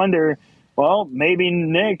makes me wonder, well, maybe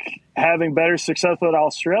Nick having better success with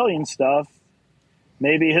Australian stuff,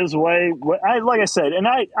 maybe his way. Like I said, and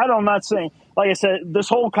I'm not saying. Like I said, this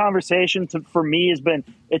whole conversation for me has been,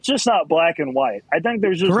 it's just not black and white. I think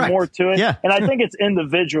there's just more to it. Yeah. And I think it's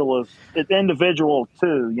individual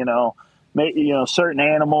too, certain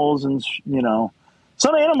animals and,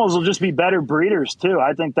 some animals will just be better breeders too.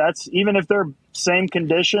 I think that's, even if they're same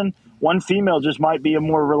condition, one female just might be a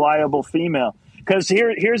more reliable female. Because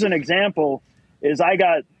here's an example is I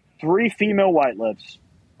got 3 female white lips,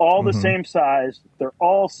 all the same size. They're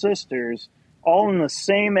all sisters, all in the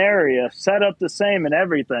same area, set up the same and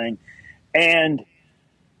everything. And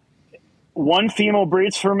one female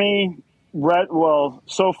breeds for me,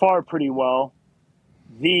 so far pretty well.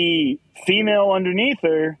 The female underneath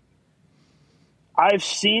her, I've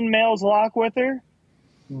seen males lock with her,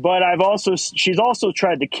 but she's also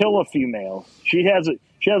tried to kill a few males. She has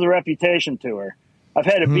a reputation to her. I've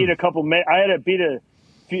had to beat a couple. I had to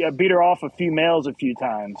beat her off a few males a few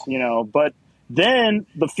times, but then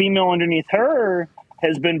the female underneath her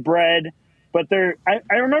has been bred, but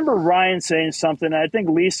I remember Ryan saying something, and I think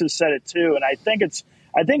Lisa said it too, and I think it's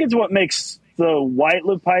what makes the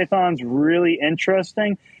white-lipped pythons really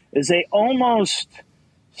interesting is they almost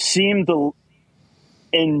seem to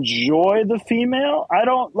enjoy the female.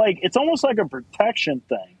 It's almost like a protection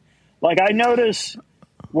thing. Like I noticed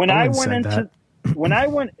when I went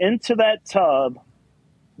into that tub,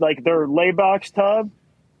 like their laybox tub,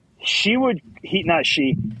 he would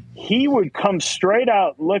come straight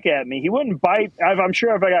out, look at me. He wouldn't bite. I'm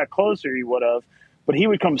sure if I got closer, he would have, but he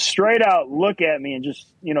would come straight out, look at me, and just,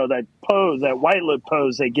 that pose, that white lip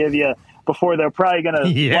pose they give you before they're probably going to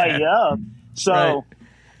light you up. So,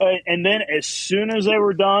 and then as soon as they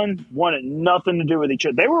were done, wanted nothing to do with each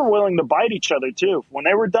other. They were willing to bite each other too. When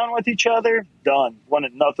they were done with each other,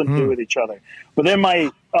 wanted nothing to do with each other. But then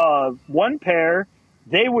my one pair,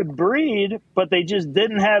 they would breed, but they just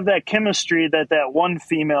didn't have that chemistry that one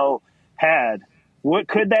female had. What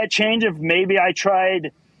could that change if maybe I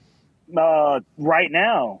tried right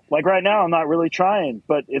now? Like right now, I'm not really trying.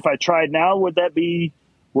 But if I tried now, would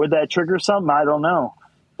that trigger something? I don't know.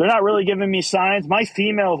 They're not really giving me signs. My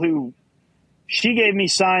female, she gave me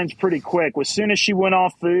signs pretty quick. As soon as she went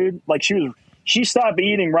off food, like she stopped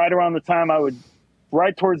eating right around the time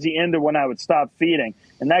right towards the end of when I would stop feeding.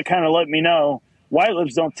 And that kind of let me know white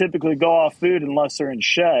lips don't typically go off food unless they're in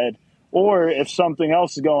shed or if something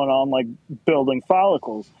else is going on, like building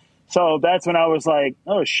follicles. So that's when I was like,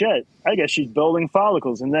 oh shit, I guess she's building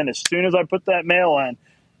follicles. And then as soon as I put that male in,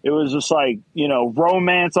 it was just like,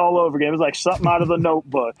 romance all over again. It was like something out of the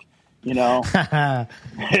Notebook, Yeah.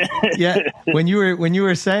 When you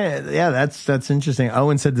were saying, that's interesting.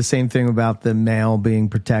 Owen said the same thing about the male being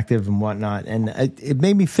protective and whatnot. And it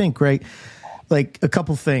made me think, right? Like a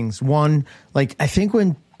couple things. One, like I think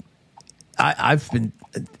when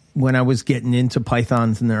when I was getting into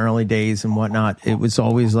pythons in the early days and whatnot, it was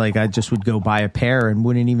always like I just would go buy a pair and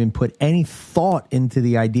wouldn't even put any thought into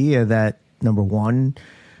the idea that, number one,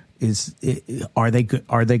 are they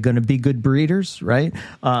going to be good breeders, right?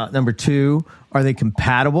 Number two, are they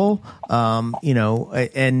compatible? And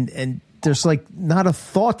there's like not a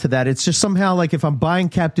thought to that. It's just somehow like if I'm buying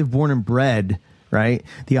captive born and bred, right?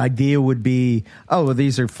 The idea would be, oh, well,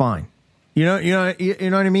 these are fine. You know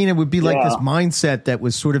what I mean? It would be like this mindset that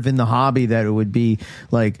was sort of in the hobby, that it would be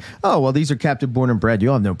like, oh, well, these are captive born and bred.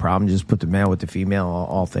 You'll have no problem. Just put the male with the female.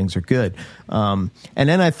 All things are good. And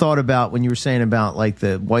then I thought about when you were saying about like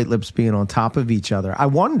the white lips being on top of each other. I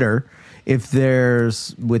wonder if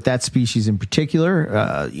there's, with that species in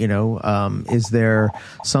particular, is there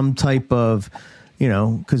some type of,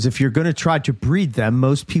 because if you're going to try to breed them,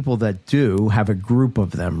 most people that do have a group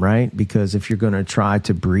of them, right? Because if you're going to try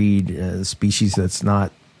to breed a species that's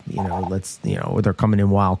not, they're coming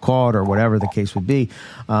in wild caught or whatever the case would be,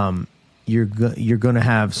 you're going to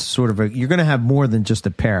have you're going to have more than just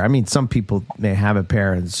a pair. I mean, some people may have a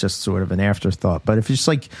pair and it's just sort of an afterthought. But if it's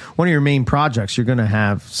like one of your main projects, you're going to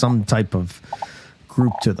have some type of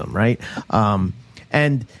group to them, right?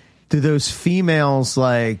 And do those females,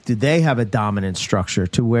 like, do they have a dominant structure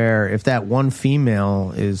to where if that one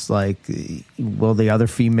female is like, will the other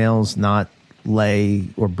females not lay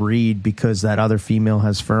or breed because that other female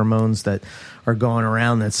has pheromones that are going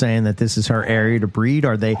around that's saying that this is her area to breed?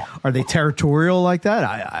 Are they territorial like that?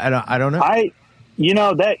 I don't know.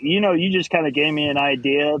 You just kind of gave me an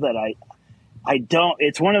idea that I don't.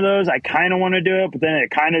 It's one of those, I kind of want to do it, but then I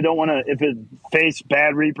kind of don't want to, if it face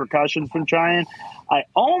bad repercussions from trying. I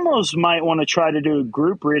almost might want to try to do a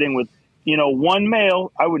group breeding with, one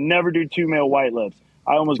male. I would never do two male white lips.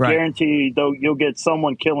 I almost guarantee though you'll get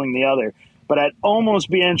someone killing the other. But I'd almost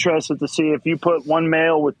be interested to see if you put one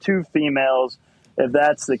male with two females, if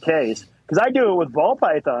that's the case. Because I do it with ball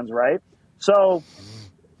pythons, right? So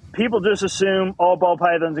people just assume all ball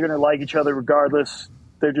pythons are going to like each other regardless.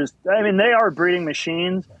 They are breeding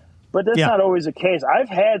machines. But that's not always the case. I've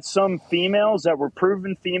had some females that were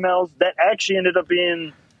proven females that actually ended up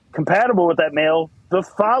being compatible with that male the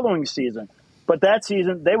following season. But that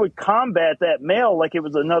season, they would combat that male like it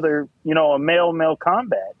was another, a male-male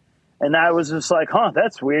combat. And I was just like,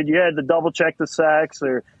 that's weird. You had to double-check the sex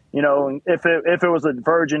or, if it was a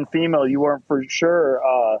virgin female, you weren't for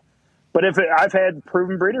sure. But I've had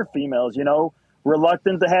proven breeder females,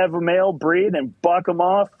 reluctant to have a male breed and buck them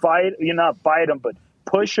off, not bite them, but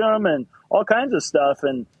push them and all kinds of stuff.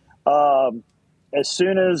 And as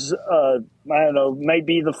soon as,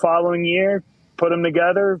 maybe the following year, put them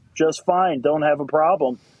together just fine. Don't have a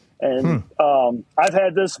problem. And I've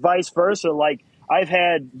had this vice versa. Like I've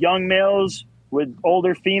had young males with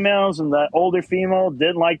older females and the older female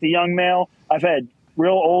didn't like the young male. I've had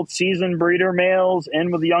real old seasoned breeder males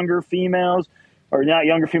in with younger females, or not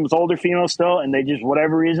younger females, older females still. And they just,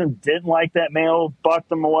 whatever reason, didn't like that male, bucked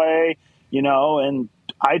them away. And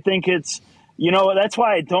I think it's, that's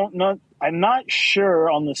why I don't know. I'm not sure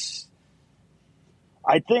on this.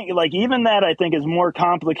 I think even that I think is more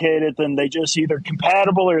complicated than they just either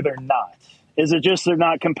compatible or they're not. Is it just they're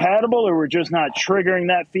not compatible or we're just not triggering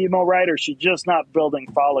that female right, or she's just not building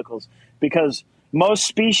follicles? Because most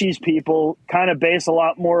species people kind of base a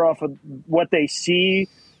lot more off of what they see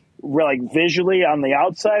visually on the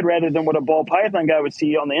outside rather than what a ball python guy would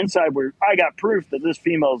see on the inside, where I got proof that this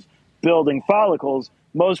female's building follicles.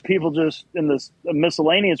 Most people just in this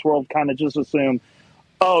miscellaneous world kind of just assume,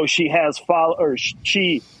 oh, she has or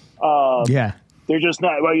she. They're just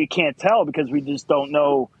not. Well, you can't tell because we just don't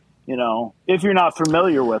know. If you're not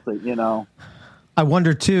familiar with it, I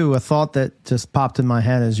wonder too. A thought that just popped in my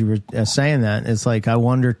head as you were saying that is I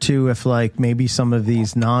wonder too if maybe some of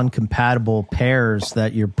these non-compatible pairs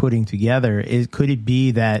that you're putting together, could it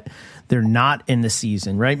be that they're not in the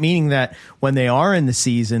season, right? Meaning that when they are in the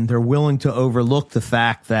season, they're willing to overlook the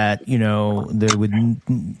fact that, they would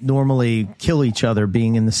normally kill each other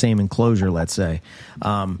being in the same enclosure, let's say,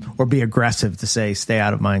 or be aggressive to say, stay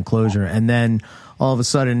out of my enclosure. And then all of a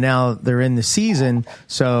sudden now they're in the season.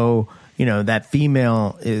 So, that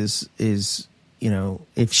female is,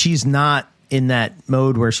 if she's not in that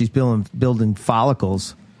mode where she's building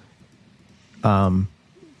follicles,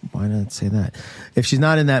 why not say that? If she's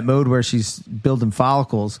not in that mode where she's building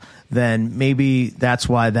follicles, then maybe that's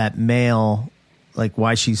why that male, like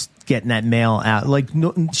why she's getting that male out. Like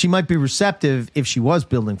no, she might be receptive if she was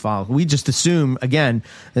building follicles. We just assume, again,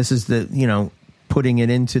 this is the, putting it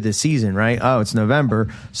into the season, right? Oh, it's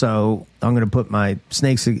November, so I'm going to put my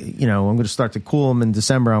snakes, I'm going to start to cool them in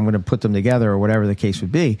December. I'm going to put them together or whatever the case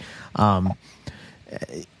would be.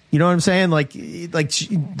 You know what I'm saying? Like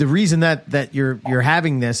the reason that you're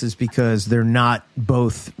having this is because they're not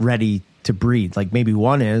both ready to breed. Like maybe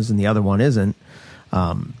one is and the other one isn't,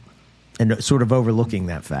 and sort of overlooking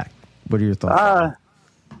that fact. What are your thoughts?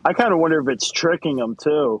 I kind of wonder if it's tricking them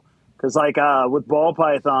too, because with ball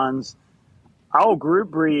pythons, I'll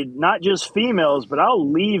group breed not just females, but I'll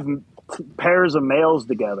leave pairs of males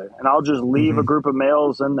together, and I'll just leave a group of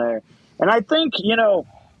males in there. And I think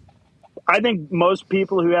I think most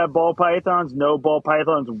people who have ball pythons know ball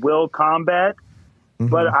pythons will combat,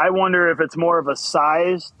 but I wonder if it's more of a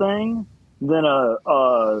size thing than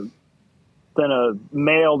a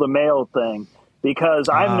male to male thing, because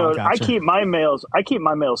I've noticed gotcha. I keep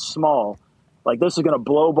my males small. Like this is going to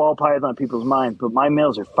blow ball python people's minds, but my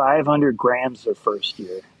males are 500 grams their first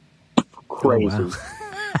year. Crazy. Oh,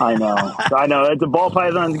 wow. I know. If the ball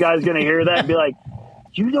python guy's going to hear that and be like,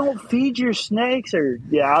 you don't feed your snakes, or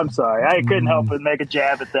I'm sorry, I couldn't help but make a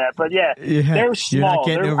jab at that. But they're small. You're not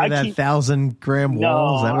getting over that 1,000-gram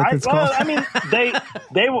wall. Is that what it's called? I mean,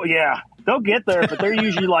 they will. Yeah, they'll get there, but they're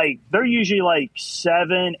usually like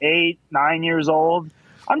 7, 8, 9 years old.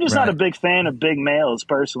 I'm just not a big fan of big males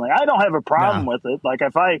personally. I don't have a problem with it. Like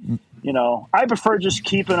if I prefer just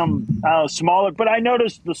keeping them smaller. But I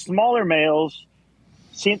noticed the smaller males,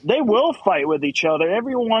 they will fight with each other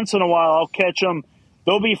every once in a while. I'll catch them.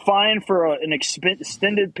 They'll be fine for an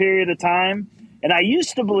extended period of time. And I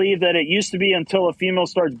used to believe that it used to be until a female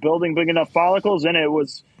starts building big enough follicles, and it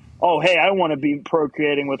was, oh, hey, I want to be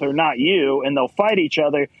procreating with her, not you, and they'll fight each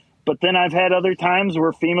other. But then I've had other times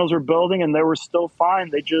where females were building and they were still fine.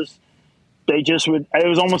 They just would. It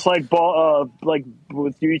was almost like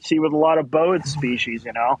what you see with a lot of boa species,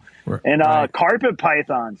 and carpet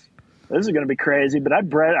pythons. This is going to be crazy, but I've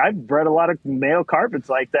bred a lot of male carpets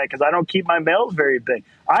like that because I don't keep my males very big.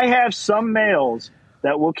 I have some males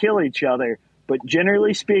that will kill each other, but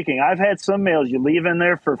generally speaking, I've had some males you leave in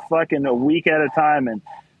there for fucking a week at a time, and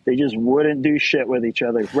they just wouldn't do shit with each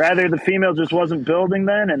other. Rather, the female just wasn't building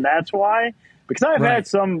then, and that's why. Because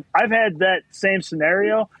I've had that same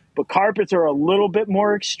scenario, but carpets are a little bit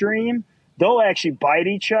more extreme. They'll actually bite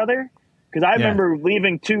each other. Because I remember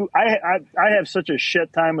leaving two. I have such a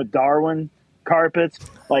shit time with Darwin carpets.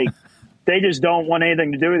 Like, they just don't want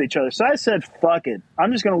anything to do with each other. So I said, fuck it.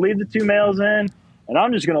 I'm just going to leave the two males in, and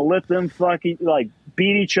I'm just going to let them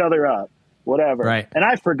beat each other up, whatever. Right. And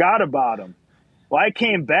I forgot about them. Well, I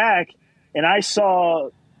came back, and I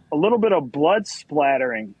saw a little bit of blood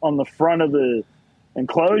splattering on the front of the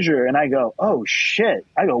enclosure, and I go, oh, shit.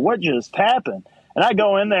 I go, what just happened? And I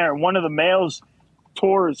go in there, and one of the males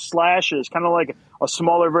tore slashes, kind of like a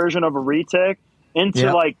smaller version of a retic,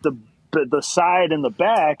 into like the side and the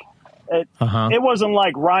back. It wasn't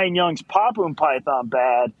like Ryan Young's Papoon python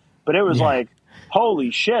bad, but it was like,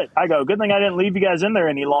 holy shit. I go, good thing I didn't leave you guys in there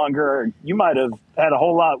any longer, or you might have had a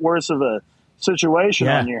whole lot worse of a situation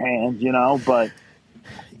on your hands, but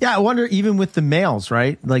I wonder, even with the males,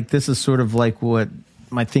 right? Like, this is sort of like what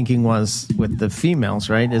my thinking was with the females,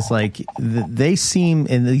 right? Is like they seem,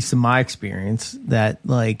 at least in my experience, that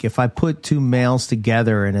like if I put two males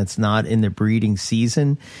together and it's not in the breeding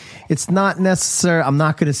season, it's not necessary. I'm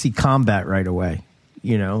not going to see combat right away.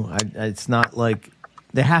 It's not like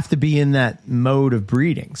they have to be in that mode of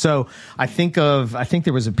breeding. So I think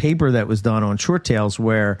there was a paper that was done on short tails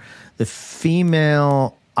where the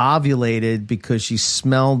female ovulated because she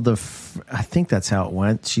smelled I think that's how it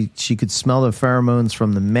went. She could smell the pheromones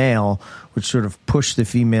from the male, which sort of pushed the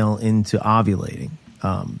female into ovulating.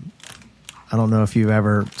 I don't know if you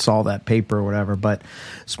ever saw that paper or whatever, but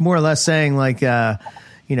it's more or less saying like, I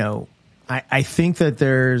think that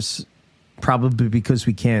there's probably, because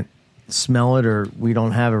we can't smell it or we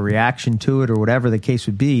don't have a reaction to it or whatever the case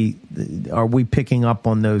would be, are we picking up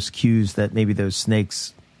on those cues that maybe those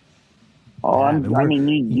snakes? Oh, I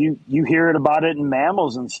mean, you hear about it in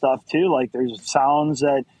mammals and stuff too. Like there's sounds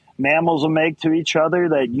that mammals will make to each other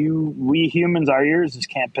that we humans, our ears just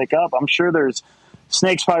can't pick up. I'm sure there's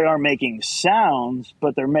snakes probably aren't making sounds,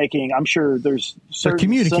 but they're making. I'm sure there's certain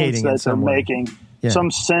communicating that they're making some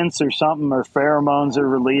sense or something, or pheromones are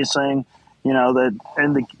releasing. That,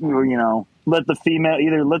 and let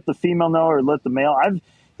the female know or let the male.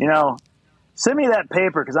 Send me that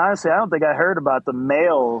paper, because honestly, I don't think I heard about the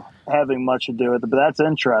male having much to do with it, but that's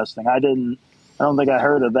interesting. I don't think I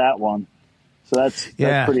heard of that one. So that's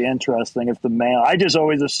pretty interesting. If the male, I just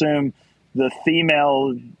always assume the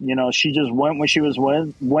female, she just went when she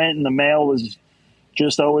went, and the male was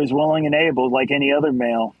just always willing and able, like any other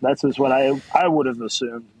male. That's just what I would have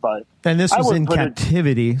assumed. And this was in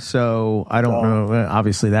captivity, so I don't know.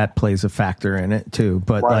 Obviously, that plays a factor in it too.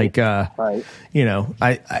 But right.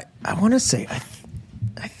 I want to say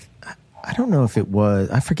I don't know if it was.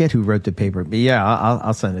 I forget who wrote the paper, but yeah,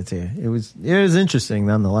 I'll send it to you. It was interesting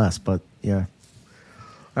nonetheless. But yeah,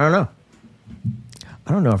 I don't know.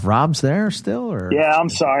 I don't know if Rob's there still, or yeah. I'm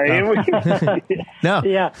sorry. No.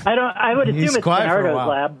 Yeah, I would assume it's Bernardo's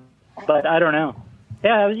lab, but I don't know.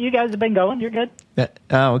 Yeah, you guys have been going. You're good.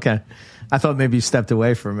 Oh, okay. I thought maybe you stepped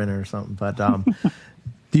away for a minute or something. But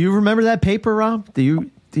do you remember that paper, Rob? Do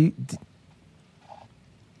you?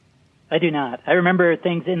 I do not. I remember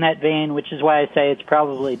things in that vein, which is why I say it's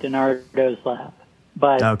probably Bernardo's lab.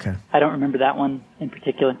 But okay. I don't remember that one in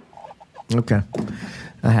particular. Okay.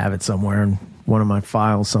 I have it somewhere in one of my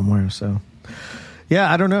files somewhere. So,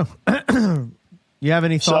 yeah, I don't know. You have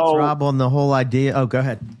any thoughts, Rob, on the whole idea? Oh, go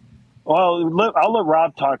ahead. Well, I'll let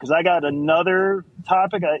Rob talk, because I got another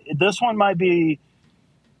topic. This one might be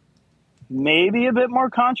maybe a bit more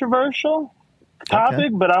controversial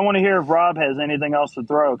topic, but I want to hear if Rob has anything else to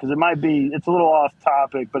throw, because it's a little off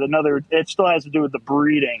topic, but it still has to do with the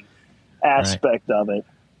breeding aspect of it.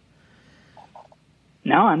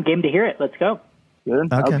 No, I'm game to hear it. Let's go.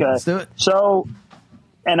 Good. Okay. Let's do it. So,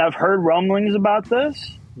 and I've heard rumblings about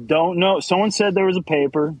this. Don't know. Someone said there was a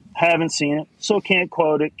paper. Haven't seen it. So can't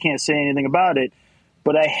quote it. Can't say anything about it.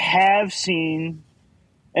 But I have seen,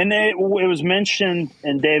 and it was mentioned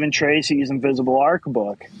in David Tracy's Invisible Ark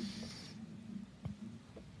book.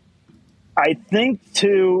 I think,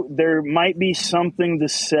 too, there might be something to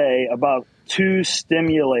say about too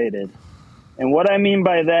stimulated. And what I mean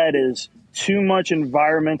by that is too much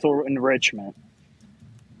environmental enrichment.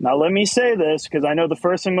 Now, let me say this, because I know the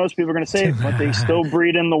first thing most people are going to say, but they still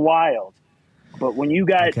breed in the wild. But when you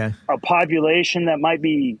got a population that might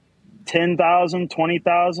be 10,000,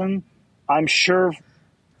 20,000, I'm sure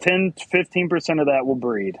 10 to 15% of that will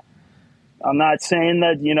breed. I'm not saying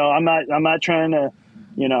that, I'm not trying to,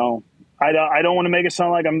 I don't want to make it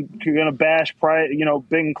sound like I'm going to bash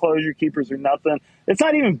big enclosure keepers or nothing. It's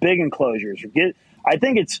not even big enclosures. I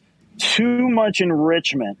think it's too much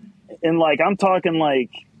enrichment. And I'm talking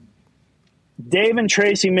Dave and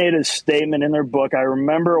Tracy made a statement in their book. I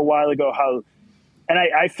remember a while ago how, and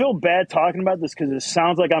I feel bad talking about this because it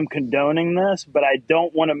sounds like I'm condoning this, but I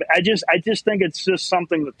don't want to. I just think it's just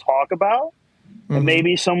something to talk about, and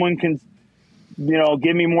maybe someone can,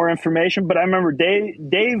 give me more information. But I remember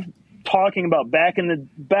Dave talking about back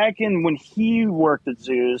in when he worked at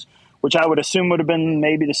zoos, which I would assume would have been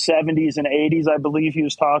maybe the 70s and 80s. I believe he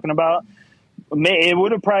was talking about. It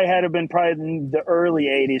would have been in the early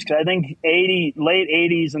 80s, because I think late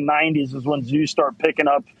 80s and 90s is when zoos start picking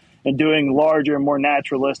up and doing larger and more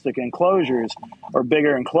naturalistic enclosures or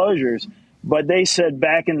bigger enclosures. But they said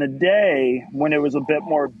back in the day, when it was a bit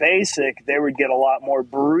more basic, they would get a lot more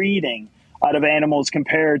breeding out of animals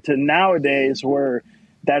compared to nowadays, where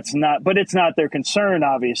that's not, but it's not their concern,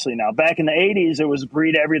 obviously. Now, back in the 80s, it was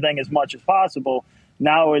breed everything as much as possible.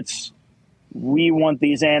 Now it's, we want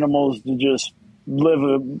these animals to just live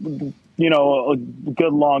a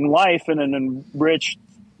good long life in an enriched,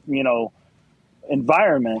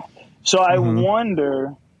 environment. So I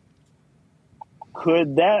wonder,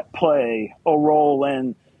 could that play a role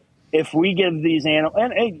in if we give these animals,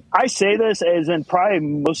 and I say this as in probably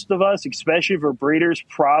most of us, especially for breeders,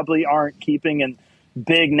 probably aren't keeping in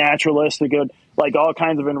big naturalistic, like all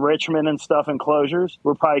kinds of enrichment and stuff enclosures.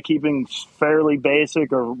 We're probably keeping fairly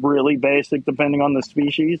basic or really basic, depending on the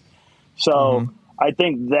species. So I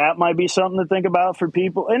think that might be something to think about for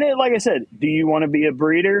people. And like I said, do you want to be a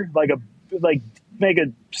breeder, make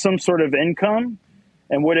some sort of income?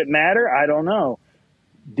 And would it matter? I don't know.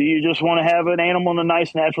 Do you just want to have an animal in a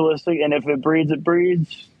nice naturalistic, and if it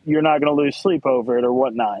breeds, you're not going to lose sleep over it or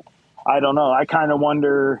whatnot? I don't know. I kind of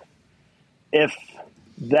wonder if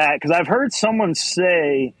that, because I've heard someone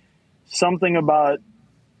say something about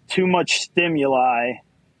too much stimuli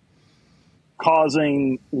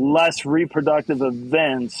causing less reproductive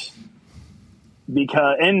events,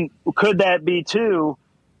 and could that be too?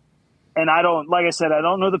 And like I said, I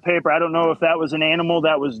don't know the paper. I don't know if that was an animal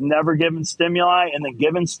that was never given stimuli and then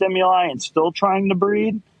given stimuli and still trying to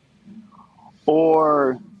breed,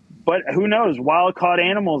 or but who knows? Wild caught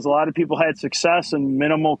animals, a lot of people had success in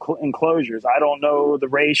minimal enclosures. I don't know the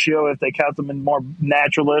ratio if they kept them in more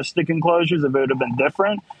naturalistic enclosures, if it would have been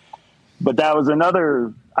different. But that was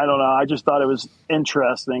another, I don't know, I just thought it was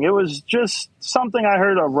interesting. It was just something I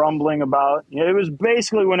heard a rumbling about. You know, it was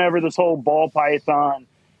basically whenever this whole ball python,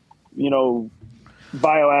 you know,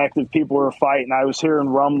 bioactive people were fighting, I was hearing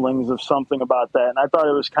rumblings of something about that. And I thought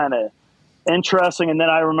it was kind of interesting. And then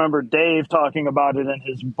I remember Dave talking about it in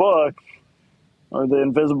his book, or The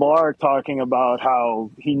Invisible Ark, talking about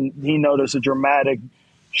how he noticed a dramatic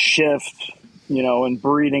shift, you know, in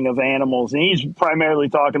breeding of animals. And he's primarily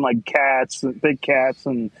talking like cats, big cats,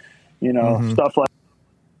 and, you know, stuff like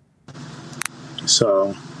that.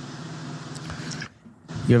 So.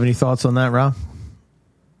 You have any thoughts on that, Rob?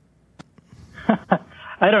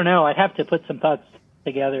 I don't know. I'd have to put some thoughts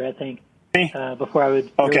together, I think, before I would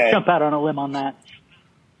really jump out on a limb on that.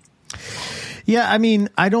 Yeah, I mean,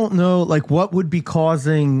 I don't know, like, what would be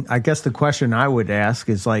causing, I guess the question I would ask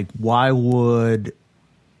is, like, why would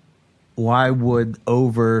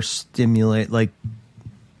overstimulate, like,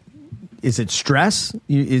 is it stress?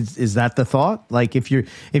 Is that the thought? Like, if you're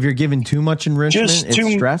given too much enrichment,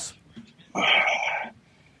 it's stress?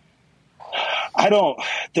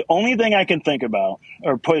 The only thing I can think about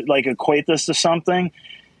or equate this to something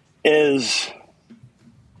is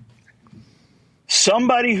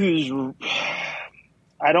somebody who's,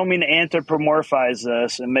 I don't mean to anthropomorphize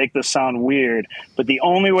this and make this sound weird, but the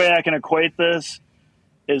only way I can equate this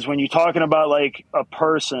is when you're talking about like a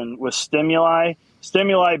person with stimuli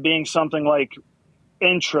being something like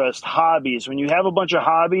interest, hobbies. When you have a bunch of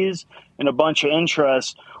hobbies and a bunch of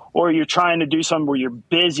interests, or you're trying to do something where you're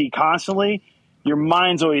busy constantly, your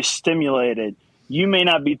mind's always stimulated. You may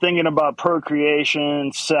not be thinking about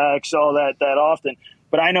procreation, sex, all that often,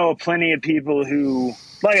 but I know plenty of people who,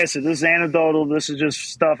 like I said, this is anecdotal. This is just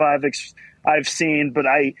stuff I've seen, but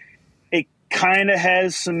it kind of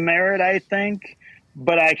has some merit, I think.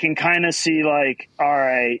 But I can kind of see like, all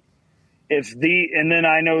right, and then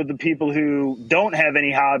I know the people who don't have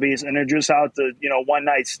any hobbies and are just out to, you know, one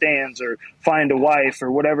night stands or find a wife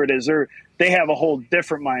or whatever it is, they have a whole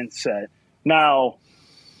different mindset. Now,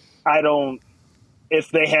 if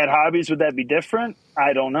they had hobbies, would that be different?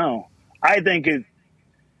 I don't know. I think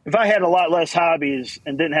if I had a lot less hobbies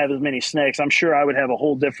and didn't have as many snakes, I'm sure I would have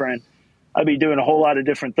I'd be doing a whole lot of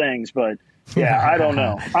different things. But yeah, I don't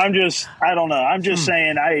know. I don't know. I'm just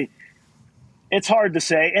saying it's hard to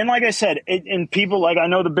say. And like I said, and people, like, I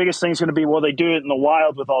know the biggest thing is going to be, well, they do it in the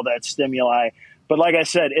wild with all that stimuli. But like I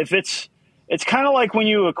said, if it's kind of like when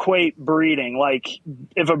you equate breeding, like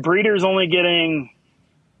if a breeder is only getting,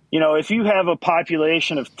 you know, if you have a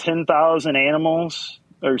population of 10,000 animals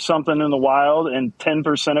or something in the wild and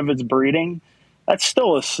 10% of it's breeding, that's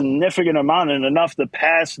still a significant amount and enough to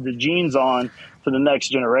pass the genes on to the next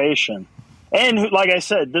generation. And like I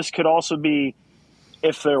said, this could also be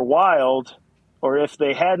if they're wild or if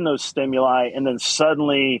they had no stimuli and then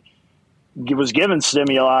suddenly was given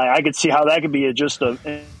stimuli, I could see how that could be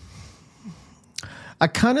I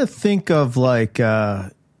kind of think of like, I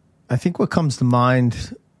think what comes to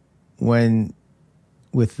mind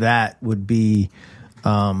with that would be,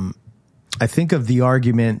 I think of the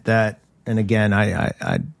argument that, and again,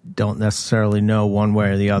 I don't necessarily know one way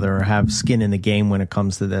or the other or have skin in the game when it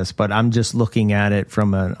comes to this, but I'm just looking at it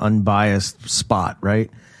from an unbiased spot, right?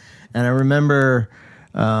 And I remember,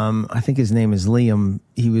 I think his name is Liam.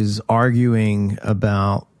 He was arguing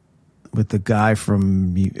with the guy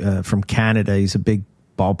from Canada. He's a big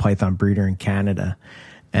ball python breeder in Canada.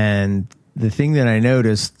 And the thing that I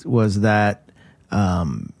noticed was that,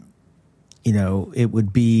 you know, it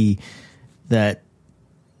would be that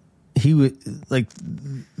he would like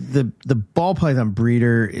the ball python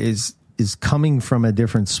breeder is coming from a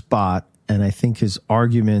different spot. And I think his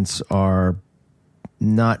arguments are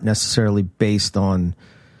not necessarily based on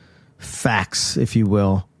facts, if you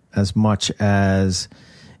will, as much as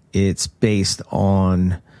it's based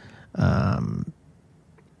on,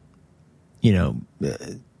 you know,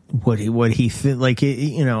 what he like,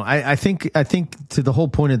 you know, I think to the whole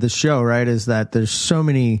point of the show, right, is that there's so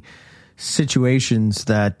many situations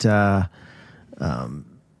that that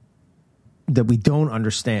we don't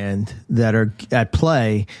understand that are at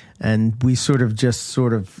play, and we sort of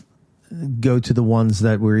go to the ones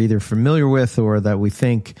that we're either familiar with or that we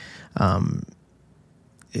think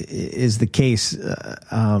is the case,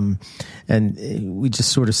 and we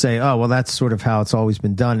just sort of say, oh, well, that's sort of how it's always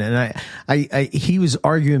been done. And he was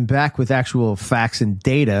arguing back with actual facts and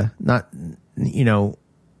data, not, you know,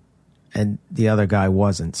 and the other guy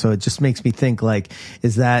wasn't. So it just makes me think, like,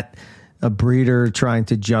 is that a breeder trying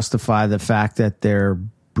to justify the fact that their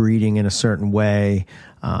breeding in a certain way.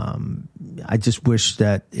 I just wish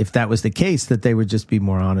that if that was the case, that they would just be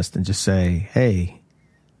more honest and just say, hey,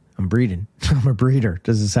 I'm breeding. I'm a breeder.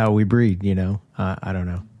 This is how we breed, you know? I don't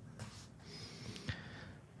know.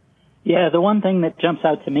 Yeah, the one thing that jumps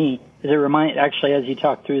out to me is actually, as you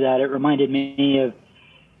talk through that, it reminded me of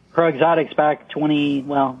Pro Exotics back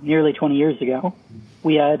nearly 20 years ago.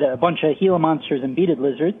 We had a bunch of Gila monsters and beaded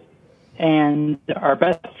lizards, and our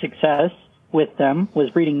best success with them was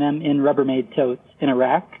breeding them in Rubbermaid totes in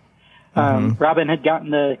Iraq. Robin had gotten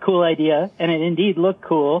the cool idea, and it indeed looked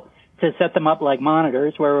cool, to set them up like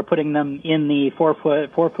monitors, where we're putting them in the 4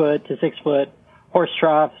 foot to 6 foot horse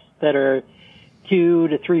troughs that are 2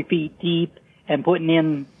 to 3 feet deep, and putting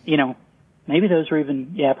in, maybe those were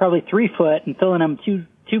even, probably 3 foot, and filling them 2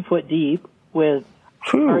 foot deep with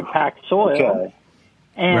hard packed soil. Okay.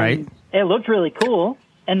 And it looked really cool,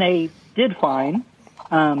 and they did fine.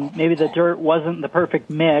 Maybe the dirt wasn't the perfect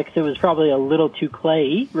mix. It was probably a little too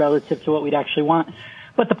clayey relative to what we'd actually want.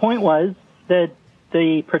 But the point was that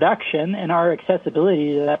the production and our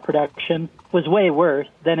accessibility to that production was way worse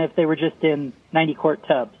than if they were just in 90-quart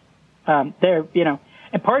tubs. And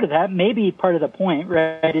part of that, maybe part of the point,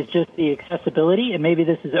 right, is just the accessibility, and maybe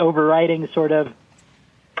this is overriding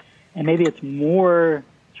and maybe it's more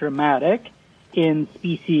dramatic in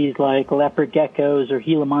species like leopard geckos or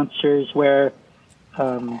Gila monsters, where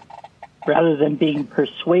rather than being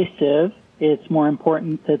persuasive, it's more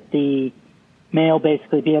important that the male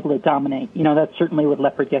basically be able to dominate. That's certainly with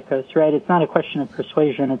leopard geckos, right? It's not a question of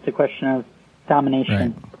persuasion, it's a question of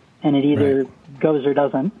domination. Right. And it either goes or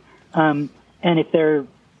doesn't. And if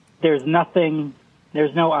there's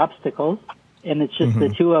no obstacles, and it's just the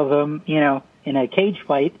two of them, in a cage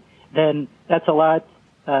fight, then that's a lot.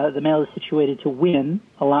 The male is situated to win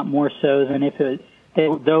a lot more so than if you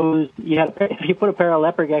put a pair of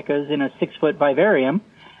leopard geckos in a 6 foot vivarium,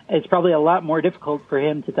 it's probably a lot more difficult for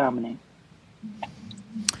him to dominate.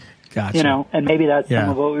 Gotcha. And maybe that's some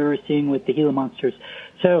of what we were seeing with the Gila monsters.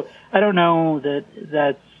 So I don't know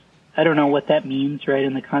I don't know what that means, right,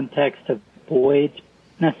 in the context of voids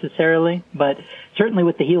necessarily, but certainly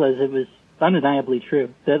with the Gilas, it was undeniably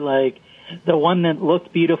true that, like, the one that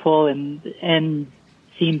looked beautiful and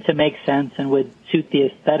seemed to make sense and would suit the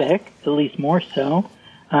aesthetic, at least more so,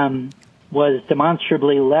 was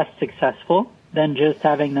demonstrably less successful than just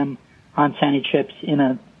having them on sandy chips in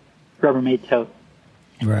a Rubbermaid tote.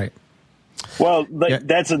 Right. Well,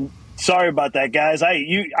 sorry about that, guys. I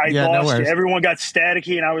lost you. Everyone got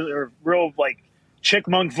staticky, and I was real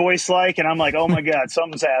chickmunk voice and I'm like, oh my god,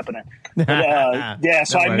 something's happening. But,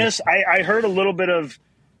 so I heard a little bit of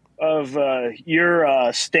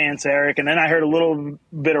your stance, Eric, and then I heard a little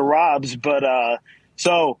bit of Rob's. But I'm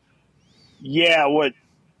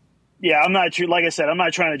not sure. Like I said, I'm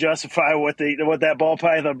not trying to justify what that ball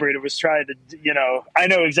python breeder was trying to. I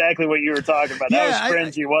know exactly what you were talking about. That was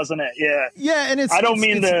frenzy, wasn't it? Yeah. Yeah, and I don't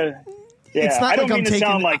mean to. Yeah, it's not I don't mean to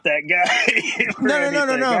sound like that guy.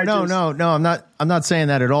 No. I'm not saying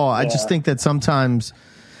that at all. Yeah. I just think that sometimes,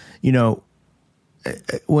 when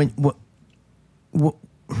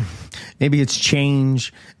maybe it's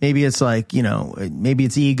change, maybe it's maybe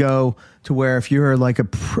it's ego, to where if you're like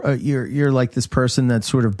you're like this person that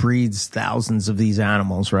sort of breeds thousands of these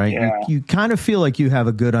animals, right? Yeah. You kind of feel like you have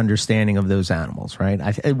a good understanding of those animals, right?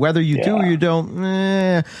 Whether you do or you don't,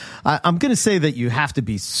 I'm going to say that you have to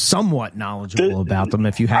be somewhat knowledgeable about them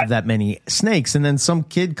if you have that many snakes. And then some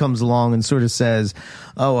kid comes along and sort of says,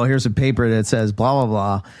 oh, well, here's a paper that says blah, blah,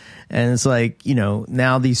 blah. And it's like,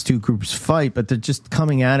 now these two groups fight, but they're just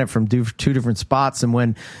coming at it from two different spots. And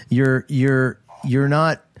when you're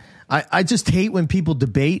not, I just hate when people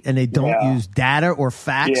debate and they don't use data or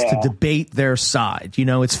facts to debate their side.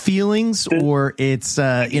 It's feelings or it's,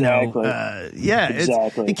 exactly.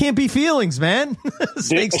 It can't be feelings, man.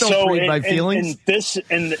 Snakes don't breed by feelings.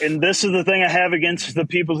 And this is the thing I have against the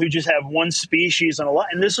people who just have one species and a lot.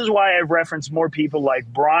 And this is why I reference more people like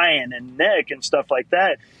Brian and Nick and stuff like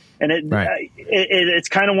that. And it's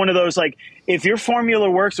kind of one of those, if your formula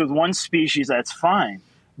works with one species, that's fine.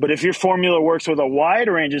 But if your formula works with a wide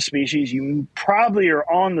range of species, you probably are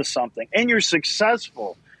on to something. And you're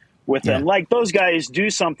successful with them. Like those guys do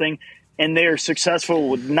something, and they're successful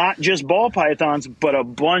with not just ball pythons, but a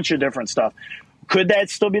bunch of different stuff. Could that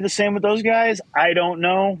still be the same with those guys? I don't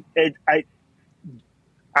know. I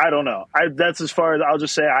don't know. That's as far as I'll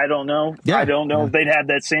just say I don't know. Yeah. I don't know if they'd have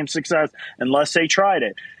that same success unless they tried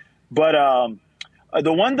it. But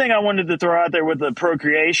the one thing I wanted to throw out there with the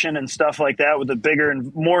procreation and stuff like that, with the bigger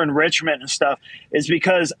and more enrichment and stuff, is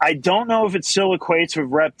because I don't know if it still equates with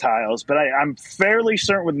reptiles, but I'm fairly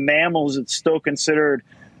certain with mammals it's still considered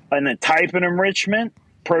a type of enrichment.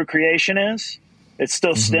 procreation is. It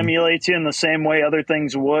still stimulates you in the same way other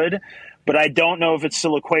things would, but I don't know if it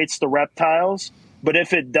still equates to reptiles. But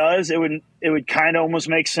if it does, it would kind of almost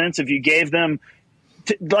make sense if you gave them,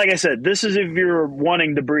 like I said, this is if you're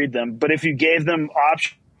wanting to breed them. But if you gave them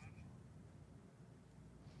options.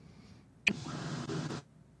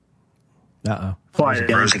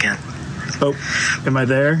 Froze again. Oh, am I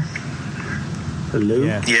there? Hello?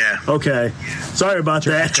 Yeah. Okay. Sorry about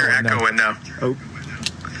that. You're echoing now. Oh.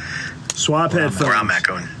 Swap headphones. Or I'm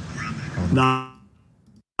echoing. Nah.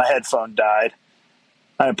 My headphone died.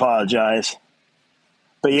 I apologize.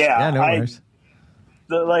 But no worries.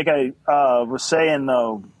 Like I was saying,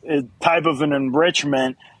 though, type of an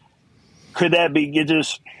enrichment, could that be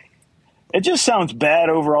it just sounds bad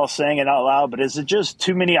overall saying it out loud, but is it just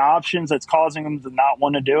too many options that's causing them to not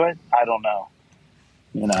want to do it? I don't know.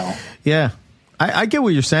 Yeah. I get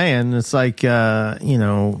what you're saying. It's like, is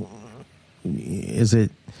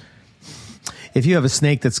it, if you have a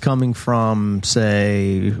snake that's coming from,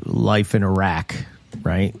 say, life in Iraq,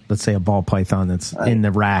 right? Let's say a ball python that's in the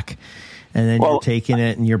rack, and then you're taking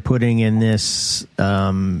it and you're putting in this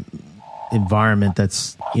environment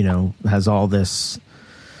that's, has all this,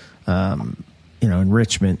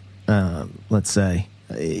 enrichment, let's say.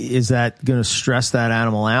 Is that going to stress that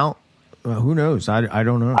animal out? Who knows? I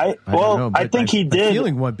don't know. I don't know, I think he did.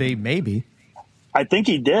 Feeling what maybe. I think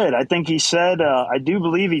he did. I think he said, I do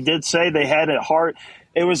believe he did say they had it hard.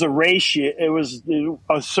 It was a ratio. It was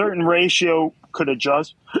a certain ratio could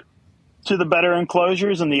adjust to the better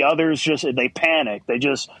enclosures, and the others they panicked. They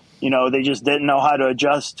just didn't know how to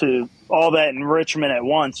adjust to all that enrichment at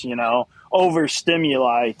once, over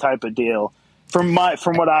stimuli type of deal. From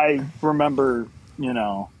what I remember,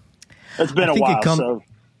 it's been a while. So.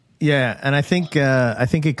 Yeah, and I think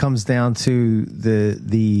it comes down to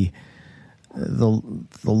the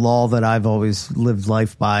law that I've always lived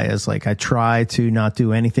life by is like I try to not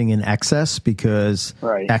do anything in excess because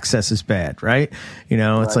excess is bad, right?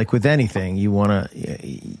 It's like with anything you want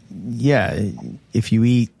to, if you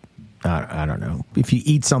eat, I don't know, if you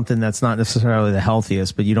eat something that's not necessarily the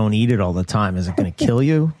healthiest, but you don't eat it all the time, is it going to kill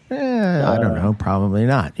you? I don't know, probably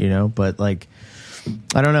not, but like,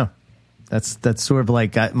 I don't know. That's sort of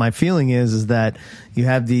like my feeling is that you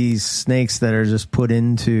have these snakes that are just put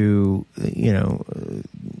into,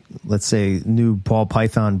 let's say new ball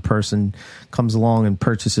python person comes along and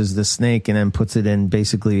purchases this snake and then puts it in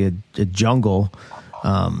basically a jungle.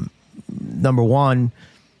 Number one,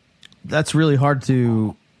 that's really hard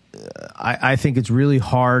to, I think it's really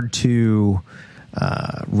hard to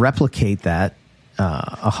replicate that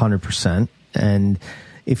 100%. And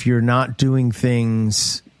if you're not doing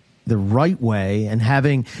things the right way and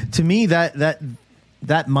having, to me, that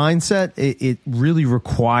mindset, it really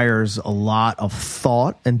requires a lot of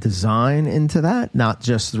thought and design into that, not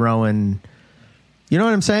just throwing, you know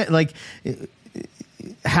what I'm saying? Like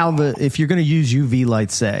if you're going to use UV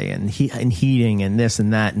lights, say, and heating and this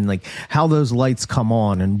and that, and like how those lights come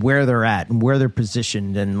on and where they're at and where they're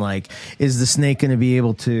positioned, and like, is the snake going to be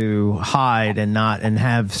able to hide and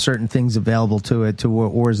have certain things available to it,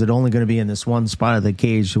 or is it only going to be in this one spot of the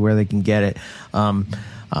cage where they can get it?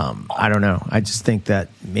 I don't know. I just think that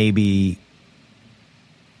maybe,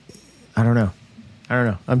 I don't know.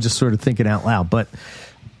 I'm just sort of thinking out loud, but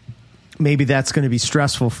maybe that's going to be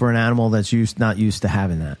stressful for an animal that's not used to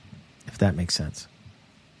having that, if that makes sense.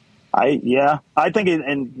 I think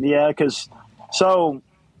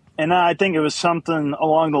and I think it was something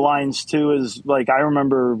along the lines too, is like, I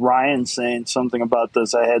remember Ryan saying something about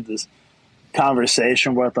this. I had this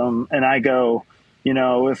conversation with him and I go,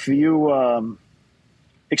 if you,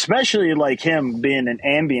 especially like him being an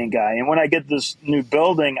ambient guy, and when I get this new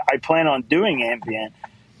building, I plan on doing ambient,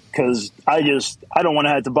 because I don't want to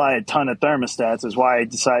have to buy a ton of thermostats. Is why I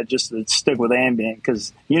decided just to stick with ambient,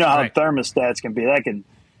 because how thermostats can be. That can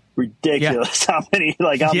ridiculous how many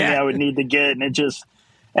I would need to get,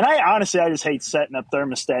 and I honestly just hate setting up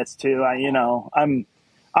thermostats too.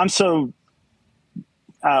 I'm so,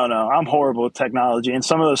 I don't know, I'm horrible with technology, and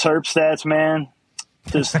some of those herp stats, man,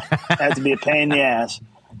 just have to be a pain in the ass.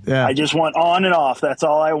 Yeah. I just want on and off. That's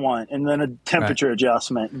all I want. And then a temperature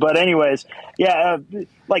adjustment. But anyways,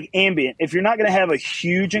 like ambient, if you're not going to have a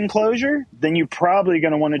huge enclosure, then you're probably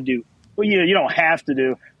going to want to do, well, you don't have to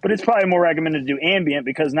do, but it's probably more recommended to do ambient,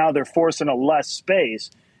 because now they're forcing a less space.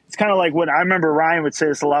 It's kind of like what I remember Ryan would say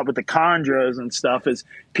this a lot with the chondros and stuff, is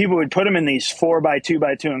people would put them in these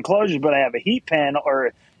 4x2x2 enclosures, but I have a heat panel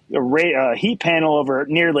or a heat panel over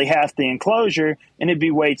nearly half the enclosure, and it'd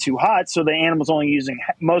be way too hot. So the animal's only using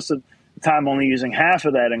most of the time using half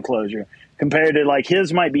of that enclosure, compared to like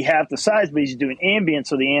his might be half the size, but he's doing ambient,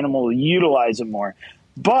 so the animal will utilize it more.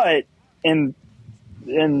 But and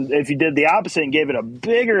if you did the opposite and gave it a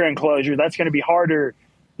bigger enclosure, that's going to be harder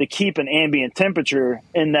to keep an ambient temperature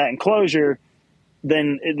in that enclosure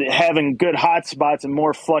than having good hot spots and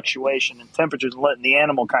more fluctuation in temperatures and letting the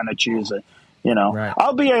animal kind of choose it. Right.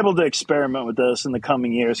 I'll be able to experiment with this in the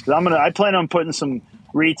coming years because I plan on putting some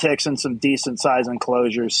retics in some decent size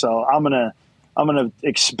enclosures. So I'm gonna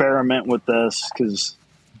experiment with this because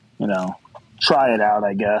try it out,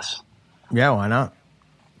 I guess. Yeah, why not?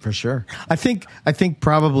 For sure. I think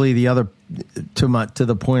probably the other to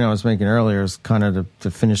the point I was making earlier is kind of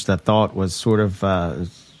to finish that thought was sort of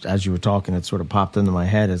as you were talking, it sort of popped into my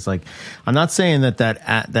head. It's like I'm not saying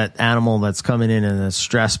that animal that's coming in and is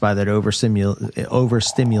stressed by that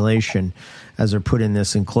overstimulation as they're put in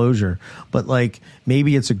this enclosure, but like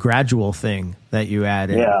maybe it's a gradual thing that you add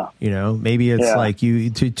in. Yeah. Maybe it's like you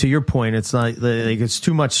to your point. It's not like it's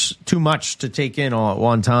too much to take in all at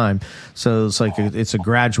one time. So it's like it's a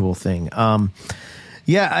gradual thing.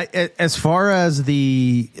 As far as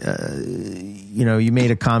the, you made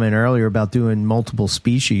a comment earlier about doing multiple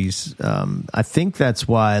species. I think that's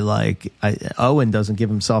why, Owen doesn't give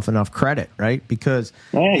himself enough credit, right? Because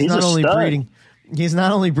he's not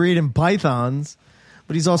only breeding pythons,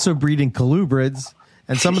 but he's also breeding colubrids.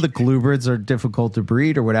 And some of the colubrids are difficult to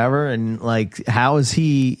breed or whatever. And how is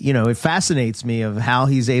he, it fascinates me of how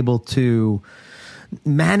he's able to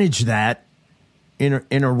manage that in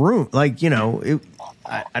a room. I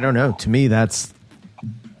don't know. To me, that's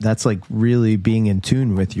like really being in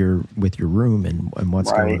tune with your room and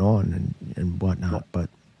what's going on and whatnot. But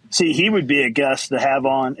see, he would be a guest to have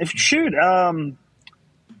on.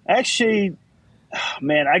 Actually,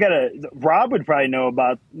 man, Rob would probably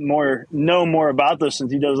know more about this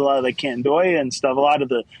since he does a lot of the Candoya and stuff, a lot of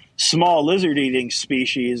the small lizard eating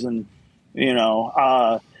species, and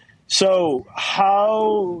so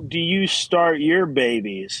how do you start your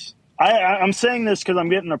babies? I'm saying this because I'm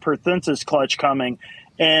getting a Perthensis clutch coming,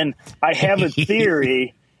 and I have a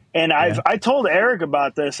theory. And I told Eric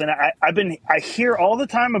about this, and I hear all the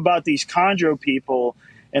time about these chondro people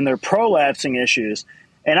and their prolapsing issues,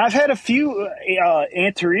 and I've had a few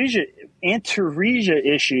antaresia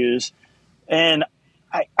issues, and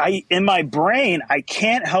I in my brain I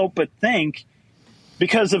can't help but think,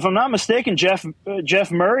 because if I'm not mistaken, Jeff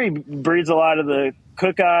Murray breeds a lot of the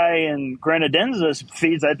Cookeye and Grenadensis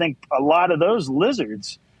feeds, I think, a lot of those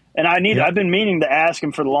lizards. And I've been meaning to ask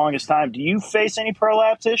him for the longest time, do you face any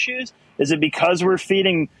prolapse issues? Is it because we're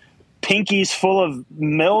feeding pinkies full of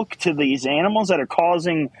milk to these animals that are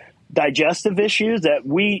causing digestive issues that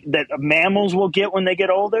mammals will get when they get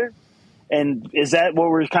older? And is that what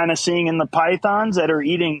we're kind of seeing in the pythons that are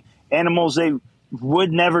eating animals they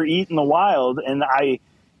would never eat in the wild? And I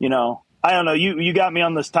don't know. You got me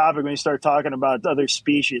on this topic when you start talking about other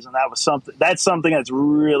species, and that's something that's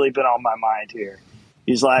really been on my mind here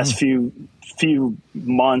these last few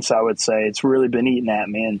months. I would say it's really been eating at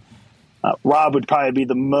me, and Rob would probably be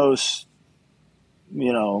the most,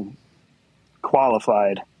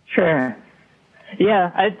 qualified. Sure.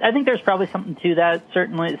 Yeah, I think there's probably something to that,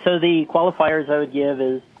 certainly. So the qualifiers I would give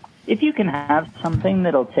is, if you can have something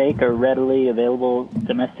that'll take a readily available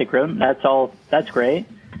domestic rodent, that's great.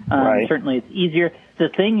 Right. Certainly it's easier. The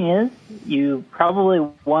thing is, you probably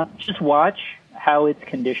want to just watch how its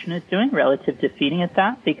condition is doing relative to feeding it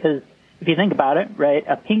that, because if you think about it, right,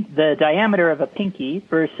 the diameter of a pinky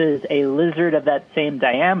versus a lizard of that same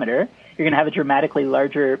diameter, you're going to have a dramatically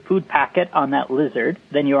larger food packet on that lizard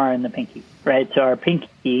than you are in the pinky, right? So our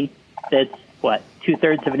pinky that's,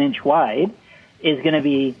 2/3 of an inch wide is going to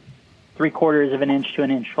be 3/4 of an inch to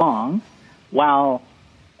an inch long, while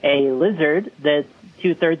a lizard that's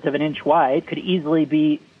 2/3 of an inch wide could easily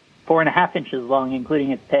be 4.5 inches long,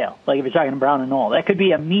 including its tail. Like if you're talking brown anole, that could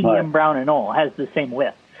be a medium brown anole, has the same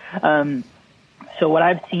width. So what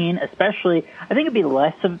I've seen, especially, I think it'd be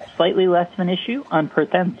slightly less of an issue on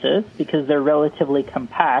Perthensis because they're relatively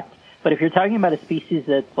compact. But if you're talking about a species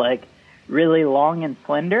that's like really long and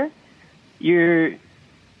slender, you're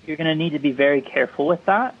going to need to be very careful with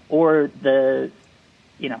that. Or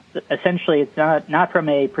essentially it's not from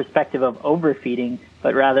a perspective of overfeeding,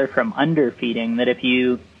 but rather from underfeeding, that if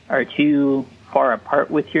you are too far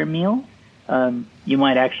apart with your meal, you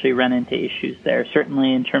might actually run into issues there.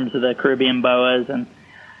 Certainly in terms of the Caribbean boas and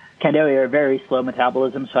Candoya are very slow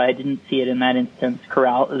metabolism, so I didn't see it in that instance.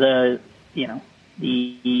 The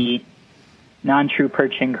non-true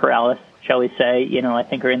perching Corallus, shall we say, I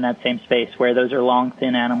think are in that same space where those are long,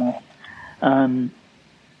 thin animals.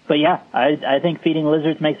 But yeah, I think feeding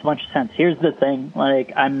lizards makes a bunch of sense. Here's the thing,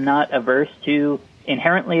 I'm not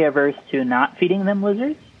inherently averse to not feeding them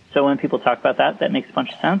lizards. So when people talk about that makes a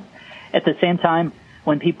bunch of sense. At the same time,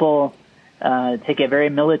 when people take a very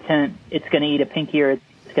militant, it's going to eat a pinky or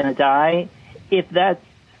it's going to die,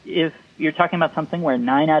 if you're talking about something where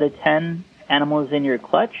 9 out of 10 animals in your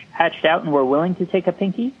clutch hatched out and were willing to take a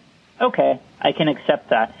pinky, okay, I can accept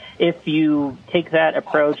that. If you take that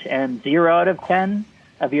approach and 0 out of 10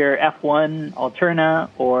 of your F1 Alterna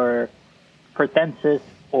or Perthensis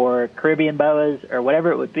or Caribbean boas or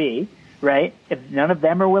whatever it would be, right? If none of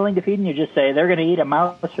them are willing to feed and you just say they're going to eat a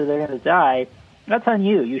mouse or they're going to die, that's on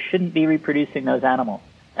you. You shouldn't be reproducing those animals.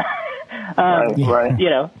 Right. You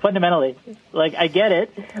know, fundamentally, like, I get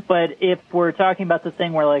it, but if we're talking about the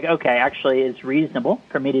thing where, like, okay, actually it's reasonable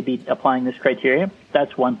for me to be applying this criteria,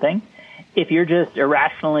 that's one thing. If you're just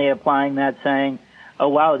irrationally applying that, saying, oh,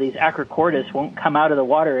 wow, these Acrocortis won't come out of the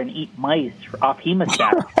water and eat mice off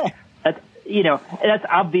hemostats, that's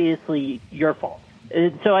obviously your fault.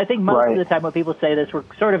 So I think most of the time when people say this, we're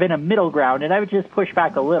sort of in a middle ground, and I would just push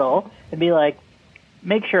back a little and be like,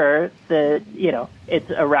 make sure that, it's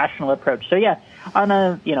a rational approach. So yeah, on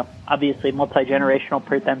a, obviously multi-generational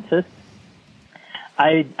Perthensis,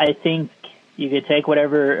 I think you could take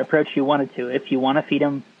whatever approach you wanted to. If you want to feed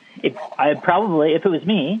them, if it was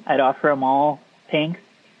me, I'd offer them all pinks,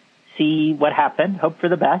 see what happened, hope for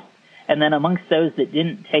the best. And then amongst those that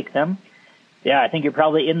didn't take them, yeah, I think you're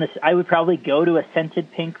probably I would probably go to a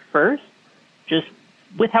scented pink first. Just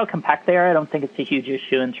with how compact they are, I don't think it's a huge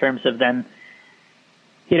issue in terms of then,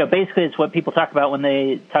 basically it's what people talk about when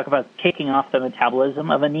they talk about kicking off the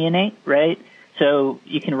metabolism of a neonate, right? So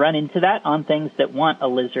you can run into that on things that want a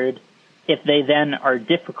lizard if they then are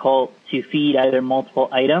difficult to feed either multiple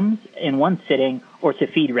items in one sitting or to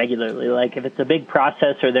feed regularly. Like if it's a big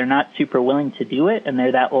process or they're not super willing to do it and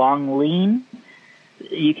they're that long lean,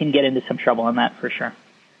 you can get into some trouble on that for sure.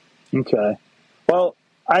 Okay. Well,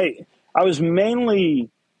 it was mainly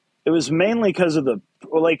because of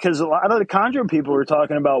because a lot of the chondro people were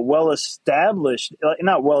talking about not well-established, let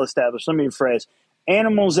me rephrase,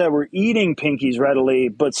 animals that were eating pinkies readily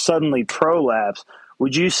but suddenly prolapse.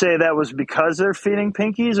 Would you say that was because they're feeding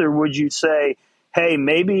pinkies, or would you say, hey,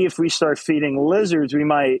 maybe if we start feeding lizards, we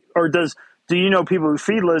might, or do you know people who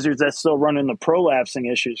feed lizards that still run into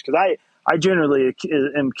prolapsing issues? Because I generally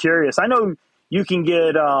am curious. I know you can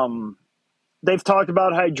get, they've talked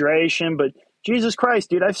about hydration, but Jesus Christ,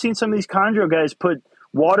 dude, I've seen some of these chondro guys put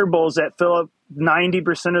water bowls that fill up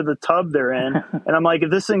 90% of the tub they're in. And I'm like, if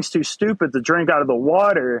this thing's too stupid to drink out of the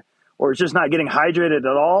water, or it's just not getting hydrated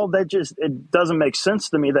at all, it doesn't make sense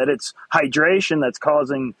to me that it's hydration that's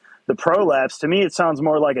causing the prolapse. To me, it sounds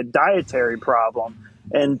more like a dietary problem.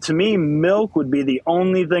 And to me, milk would be the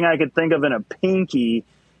only thing I could think of in a pinky,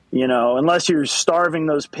 unless you're starving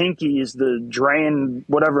those pinkies to drain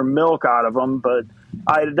whatever milk out of them. But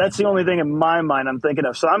that's the only thing in my mind I'm thinking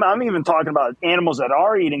of. So I'm even talking about animals that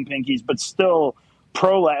are eating pinkies, but still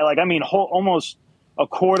prolapse. Like, almost a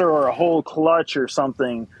quarter or a whole clutch or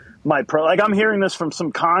something. I'm hearing this from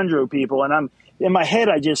some chondro people, and I'm in my head.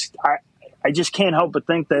 I just can't help but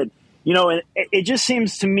think that, it just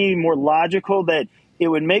seems to me more logical that it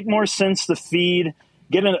would make more sense to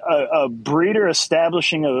get a breeder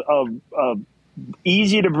establishing a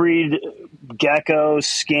easy to breed gecko,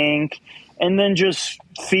 skink, and then just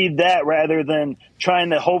feed that rather than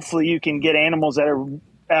trying to, hopefully you can get animals that are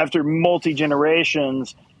after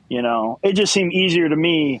multi-generations. It just seemed easier to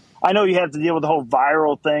me. I know you have to deal with the whole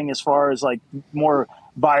viral thing as far as like more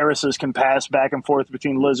viruses can pass back and forth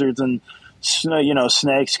between lizards and,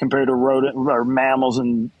 snakes compared to rodent or mammals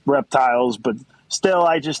and reptiles. But still,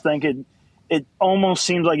 I just think it almost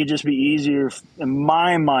seems like it'd just be easier in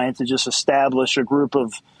my mind to just establish a group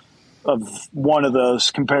of one of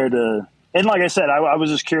those compared to, and like I said, I was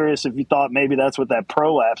just curious if you thought maybe that's what that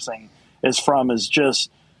prolapsing is from, is just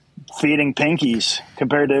feeding pinkies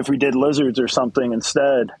compared to if we did lizards or something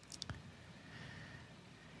instead.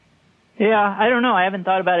 Yeah, I don't know. I haven't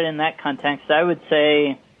thought about it in that context. I would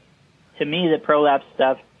say, to me, the prolapse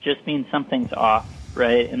stuff just means something's off,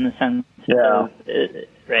 right? In the sense of,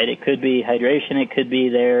 right? It could be hydration. It could be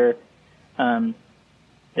their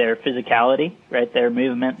physicality, right? Their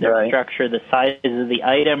movement, their structure, the size of the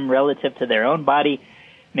item relative to their own body.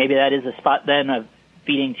 Maybe that is a spot then of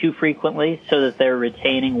feeding too frequently so that they're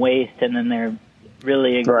retaining waste, and then they're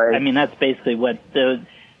really, I mean, that's basically what those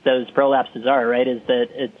prolapses are, right? Is that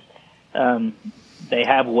it's, they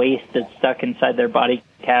have waste that's stuck inside their body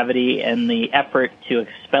cavity, and the effort to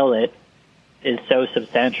expel it is so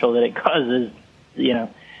substantial that it causes their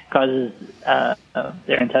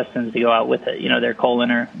intestines to go out with it, their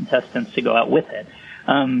colon or intestines to go out with it.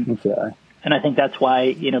 And I think that's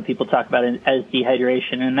why, people talk about it as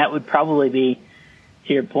dehydration, and that would probably be,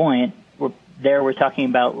 to your point, we're talking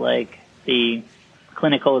about like the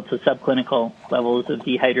clinical to subclinical levels of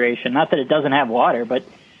dehydration. Not that it doesn't have water, but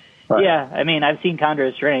yeah, I mean, I've seen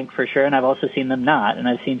chondros drink for sure, and I've also seen them not, and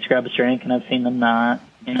I've seen scrubs drink, and I've seen them not.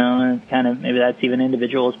 You know, and kind of maybe that's even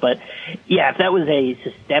individuals, but yeah, if that was a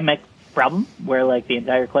systemic problem where like the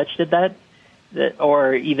entire clutch did that,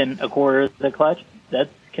 or even a quarter of the clutch,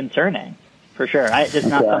 that's concerning for sure. It's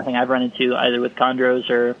not something I've run into either with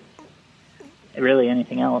chondros or really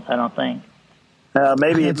anything else. I don't think.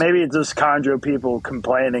 Maybe it's just chondro people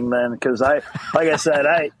complaining then, because like I said,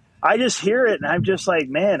 I just hear it and I'm just like,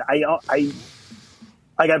 man,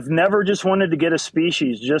 I've never just wanted to get a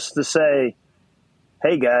species just to say,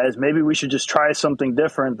 hey guys, maybe we should just try something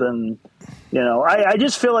different than, you know, I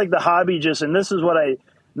just feel like the hobby and this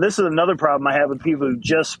is another problem I have with people who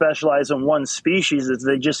just specialize in one species, is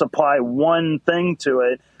they just apply one thing to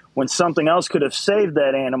it when something else could have saved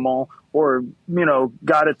that animal or, you know,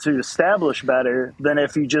 got it to establish better than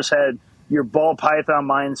if you just had your ball python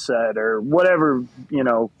mindset or whatever, you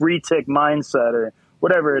know, retic mindset or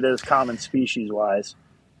whatever it is, common species wise.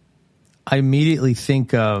 I immediately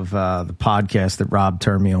think of the podcast that Rob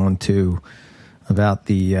turned me on to about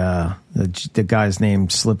the guy's name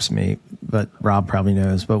slips me, but Rob probably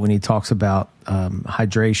knows. But when he talks about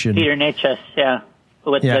hydration, Peter Natchez,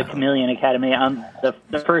 with the Chameleon Academy on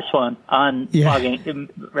the first one on fogging,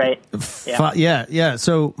 right? Yeah.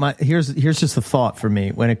 So here's just a thought for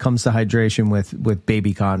me when it comes to hydration with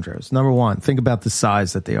baby chondros. Number one, think about the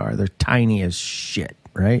size that they are. They're tiny as shit,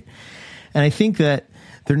 right? And I think that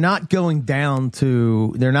they're not going down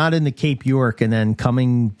they're not in the Cape York and then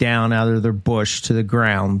coming down out of their bush to the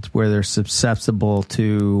ground where they're susceptible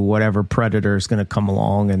to whatever predator is going to come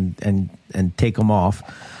along and take them off.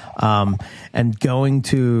 And going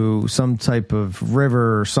to some type of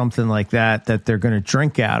river or something like that they're going to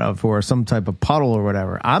drink out of, or some type of puddle or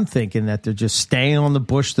whatever. I'm thinking that they're just staying on the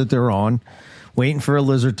bush that they're on, waiting for a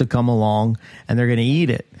lizard to come along, and they're going to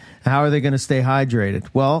eat it. How are they going to stay hydrated?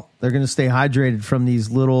 Well, they're going to stay hydrated from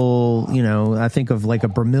these little, you know, I think of like a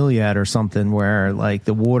bromeliad or something where like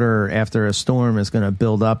the water after a storm is going to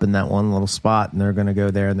build up in that one little spot, and they're going to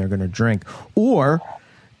go there and they're going to drink. Or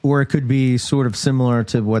it could be sort of similar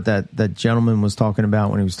to what that gentleman was talking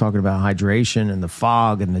about when he was talking about hydration and the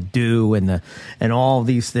fog and the dew and all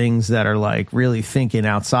these things that are like really thinking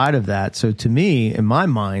outside of that. So to me, in my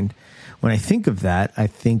mind, when I think of that, I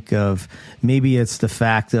think of maybe it's the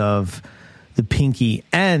fact of the pinky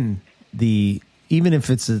and even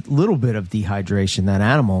if it's a little bit of dehydration, that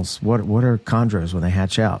animals, what are chondros when they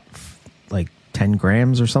hatch out? Like 10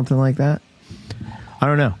 grams or something like that? I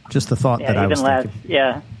don't know. Just the thought that I was thinking.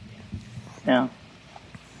 Yeah,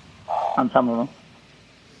 on some of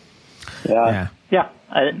them. Yeah.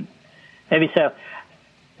 Maybe so.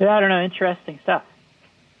 Yeah, I don't know. Interesting stuff.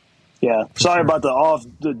 Yeah. Sorry about the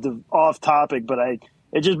off topic, but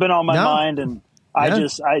it's just been on my mind, and I don't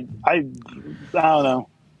know.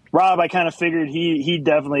 Rob, I kind of figured he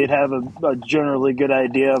definitely would have a generally good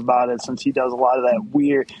idea about it, since he does a lot of that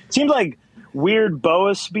weird. Seems like weird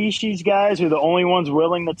boa species guys are the only ones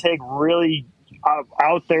willing to take really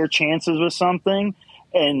out there chances with something,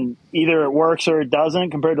 and either it works or it doesn't,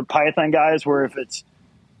 compared to python guys where if it's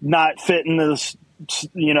not fitting this,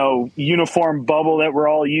 you know, uniform bubble that we're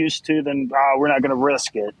all used to, then we're not going to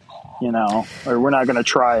risk it, you know, or we're not going to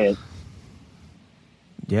try it.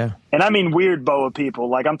 Yeah. And I mean weird boa people.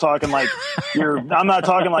 Like I'm talking like I'm not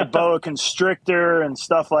talking like boa constrictor and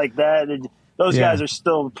stuff like that. Those guys are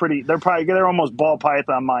still they're almost ball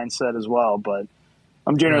python mindset as well, but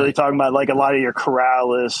I'm generally talking about like a lot of your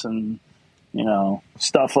Corallus and, you know,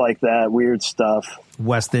 stuff like that, weird stuff.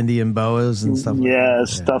 West Indian boas and stuff like that.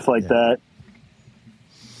 Stuff like that.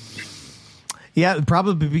 Yeah,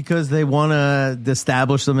 probably because they want to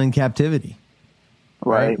establish them in captivity.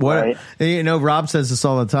 Right. You know, Rob says this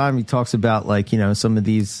all the time. He talks about like, you know, some of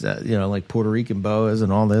these, you know, like Puerto Rican boas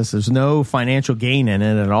and all this. There's no financial gain in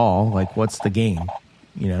it at all. Like, what's the gain?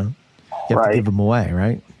 You know, you have to give them away,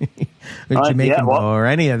 right? Or Jamaican boa or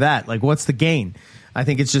any of that. Like, what's the gain? I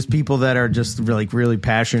think it's just people that are just really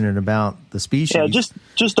passionate about the species. Yeah, just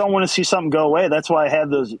don't want to see something go away. That's why I had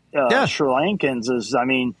those Sri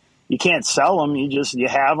Lankans. You can't sell them. You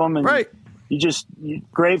have them, and you're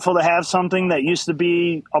grateful to have something that used to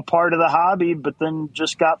be a part of the hobby, but then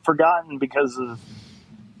just got forgotten because of,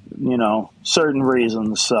 you know, certain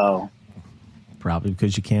reasons. So probably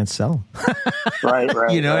because you can't sell them.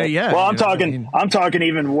 right. You know, yeah. Well, I'm talking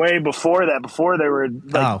even way before that. Before they were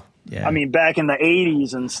like, I mean, back in the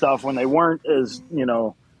 80s and stuff, when they weren't as, you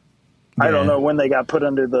know, I don't know when they got put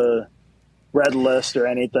under the red list or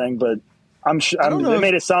anything, but I'm sure they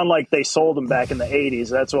made it sound like they sold them back in the 80s.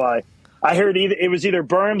 That's why I heard it was either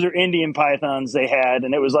berms or Indian pythons they had,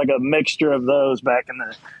 and it was like a mixture of those back in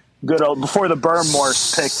the good old before the berm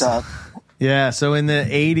morse picked up. Yeah, so in the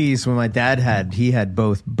 80s when my dad he had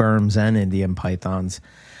both berms and Indian pythons.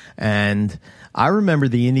 And I remember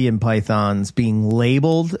the Indian pythons being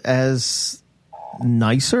labeled as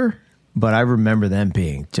nicer, but I remember them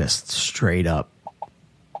being just straight up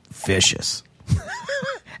vicious.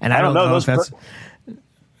 And I don't know if that's...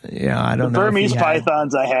 Yeah, I don't know. The Burmese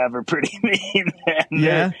pythons I have are pretty mean.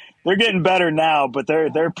 Man. They're getting better now, but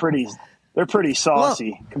they're pretty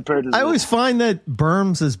saucy compared to. I always find that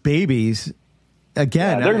berms as babies,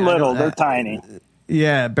 again, they're little, they're tiny.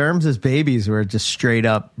 Yeah, berms as babies were just straight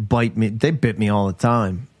up bite me. They bit me all the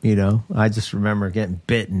time. You know, I just remember getting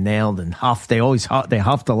bit and nailed and huffed. They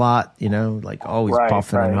huffed a lot. You know, like always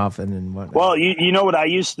puffing and huffing and whatnot. Well, you know what I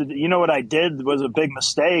used to. You know what I did was a big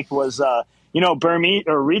mistake was. Burmese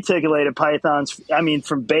or reticulated pythons, I mean,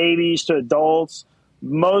 from babies to adults,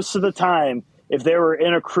 most of the time, if they were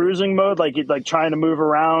in a cruising mode, like trying to move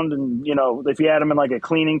around and, if you had them in like a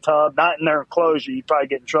cleaning tub, not in their enclosure, you'd probably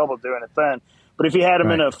get in trouble doing it then. But if you had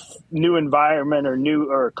them in a new environment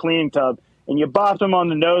or a cleaning tub and you bopped them on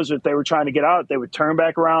the nose if they were trying to get out, they would turn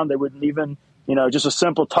back around. They wouldn't even, just a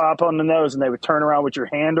simple top on the nose and they would turn around with your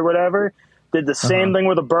hand or whatever. Did the same thing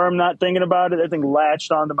with a berm, not thinking about it. That thing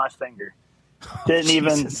latched onto my finger. Didn't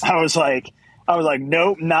even. I was like,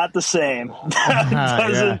 nope, not the same.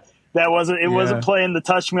 That wasn't. It wasn't playing the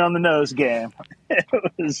touch me on the nose game. It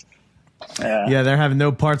was. Yeah, they're having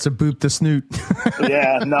no parts of boot the snoot.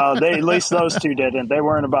 No, at least those two didn't. They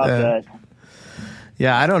weren't about that.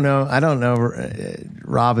 Yeah, I don't know,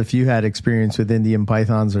 Rob, if you had experience with Indian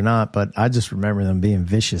pythons or not, but I just remember them being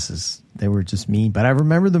vicious. They were just mean. But I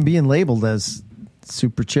remember them being labeled as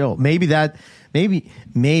super chill. Maybe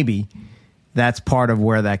that's part of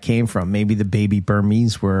where that came from. Maybe the baby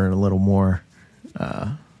Burmese were a little more,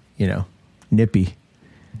 nippy.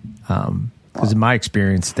 Because in my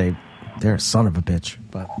experience, they're a son of a bitch.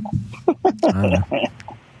 But I don't know.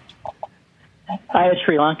 I had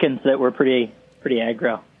Sri Lankans that were pretty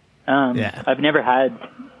aggro. I've never had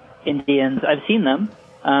Indians. I've seen them,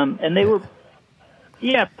 and they were,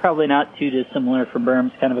 probably not too dissimilar from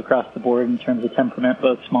berms, kind of across the board in terms of temperament,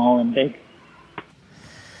 both small and big.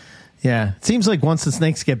 Yeah, it seems like once the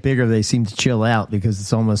snakes get bigger, they seem to chill out because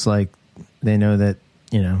it's almost like they know that,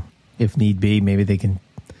 if need be, maybe they can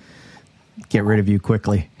get rid of you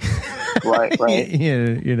quickly. Right.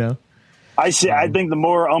 I see. I think the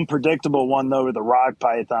more unpredictable one, though, are the rock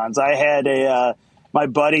pythons. I had my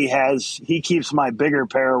buddy he keeps my bigger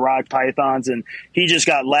pair of rock pythons, and he just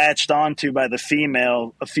got latched onto by the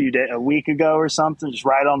female a week ago or something, just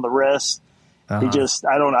right on the wrist. He just,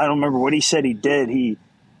 I don't remember what he said he did.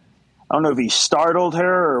 I don't know if he startled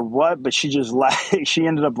her or what, but she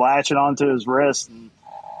ended up latching onto his wrist. And,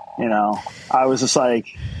 I was just like,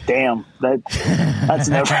 damn, that's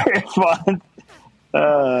never fun.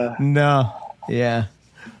 No. Yeah.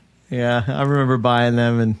 Yeah. I remember buying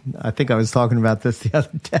them, and I think I was talking about this the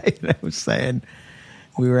other day. And I was saying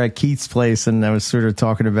we were at Keith's place, and I was sort of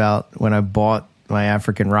talking about when I bought my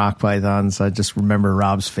African rock pythons. I just remember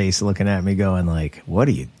Rob's face looking at me going like, what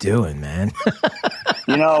are you doing, man?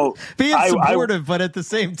 Being supportive, but at the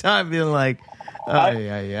same time being like,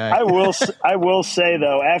 I will say,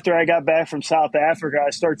 though, after I got back from South Africa, I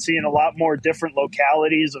started seeing a lot more different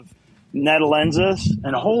localities of Nederlandses,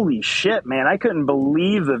 and holy shit, man, I couldn't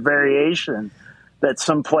believe the variation that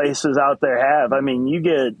some places out there have.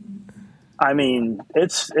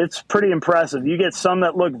 It's pretty impressive. You get some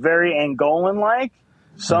that look very Angolan-like,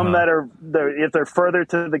 some that are, if they're further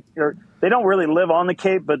they don't really live on the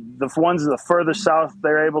Cape, but the ones the further south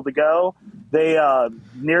they're able to go, they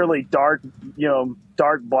nearly dark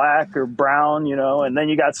black or brown, and then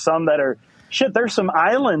you got some that are, there's some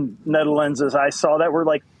island Nederlandses I saw that were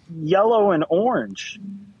like yellow and orange.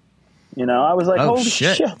 I was like, holy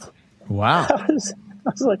shit. Wow. I was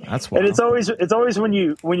like, that's wild. And it's always when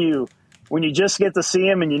you just get to see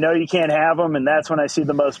them and you can't have them, and that's when I see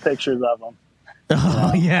the most pictures of them.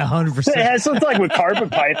 Oh, yeah, 100%. It's like with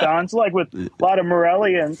carpet pythons, like with a lot of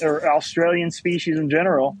Morellian or Australian species in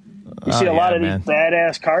general. You see a lot of these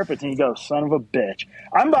badass carpets, and you go, son of a bitch.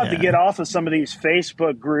 I'm about to get off of some of these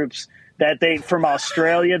Facebook groups that from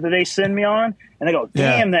Australia that they send me on, and they go,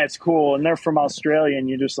 damn, that's cool. And they're from Australia, and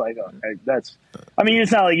you're just like, okay,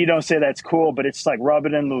 it's not like you don't say that's cool, but it's like rub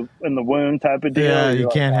it in the wound type of deal. Yeah, you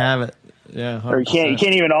can't have it. Yeah, 100%. Or you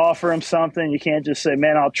can't even offer them something. You can't just say,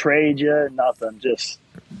 man, I'll trade you. Nothing. Just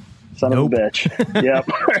son of a bitch. Yep.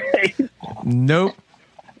 Right. Nope.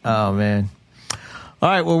 Oh, man. All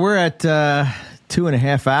right. Well, we're at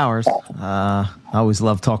 2.5 hours. I always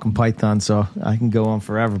love talking Python, so I can go on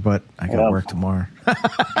forever, but I got work tomorrow.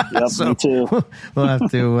 Yep, So, me too. We'll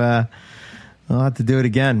have to do it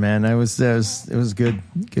again, man. It was good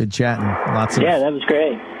chatting. That was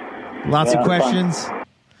great. Lots of questions,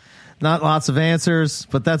 not lots of answers,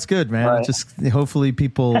 but that's good, man. Right. Just hopefully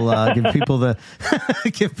people give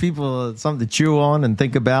people something to chew on and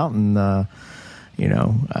think about, and I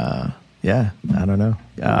don't know.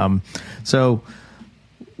 So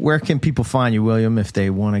where can people find you, William, if they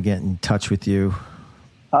want to get in touch with you?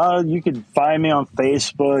 You can find me on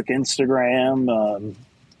Facebook, Instagram,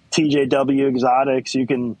 TJW Exotics. You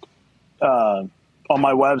can on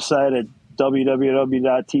my website at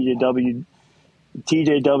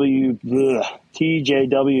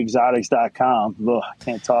tjwexotics.com. Ugh, I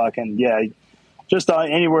can't talk. And just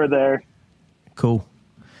anywhere there. Cool.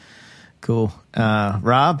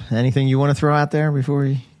 Rob, anything you want to throw out there before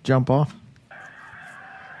we jump off?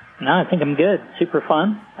 No, I think I'm good. Super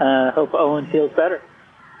fun. Hope Owen feels better.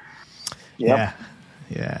 Yep.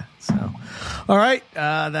 Yeah. So, all right.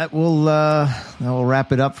 That will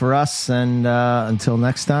wrap it up for us. And until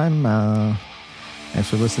next time, thanks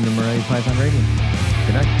for listening to Morelia Python Radio.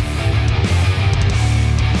 Good night.